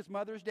 Next week is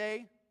Mother's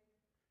Day.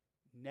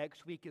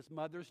 Next week is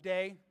Mother's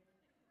Day.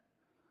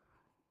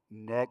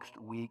 Next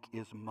week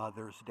is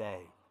Mother's Day.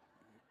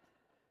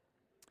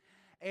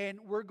 And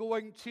we're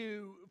going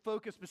to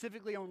focus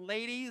specifically on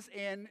ladies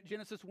in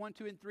Genesis 1,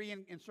 2, and 3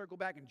 and circle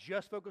back and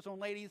just focus on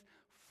ladies.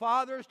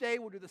 Father's Day,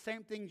 we'll do the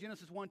same thing,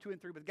 Genesis 1, 2,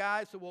 and 3 with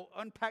guys, so we'll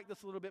unpack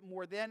this a little bit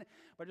more then.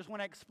 But I just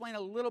want to explain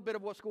a little bit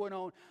of what's going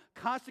on.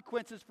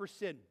 Consequences for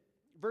sin.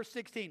 Verse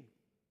 16.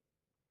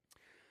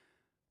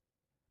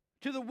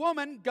 To the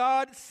woman,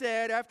 God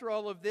said, after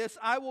all of this,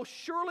 I will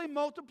surely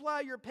multiply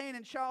your pain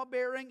in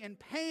childbearing. In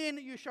pain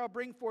you shall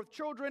bring forth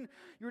children.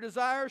 Your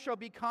desire shall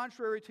be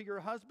contrary to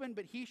your husband,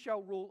 but he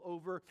shall rule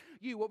over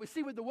you. What we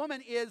see with the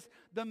woman is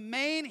the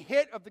main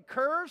hit of the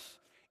curse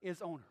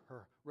is on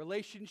her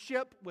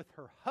relationship with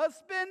her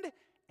husband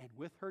and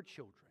with her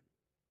children.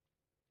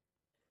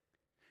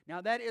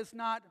 Now, that is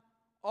not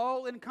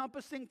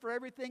all-encompassing for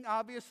everything.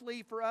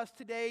 Obviously, for us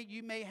today,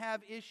 you may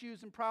have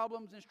issues and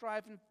problems and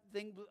strife and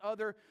things with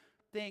other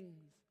things.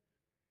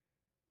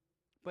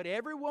 But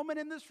every woman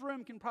in this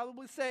room can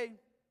probably say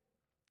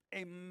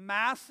a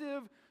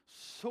massive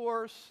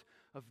source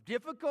of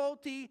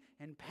difficulty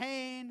and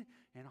pain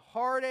and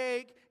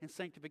heartache and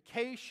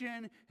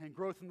sanctification and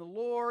growth in the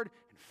Lord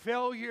and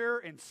failure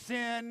and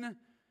sin.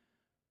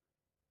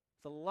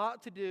 It's a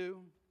lot to do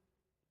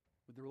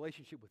with the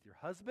relationship with your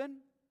husband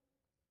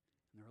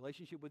and the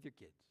relationship with your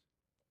kids.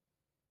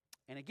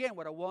 And again,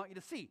 what I want you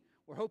to see,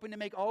 we're hoping to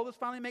make all this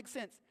finally make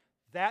sense.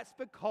 That's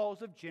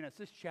because of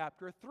Genesis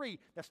chapter 3.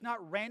 That's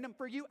not random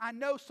for you. I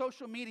know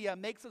social media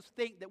makes us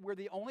think that we're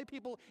the only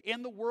people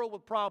in the world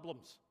with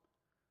problems.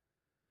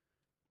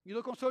 You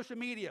look on social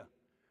media,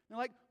 they're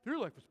like, their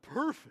life is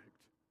perfect.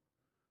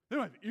 They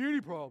don't have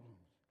any problems.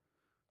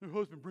 Their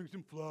husband brings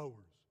them flowers.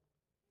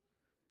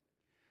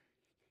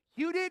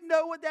 You didn't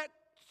know what that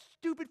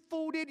stupid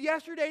fool did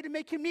yesterday to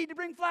make him need to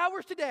bring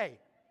flowers today.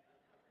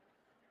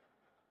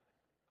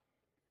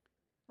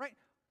 Right?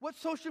 What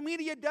social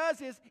media does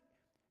is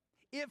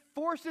it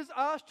forces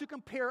us to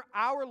compare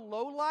our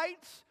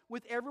lowlights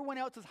with everyone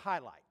else's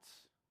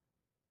highlights.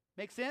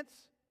 Make sense?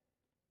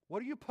 What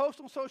do you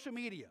post on social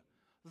media?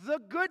 The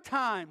good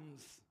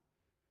times.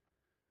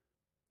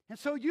 And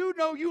so you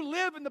know you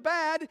live in the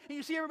bad, and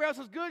you see everybody else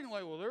is good, and you're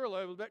like, well, their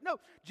life is bad. No,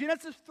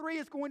 Genesis 3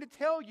 is going to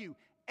tell you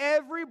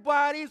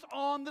everybody's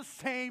on the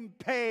same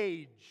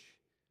page.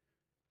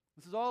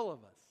 This is all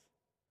of us.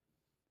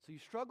 So you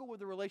struggle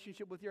with the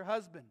relationship with your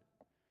husband.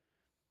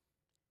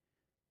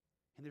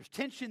 And there's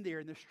tension there,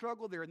 and there's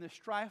struggle there, and there's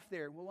strife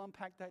there. And we'll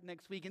unpack that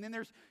next week. And then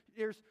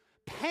there's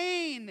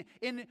pain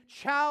in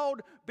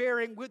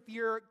childbearing with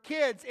your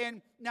kids.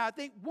 And now I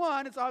think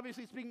one is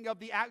obviously speaking of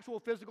the actual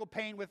physical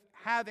pain with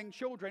having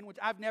children, which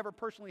I've never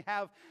personally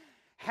have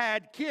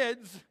had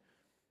kids.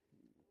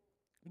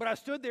 But I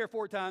stood there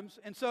 4 times,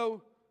 and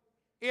so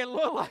it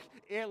looked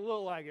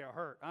like it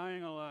hurt. I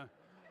ain't gonna lie.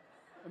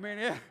 I mean,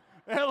 it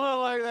looked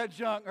like that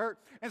junk hurt.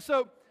 And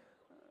so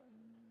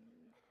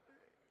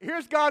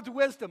here's God's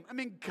wisdom. I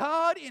mean,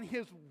 God in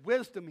His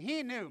wisdom,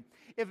 He knew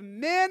if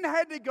men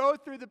had to go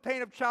through the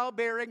pain of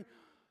childbearing,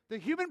 the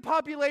human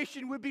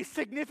population would be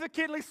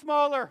significantly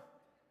smaller.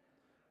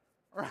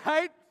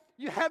 Right?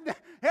 You had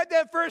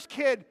that first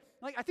kid.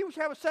 Like, I think we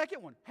should have a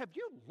second one. Have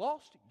you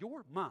lost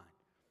your mind?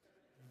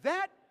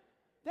 That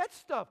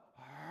stuff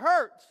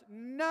hurts.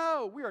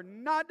 No, we are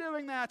not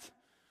doing that.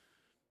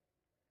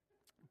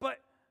 But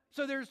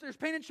so there's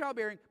pain in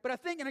childbearing, but I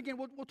think, and again,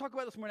 we'll talk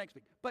about this more next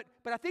week, but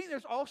I think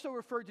there's also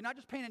referred to not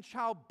just pain in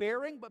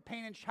childbearing, but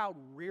pain in child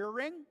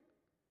rearing.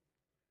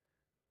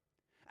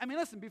 I mean,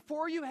 listen,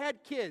 before you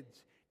had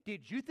kids,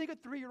 did you think a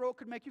 3-year-old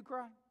could make you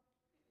cry?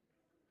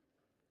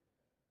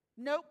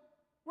 Nope.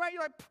 Right?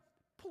 You're like,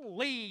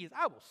 please,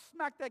 I will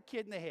smack that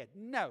kid in the head.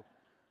 No,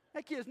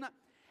 that kid is not.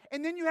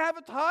 And then you have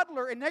a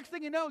toddler, and next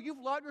thing you know, you've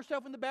locked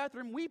yourself in the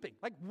bathroom weeping.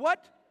 Like,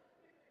 what?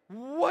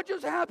 What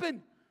just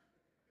happened?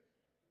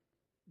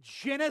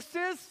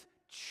 Genesis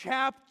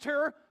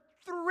chapter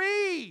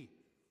 3.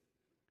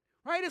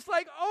 Right? It's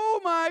like,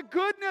 oh my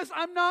goodness,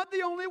 I'm not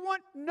the only one.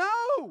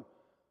 No.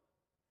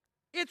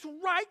 It's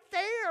right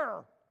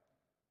there.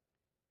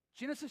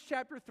 Genesis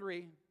chapter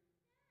 3.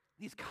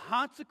 These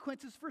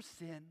consequences for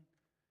sin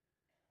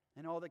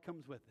and all that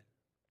comes with it.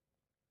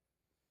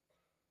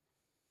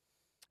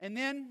 And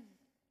then,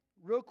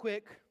 real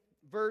quick,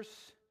 verse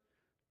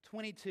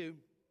 22,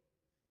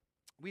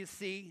 we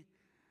see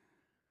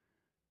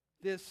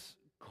this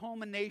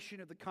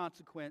culmination of the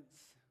consequence.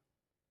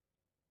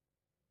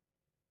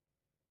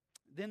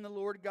 Then the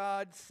Lord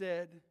God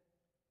said,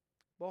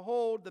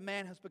 behold, the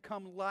man has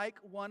become like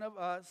one of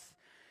us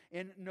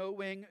in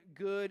knowing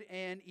good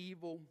and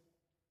evil.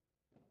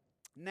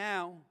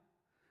 Now,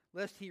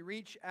 lest he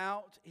reach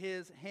out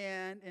his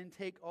hand and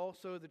take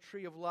also the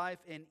tree of life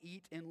and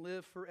eat and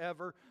live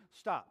forever.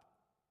 Stop.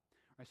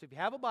 All right, so if you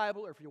have a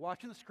Bible or if you're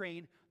watching the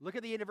screen, look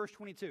at the end of verse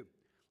 22.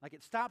 Like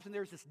it stops and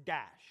there's this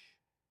dash.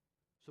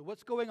 So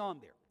what's going on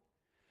there?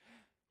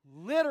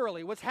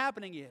 Literally, what's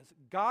happening is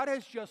God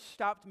has just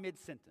stopped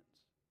mid-sentence.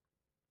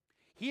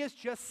 He has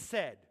just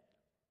said,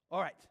 all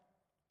right,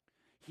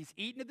 he's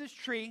eaten of this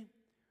tree,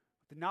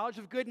 the knowledge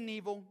of good and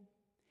evil.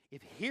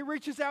 If he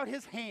reaches out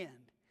his hand,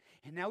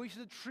 and now he's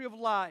the tree of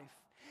life,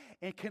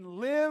 and can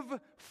live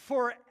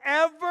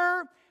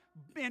forever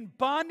in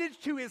bondage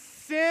to his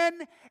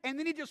sin, and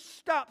then he just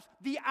stops.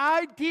 The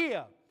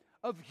idea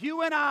of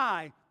you and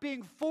I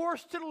being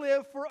forced to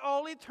live for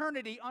all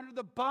eternity under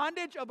the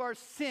bondage of our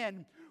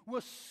sin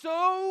was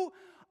so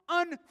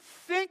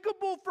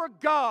unthinkable for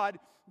God,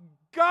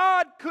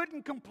 God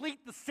couldn't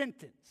complete the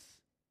sentence.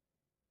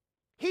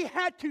 He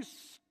had to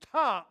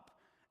stop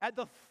at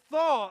the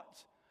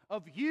thought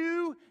of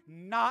you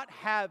not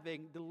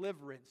having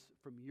deliverance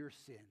from your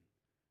sin.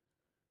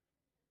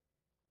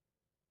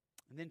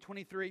 And then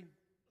 23,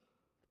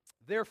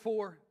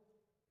 therefore,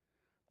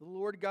 the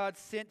Lord God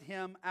sent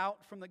him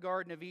out from the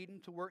Garden of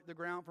Eden to work the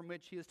ground from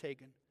which he is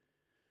taken.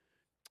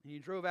 And he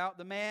drove out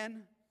the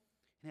man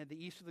and at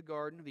the east of the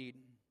Garden of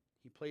Eden.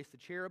 He placed the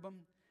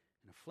cherubim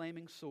and a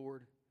flaming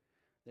sword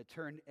that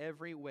turned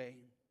every way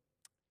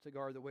to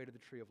guard the way to the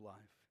tree of life.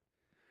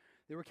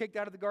 They were kicked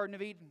out of the Garden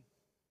of Eden.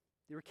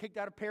 They were kicked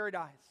out of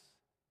paradise,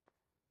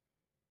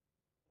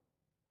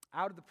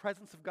 out of the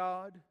presence of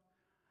God,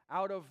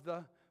 out of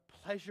the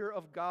pleasure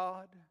of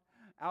God,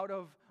 out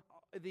of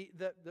the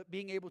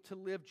being able to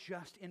live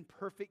just in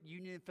perfect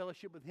union and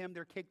fellowship with Him.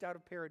 They're kicked out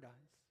of paradise.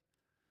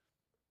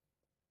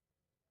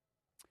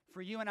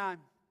 For you and I,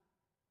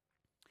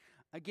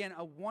 again,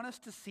 I want us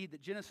to see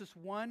that Genesis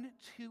 1,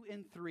 2,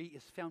 and 3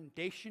 is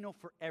foundational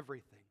for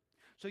everything.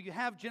 So you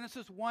have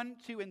Genesis 1,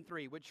 2, and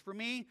 3, which for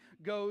me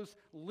goes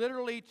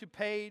literally to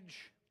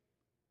page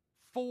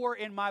 4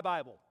 in my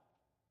Bible.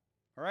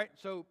 All right?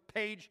 So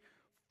page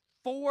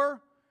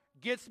 4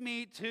 gets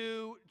me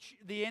to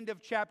the end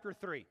of chapter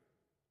 3.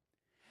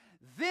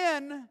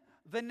 Then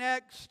the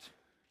next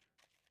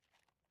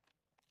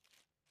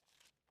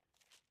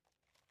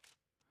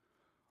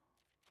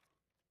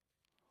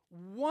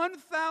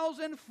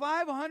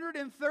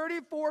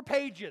 1,534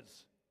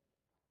 pages.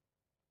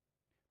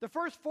 The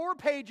first 4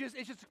 pages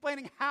is just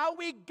explaining how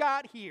we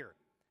got here.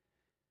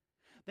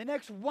 The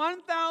next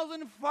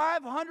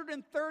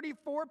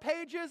 1,534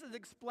 pages is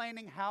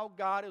explaining how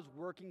God is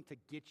working to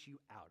get you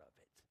out of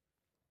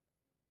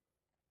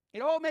it.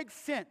 It all makes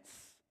sense.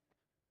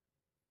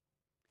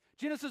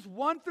 Genesis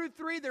 1 through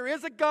 3, there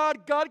is a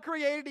God. God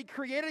created. He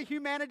created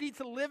humanity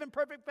to live in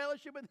perfect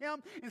fellowship with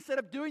Him. Instead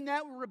of doing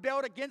that, we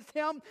rebelled against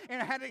Him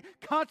and had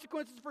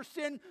consequences for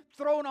sin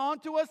thrown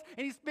onto us.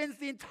 And He spends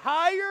the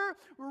entire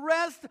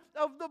rest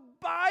of the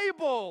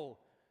Bible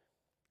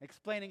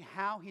explaining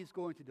how He's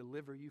going to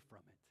deliver you from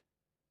it.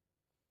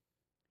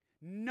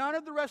 None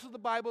of the rest of the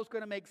Bible is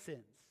going to make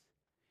sense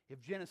if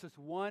Genesis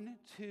 1,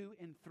 2,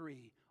 and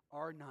 3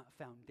 are not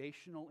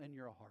foundational in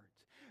your heart.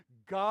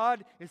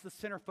 God is the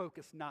center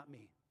focus, not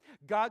me.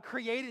 God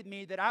created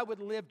me that I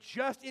would live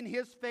just in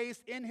His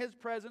face, in His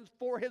presence,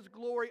 for His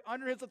glory,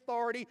 under His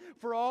authority,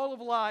 for all of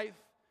life.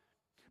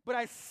 But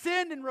I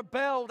sinned and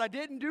rebelled. I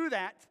didn't do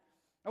that.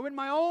 I went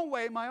my own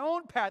way, my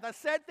own path. I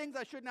said things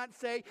I should not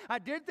say. I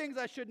did things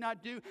I should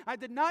not do. I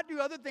did not do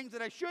other things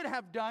that I should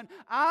have done.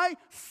 I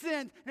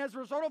sinned, and as a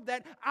result of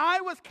that, I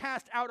was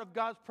cast out of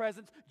God's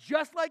presence,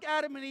 just like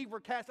Adam and Eve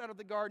were cast out of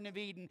the Garden of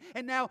Eden.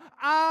 And now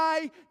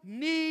I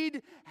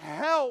need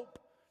help.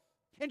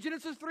 And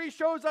Genesis 3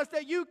 shows us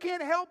that you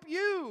can't help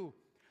you.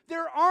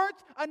 There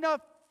aren't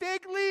enough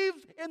fig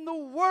leaves in the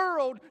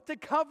world to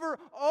cover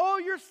all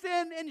your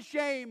sin and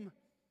shame.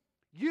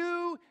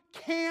 You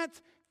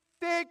can't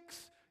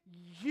fix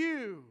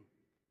you.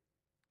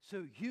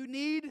 So you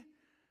need a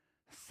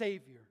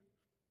Savior,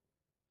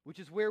 which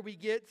is where we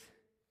get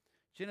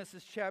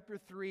Genesis chapter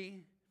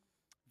 3,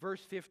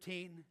 verse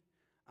 15.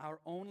 Our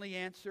only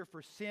answer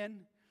for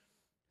sin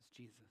is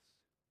Jesus.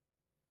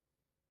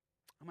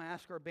 I'm going to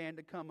ask our band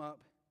to come up.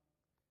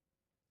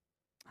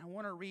 I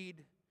want to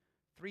read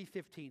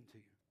 3:15 to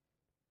you.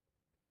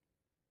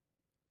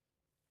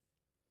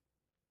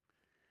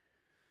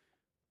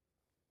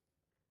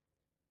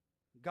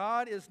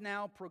 God is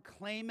now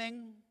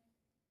proclaiming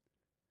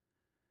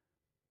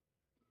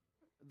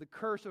the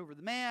curse over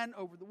the man,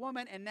 over the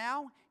woman, and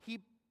now he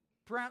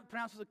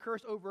pronounces a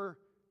curse over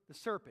the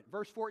serpent.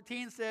 Verse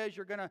 14 says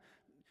you're going to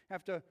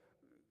have to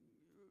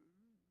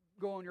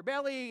go on your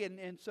belly,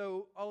 and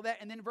so all that.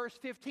 And then verse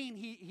 15,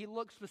 he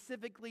looks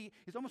specifically,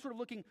 he's almost sort of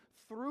looking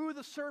through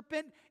the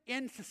serpent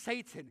into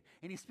Satan,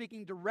 and he's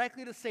speaking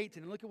directly to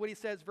Satan. And look at what he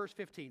says, verse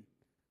 15.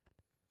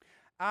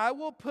 I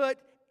will put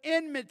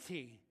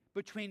enmity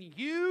between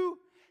you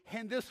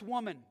and this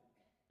woman,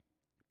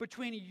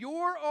 between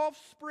your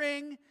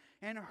offspring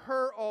and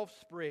her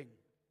offspring.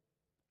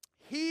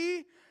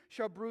 He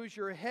shall bruise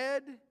your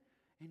head,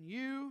 and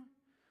you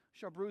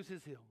shall bruise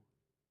his heel.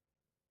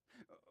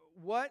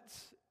 What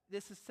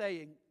this is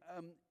saying,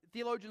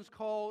 theologians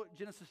call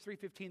Genesis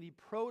 3:15 the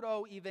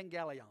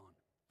proto-evangelion.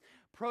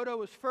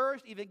 Proto is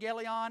first,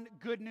 evangelion,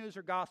 good news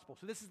or gospel.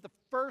 So this is the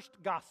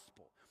first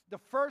gospel, the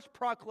first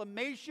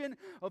proclamation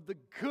of the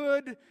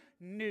good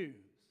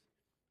news.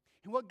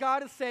 And what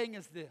God is saying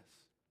is this: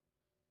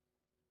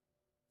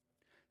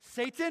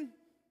 Satan,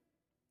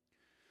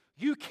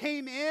 you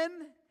came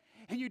in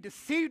and you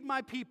deceived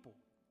my people.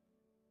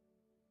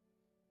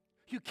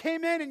 You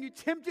came in and you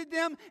tempted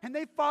them and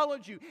they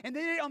followed you. And they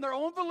did it on their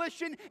own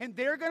volition and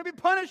they're going to be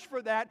punished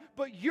for that.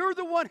 But you're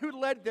the one who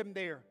led them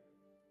there.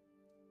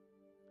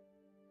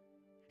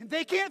 And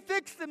they can't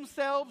fix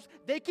themselves.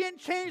 They can't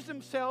change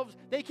themselves.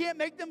 They can't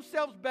make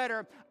themselves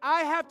better.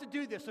 I have to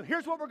do this. So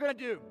here's what we're going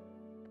to do.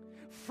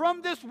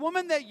 From this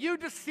woman that you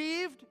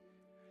deceived,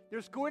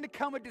 there's going to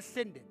come a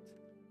descendant.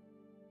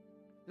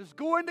 There's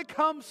going to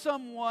come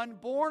someone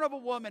born of a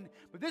woman.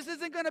 But this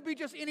isn't going to be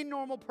just any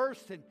normal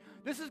person.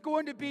 This is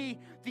going to be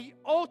the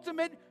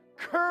ultimate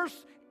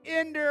curse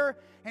ender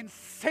and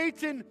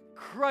Satan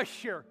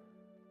crusher.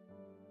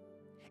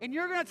 And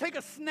you're going to take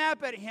a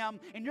snap at him,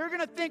 and you're going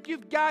to think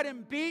you've got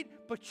him beat,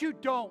 but you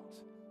don't.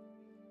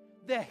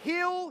 The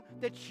heel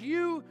that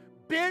you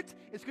bit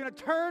is going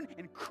to turn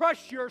and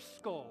crush your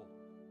skull.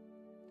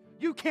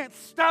 You can't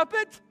stop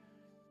it.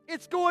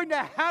 It's going to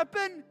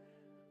happen.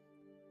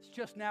 It's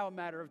just now a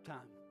matter of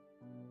time.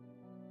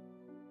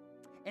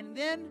 And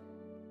then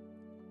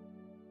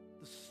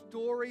the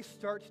story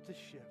starts to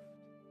shift.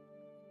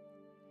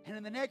 And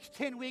in the next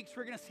 10 weeks,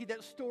 we're going to see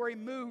that story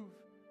move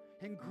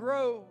and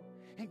grow.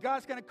 And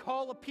God's going to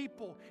call a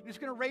people, and He's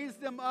going to raise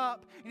them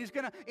up, and He's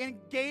going to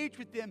engage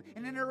with them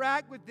and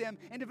interact with them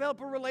and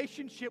develop a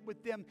relationship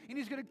with them. And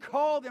He's going to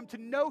call them to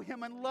know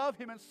Him and love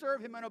Him and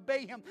serve Him and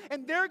obey Him.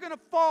 And they're going to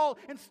fall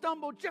and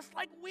stumble just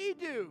like we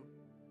do.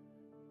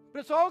 But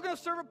it's all going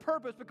to serve a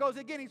purpose because,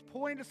 again, He's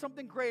pointing to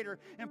something greater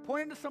and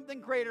pointing to something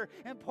greater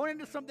and pointing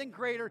to something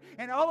greater.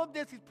 And all of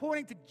this, He's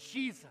pointing to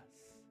Jesus.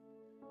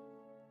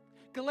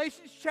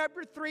 Galatians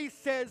chapter 3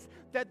 says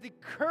that the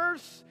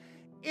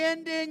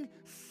curse-ending,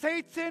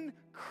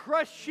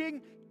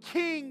 Satan-crushing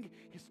King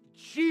is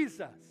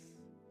Jesus.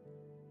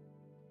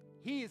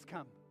 He is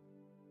come.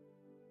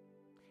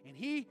 And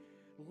He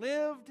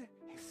lived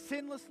a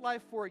sinless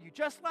life for you.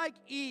 Just like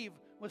Eve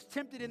was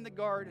tempted in the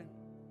garden.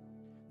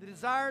 The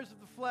desires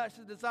of the flesh,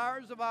 the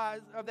desires of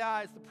the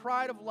eyes, the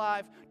pride of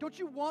life. Don't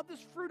you want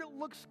this fruit? It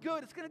looks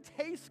good. It's going to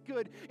taste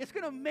good. It's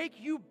going to make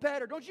you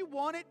better. Don't you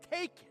want it?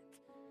 Take it.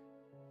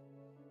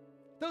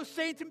 Those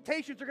same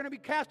temptations are going to be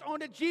cast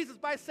onto Jesus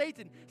by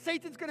Satan.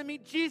 Satan's going to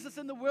meet Jesus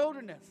in the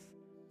wilderness.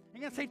 He's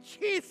going to say,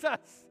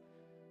 Jesus,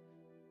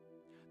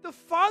 the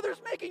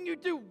Father's making you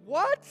do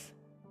what?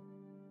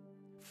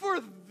 For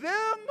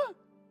them?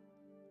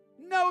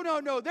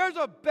 No. There's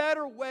a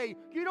better way.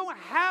 You don't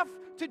have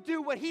to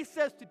do what He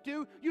says to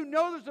do. You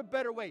know there's a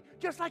better way.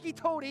 Just like He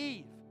told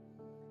Eve.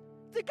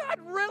 Did God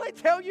really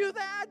tell you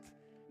that?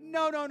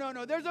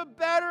 No. There's a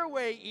better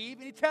way, Eve.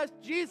 And He tells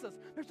Jesus,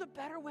 there's a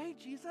better way,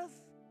 Jesus.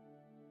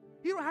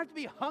 You don't have to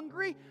be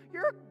hungry.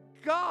 You're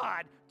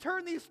God.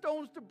 Turn these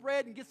stones to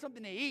bread and get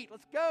something to eat.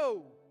 Let's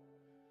go.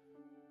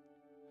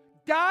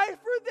 Die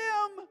for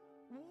them?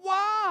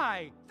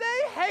 Why?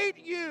 They hate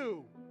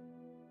you.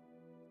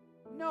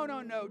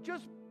 No.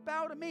 Just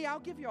bow to me. I'll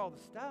give you all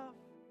the stuff.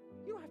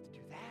 You don't have to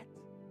do that.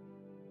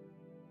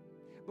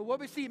 But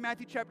what we see in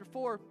Matthew chapter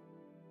 4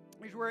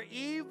 is where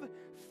Eve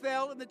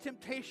fell in the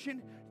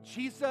temptation,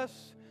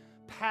 Jesus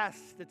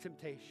passed the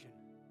temptation.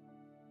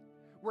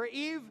 Where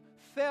Eve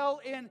fell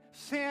in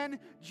sin,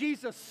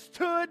 Jesus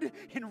stood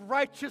in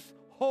righteous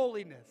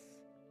holiness.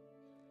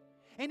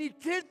 And He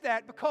did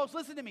that because,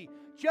 listen to me,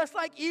 just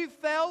like Eve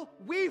fell,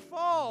 we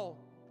fall.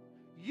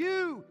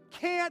 You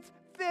can't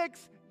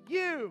fix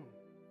you.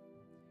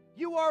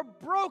 You are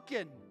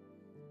broken.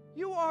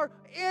 You are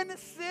in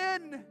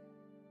sin.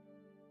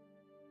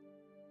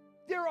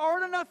 There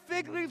aren't enough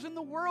fig leaves in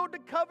the world to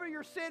cover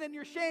your sin and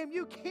your shame.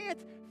 You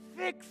can't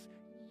fix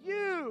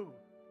you.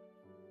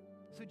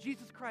 So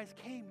Jesus Christ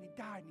came and He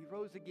died and He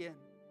rose again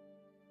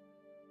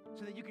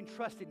so that you can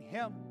trust in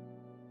Him.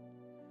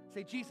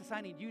 Say, Jesus, I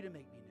need You to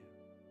make me new.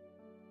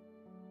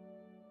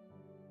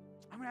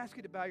 I'm going to ask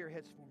you to bow your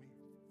heads for me.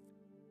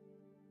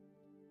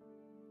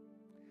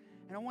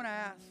 And I want to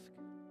ask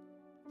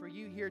for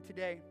you here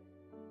today.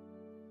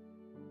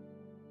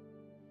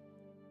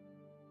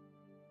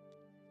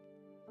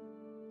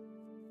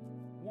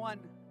 One,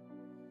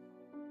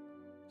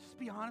 just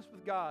be honest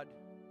with God.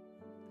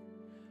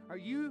 Are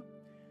you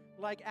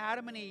like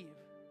Adam and Eve?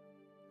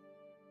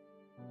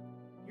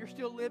 You're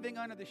still living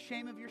under the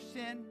shame of your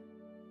sin.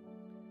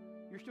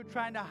 You're still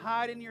trying to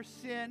hide in your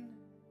sin.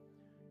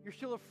 You're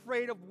still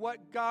afraid of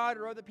what God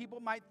or other people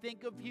might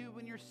think of you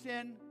in your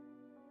sin.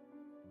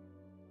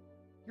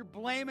 You're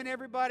blaming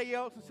everybody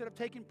else instead of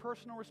taking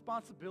personal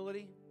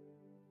responsibility.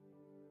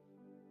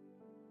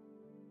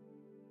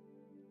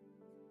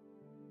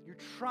 You're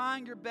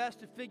trying your best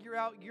to figure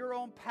out your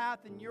own path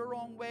and your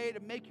own way to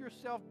make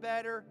yourself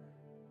better.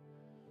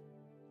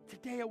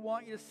 Today I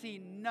want you to see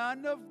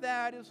none of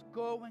that is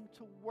going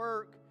to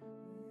work.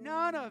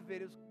 None of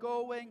it is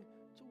going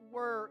to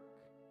work.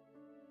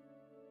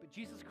 But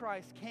Jesus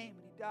Christ came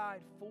and He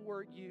died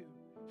for you.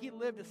 He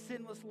lived a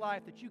sinless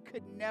life that you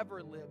could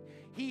never live.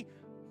 He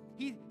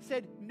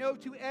said no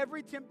to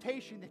every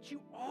temptation that you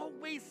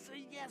always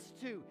say yes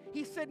to.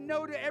 He said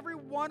no to every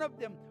one of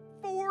them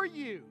for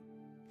you.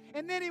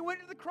 And then He went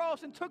to the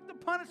cross and took the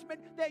punishment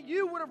that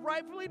you would have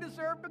rightfully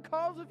deserved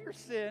because of your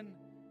sin.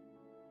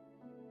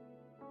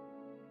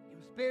 He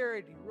was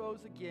buried, He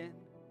rose again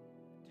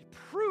to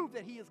prove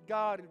that He is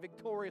God and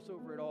victorious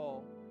over it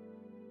all.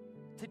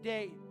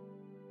 Today,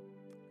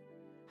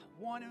 I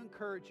want to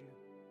encourage you.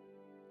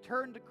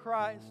 Turn to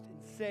Christ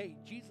and say,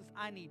 Jesus,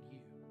 I need you.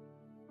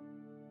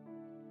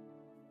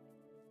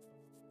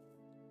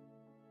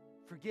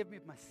 Forgive me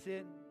of my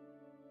sin.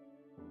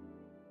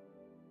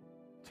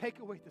 Take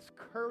away this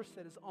curse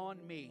that is on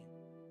me.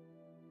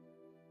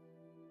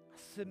 I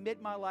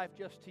submit my life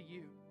just to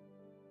you.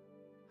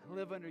 I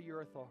live under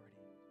your authority.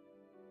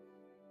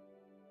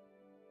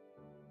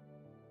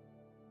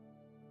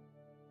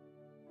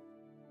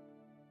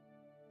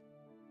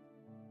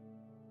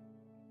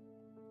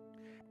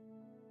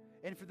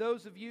 And for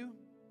those of you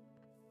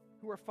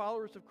who are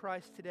followers of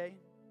Christ today,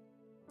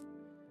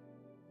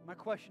 my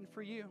question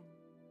for you,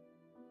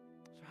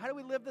 so how do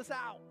we live this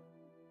out?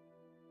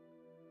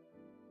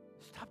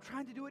 Stop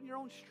trying to do it in your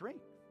own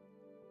strength.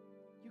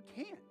 You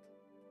can't.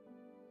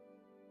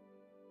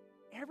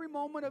 Every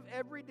moment of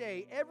every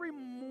day, every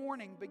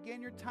morning,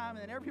 begin your time,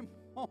 and then every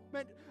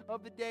moment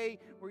of the day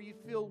where you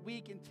feel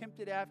weak and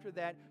tempted after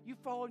that, you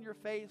fall on your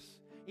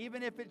face,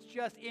 even if it's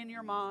just in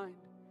your mind,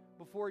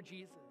 before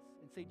Jesus,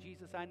 and say,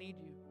 Jesus, I need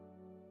you.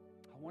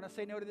 I want to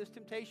say no to this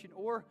temptation,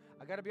 or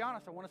I got to be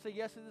honest, I want to say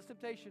yes to this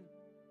temptation.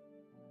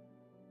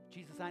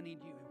 Jesus, I need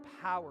you.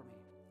 Empower me.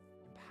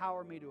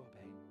 Empower me to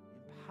obey.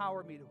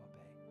 Empower me to obey.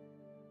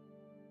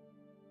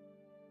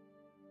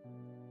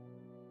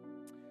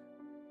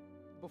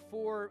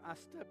 Before I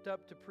stepped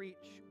up to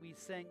preach, we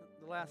sang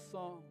the last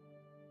song.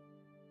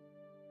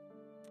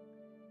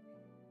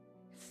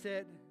 It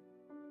said,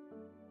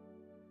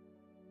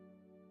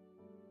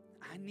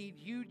 I need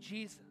you,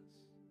 Jesus,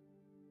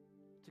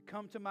 to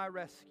come to my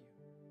rescue.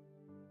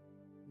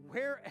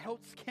 Where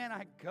else can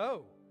I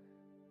go?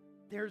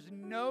 There's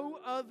no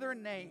other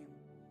name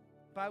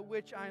by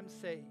which I am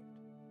saved.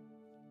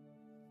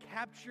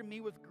 Capture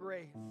me with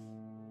grace.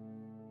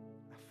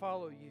 I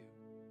follow you.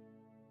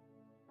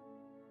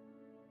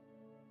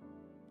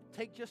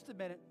 Take just a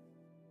minute.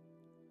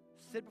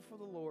 Sit before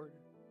the Lord.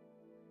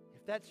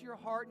 If that's your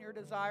heart and your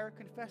desire,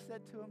 confess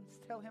that to Him.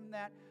 Tell Him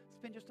that.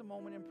 Spend just a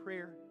moment in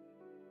prayer.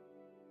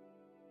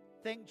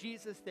 Thank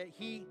Jesus that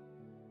He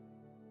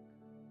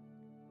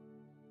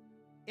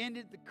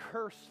ended the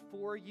curse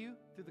for you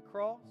through the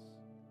cross.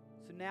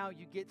 So now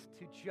you get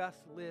to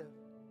just live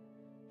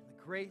in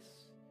the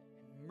grace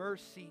and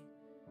mercy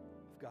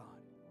of God.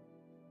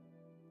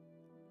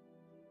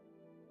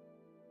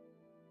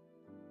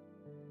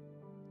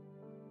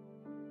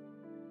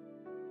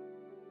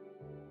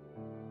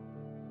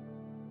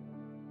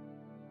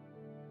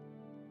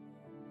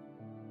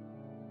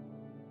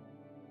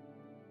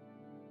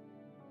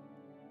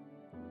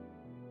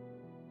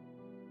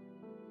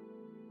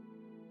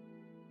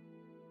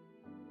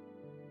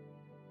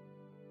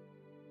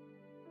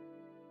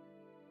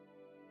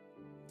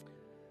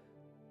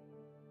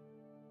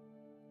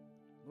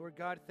 Lord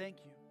God, thank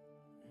you.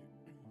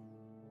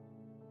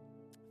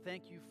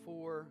 Thank you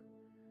for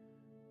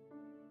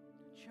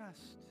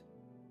just,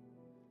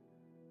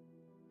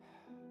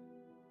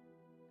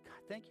 God,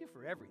 thank you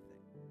for everything.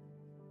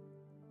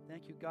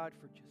 Thank you, God,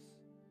 for just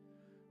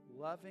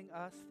loving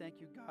us. Thank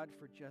you, God,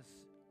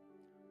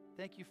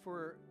 thank you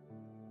for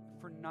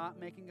not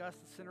making us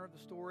the center of the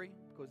story,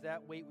 because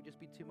that weight would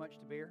just be too much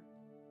to bear.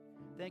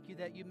 Thank you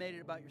that you made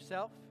it about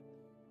yourself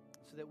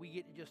so that we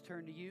get to just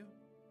turn to you.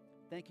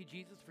 Thank you,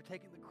 Jesus, for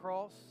taking the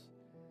cross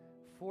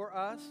for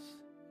us,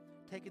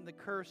 taking the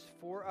curse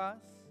for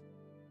us.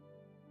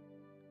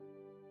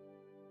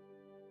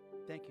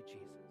 Thank you,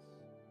 Jesus.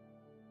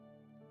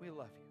 We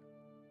love you.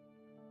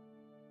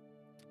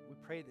 We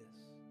pray this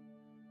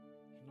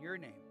in your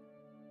name.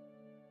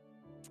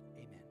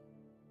 Amen.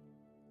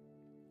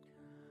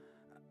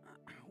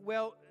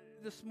 Well,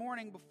 this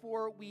morning,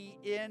 before we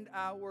end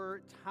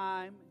our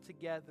time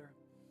together,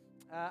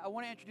 I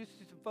want to introduce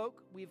you to some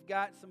folk. We've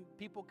got some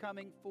people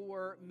coming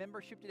for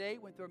membership today.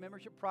 Went through a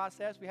membership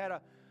process. We had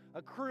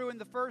a crew in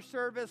the first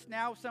service,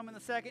 now some in the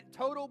second.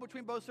 Total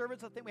between both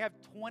services, I think we have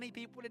 20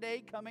 people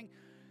today coming,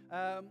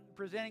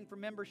 presenting for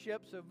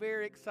membership. So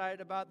very excited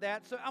about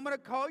that. So I'm going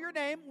to call your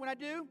name. When I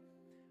do,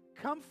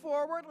 come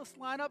forward. Let's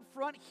line up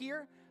front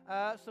here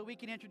so we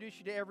can introduce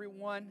you to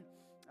everyone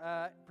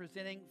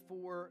presenting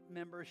for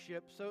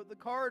membership. So the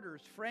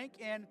Carters, Frank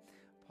and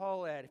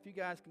Paulette, if you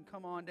guys can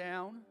come on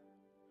down.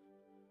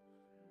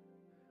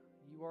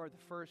 You are the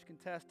first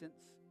contestants.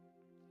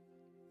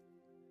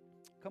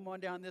 Come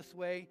on down this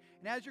way.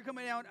 And as you're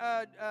coming down,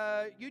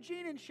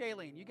 Eugene and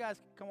Shailene, you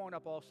guys come on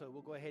up also.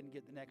 We'll go ahead and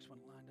get the next one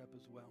lined up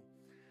as well.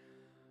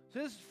 So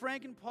this is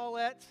Frank and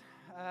Paulette.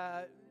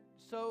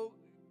 So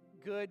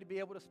good to be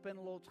able to spend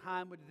a little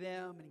time with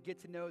them and get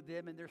to know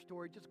them and their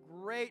story. Just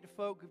great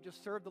folk who've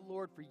just served the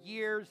Lord for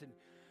years and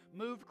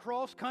moved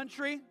cross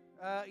country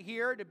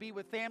here to be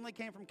with family.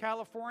 Came from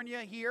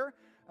California here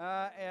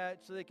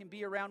so they can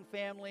be around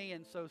family.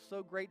 And so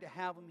great to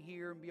have them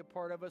here and be a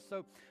part of us.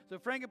 So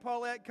Frank and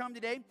Paulette come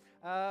today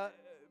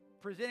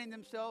presenting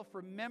themselves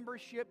for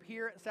membership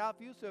here at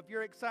Southview. So if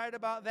you're excited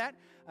about that,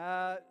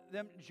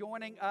 them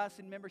joining us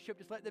in membership,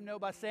 just let them know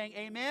by saying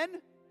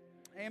amen.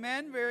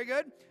 Amen. Very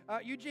good.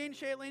 Eugene,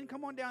 Shailene,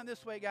 come on down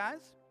this way,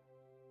 guys.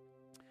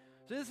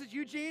 So this is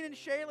Eugene and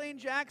Shailene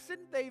Jackson.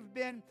 They've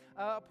been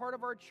a part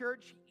of our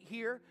church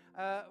here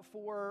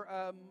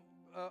for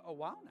a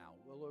while now,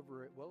 well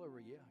over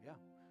a year. Yeah.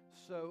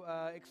 So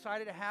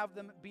excited to have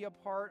them be a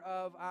part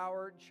of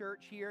our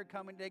church here,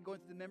 coming today, going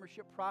through the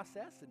membership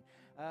process,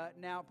 and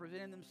now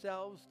presenting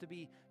themselves to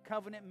be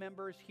covenant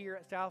members here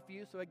at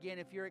Southview. So again,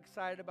 if you're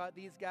excited about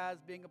these guys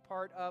being a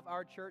part of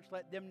our church,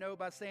 let them know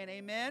by saying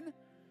amen.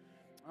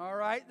 All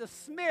right, the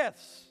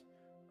Smiths,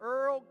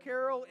 Earl,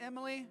 Carol,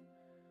 Emily,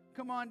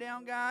 come on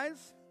down,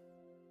 guys.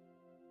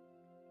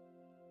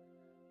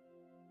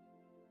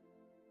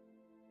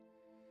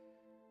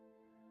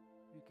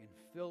 You can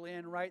fill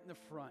in right in the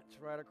front,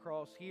 right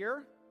across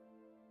here.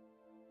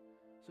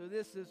 So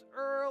this is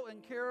Earl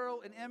and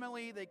Carol and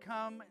Emily. They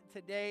come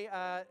today,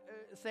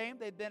 same.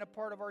 They've been a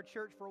part of our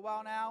church for a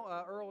while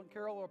now. Earl and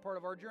Carol are a part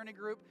of our journey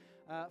group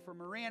for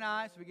Marie and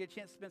I, so we get a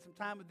chance to spend some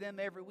time with them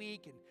every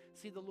week and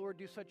see the Lord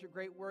do such a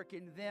great work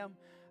in them.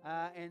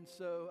 And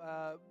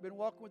so been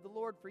walking with the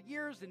Lord for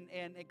years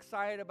and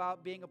excited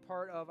about being a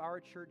part of our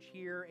church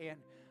here and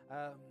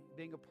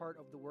being a part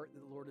of the work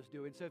that the Lord is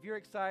doing. So if you're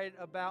excited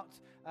about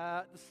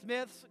the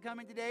Smiths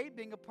coming today,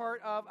 being a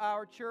part of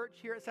our church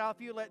here at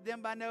Southview, let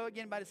them know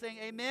again by saying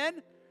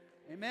amen.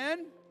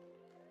 Amen.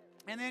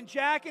 And then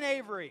Jack and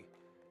Avery.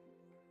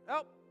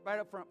 Oh, right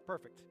up front.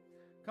 Perfect.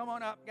 Come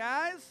on up,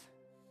 guys.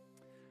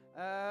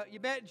 You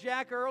met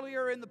Jack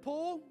earlier in the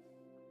pool.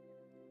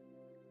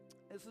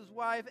 This is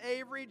wife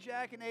Avery.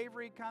 Jack and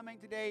Avery coming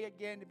today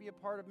again to be a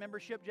part of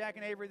membership. Jack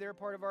and Avery, they're a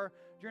part of our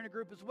journey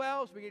group as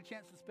well, so we get a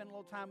chance to spend a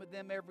little time with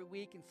them every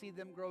week and see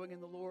them growing in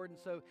the Lord. And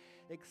so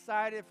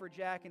excited for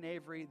Jack and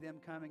Avery, them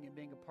coming and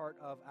being a part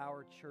of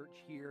our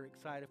church here.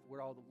 Excited for what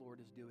all the Lord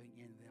is doing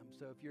in them.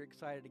 So if you're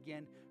excited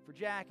again for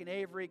Jack and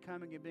Avery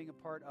coming and being a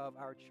part of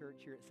our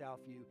church here at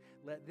Southview,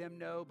 let them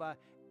know by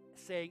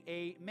saying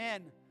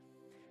amen.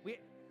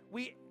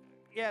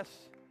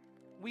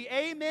 We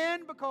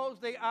amen because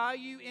they eye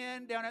you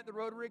in down at the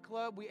Rotary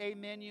Club. We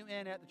amen you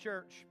in at the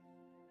church.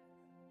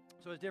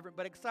 So it's different,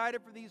 but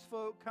excited for these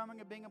folk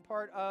coming and being a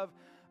part of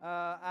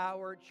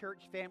our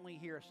church family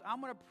here. So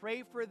I'm going to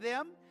pray for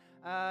them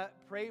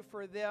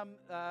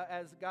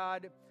as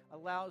God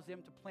allows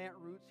them to plant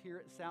roots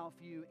here at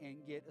Southview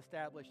and get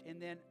established.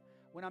 And then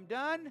when I'm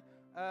done,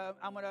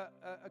 I'm going to,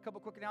 a couple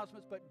quick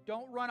announcements, but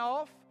don't run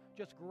off.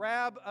 Just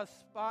grab a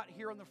spot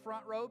here on the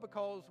front row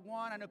because,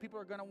 one, I know people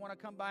are going to want to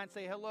come by and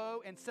say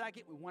hello, and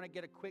second, we want to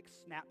get a quick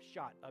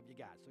snapshot of you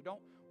guys. So don't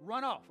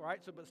run off, all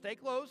right? So, but stay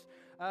close.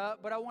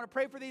 But I want to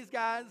pray for these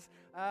guys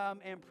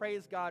and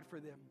praise God for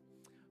them.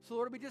 So,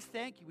 Lord, we just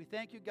thank you. We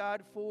thank you,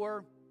 God,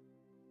 for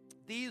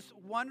these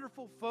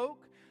wonderful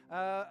folk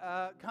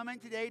coming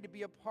today to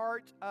be a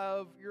part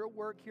of your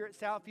work here at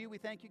Southview. We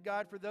thank you,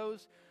 God, for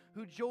those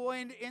who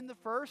joined in the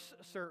first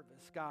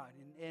service, God,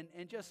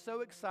 and just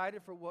so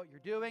excited for what you're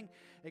doing,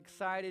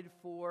 excited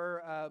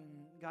for,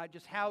 God,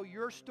 just how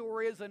your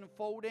story is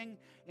unfolding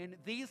in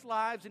these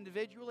lives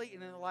individually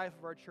and in the life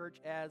of our church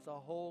as a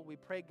whole. We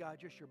pray, God,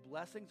 just your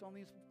blessings on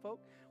these folk.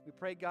 We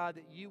pray, God,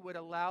 that you would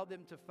allow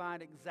them to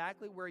find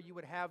exactly where you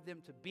would have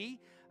them to be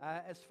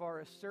as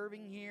far as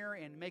serving here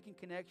and making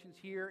connections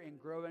here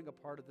and growing a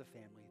part of the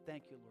family.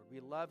 Thank you, Lord. We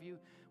love you.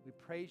 We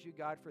praise you,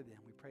 God, for them.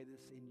 We pray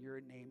this in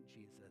your name,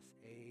 Jesus.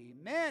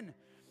 Amen.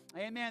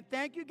 Amen.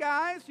 Thank you,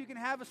 guys. You can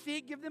have a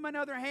seat. Give them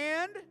another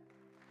hand.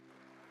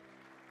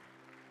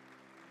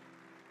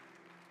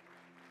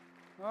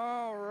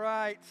 All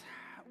right.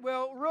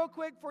 Well, real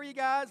quick for you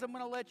guys, I'm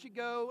going to let you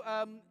go.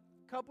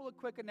 Couple of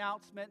quick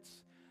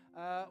announcements.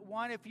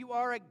 One, if you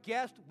are a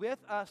guest with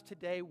us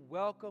today,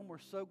 welcome. We're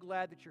so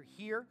glad that you're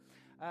here.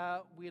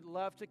 We'd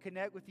love to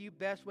connect with you.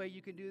 Best way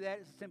you can do that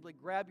is to simply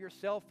grab your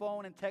cell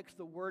phone and text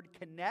the word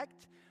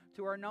connect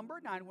to our number,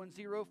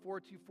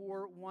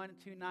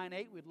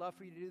 910-424-1298. We'd love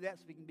for you to do that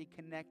so we can be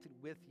connected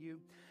with you.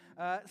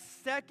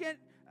 Second,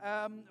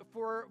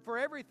 for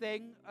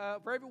everything,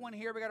 for everyone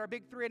here, we got our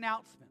big three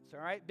announcements,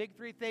 all right? Big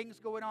three things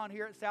going on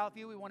here at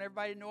Southview we want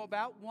everybody to know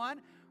about.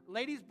 One,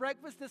 ladies'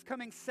 breakfast this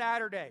coming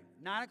Saturday,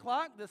 9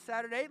 o'clock this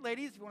Saturday.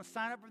 Ladies, if you want to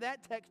sign up for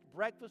that, text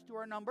breakfast to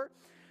our number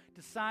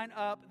to sign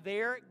up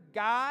there.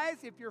 Guys,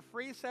 if you're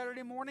free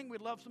Saturday morning,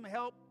 we'd love some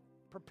help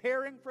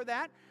preparing for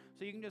that.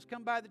 So you can just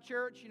come by the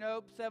church,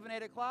 7,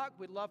 8 o'clock.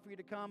 We'd love for you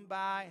to come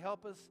by,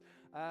 help us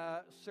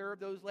serve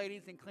those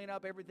ladies and clean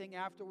up everything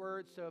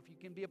afterwards. So if you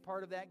can be a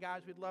part of that,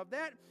 guys, we'd love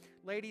that.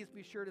 Ladies,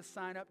 be sure to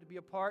sign up to be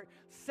a part.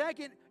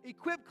 Second,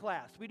 equip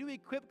class. We do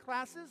equip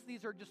classes.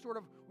 These are just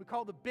we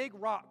call the big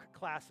rock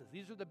classes.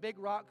 These are the big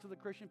rocks of the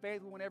Christian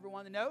faith we want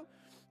everyone to know.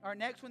 Our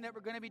next one that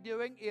we're going to be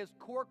doing is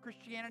Core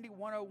Christianity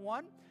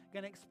 101.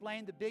 Going to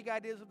explain the big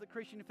ideas of the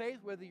Christian faith,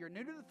 whether you're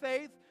new to the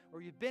faith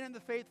or you've been in the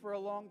faith for a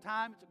long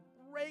time. It's a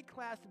great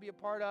class to be a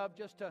part of,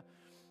 just to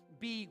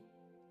be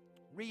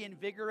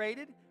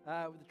reinvigorated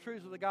with the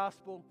truths of the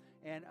gospel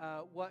and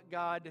what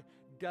God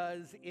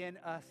does in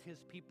us,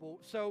 his people.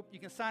 So you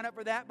can sign up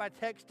for that by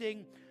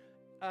texting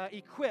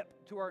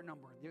equip to our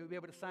number. You'll be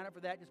able to sign up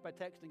for that just by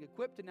texting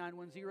equip to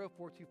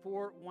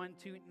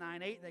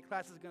 910-424-1298. That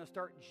class is going to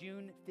start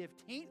June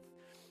 15th.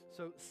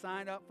 So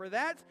sign up for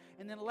that.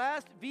 And then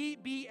last,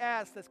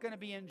 VBS. That's going to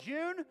be in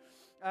June.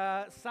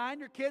 Sign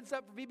your kids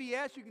up for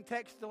VBS. You can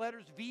text the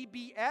letters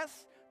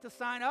VBS to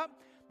sign up.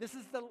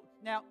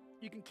 Now,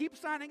 you can keep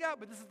signing up,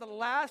 but this is the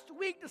last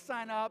week to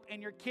sign up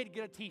and your kid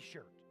get a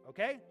t-shirt,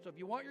 okay? So if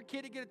you want your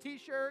kid to get a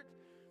t-shirt,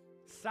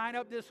 sign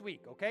up this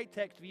week, okay?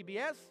 Text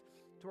VBS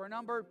to our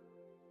number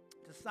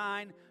to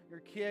sign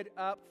your kid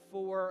up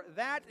for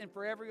that. And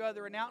for every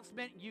other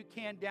announcement, you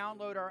can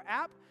download our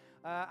app.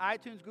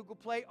 iTunes, Google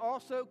Play.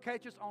 Also,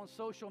 catch us on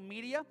social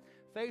media,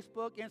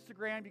 Facebook,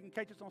 Instagram. You can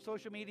catch us on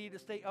social media to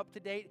stay up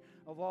to date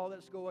of all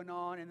that's going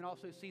on, and then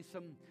also see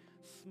some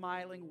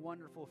smiling,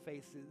 wonderful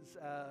faces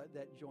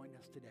that join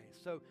us today.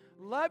 So,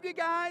 love you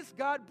guys.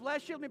 God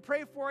bless you. Let me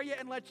pray for you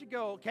and let you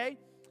go, okay?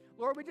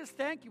 Lord, we just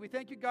thank you. We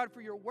thank you, God,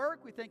 for your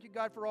work. We thank you,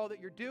 God, for all that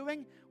you're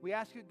doing. We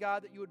ask you,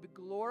 God, that you would be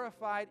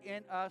glorified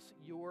in us,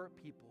 your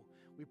people.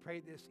 We pray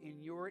this in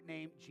your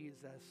name,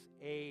 Jesus.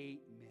 Amen.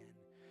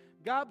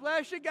 God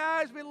bless you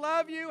guys. We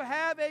love you.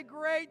 Have a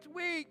great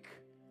week.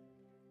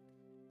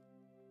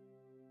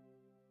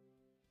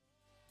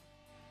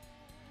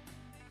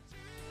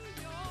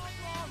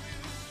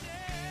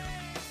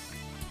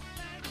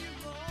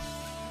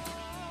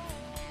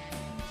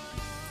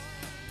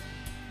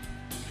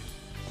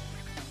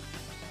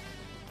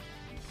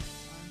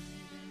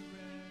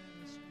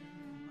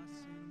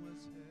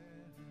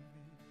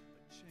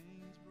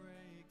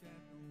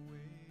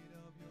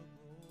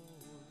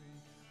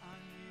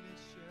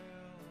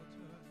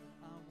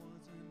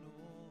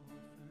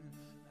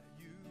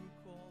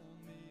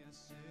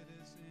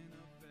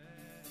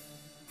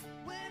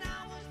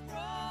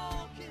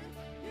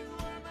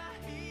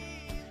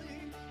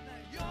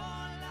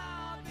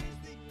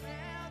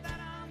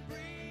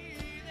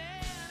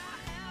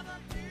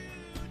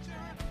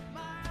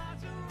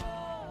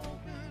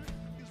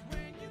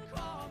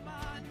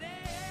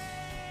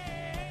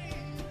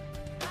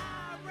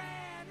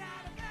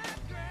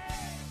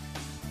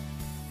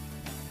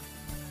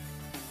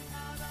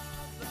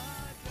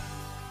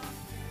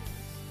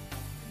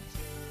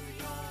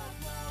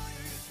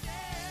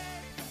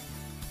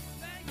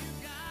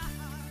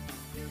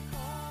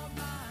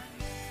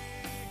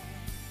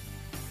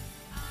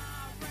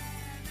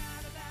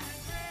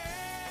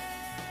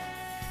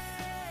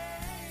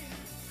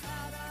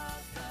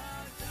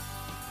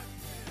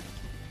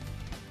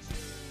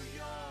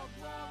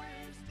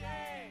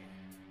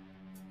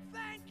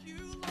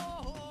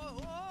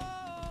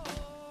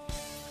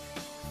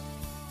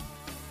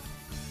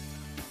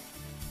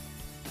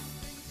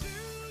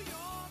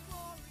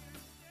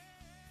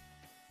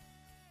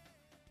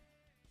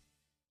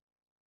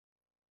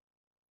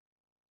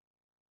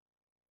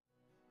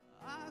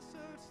 I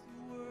searched the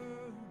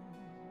world,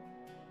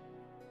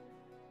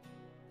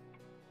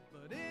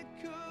 but it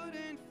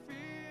couldn't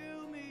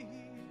fill me.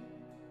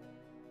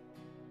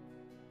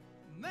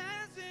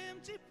 Man's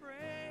empty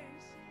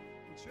praise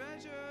and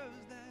treasures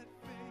that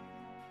fade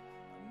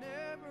are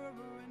never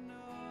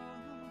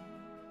enough.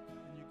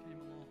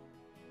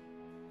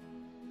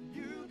 And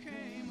you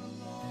came along. You came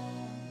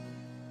along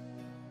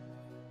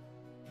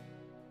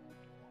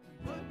and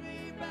put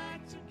me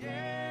back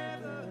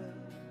together.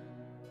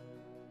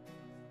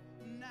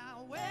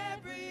 Now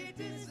every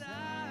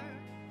desire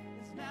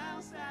is now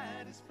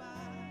satisfied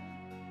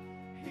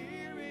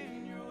here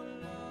in your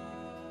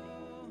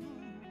love.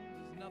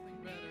 There's nothing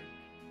better.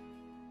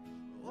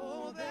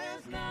 Oh,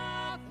 there's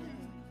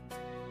nothing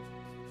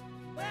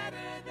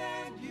better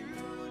than you.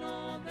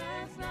 No,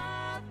 there's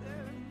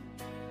nothing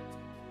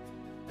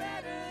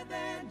better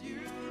than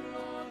you.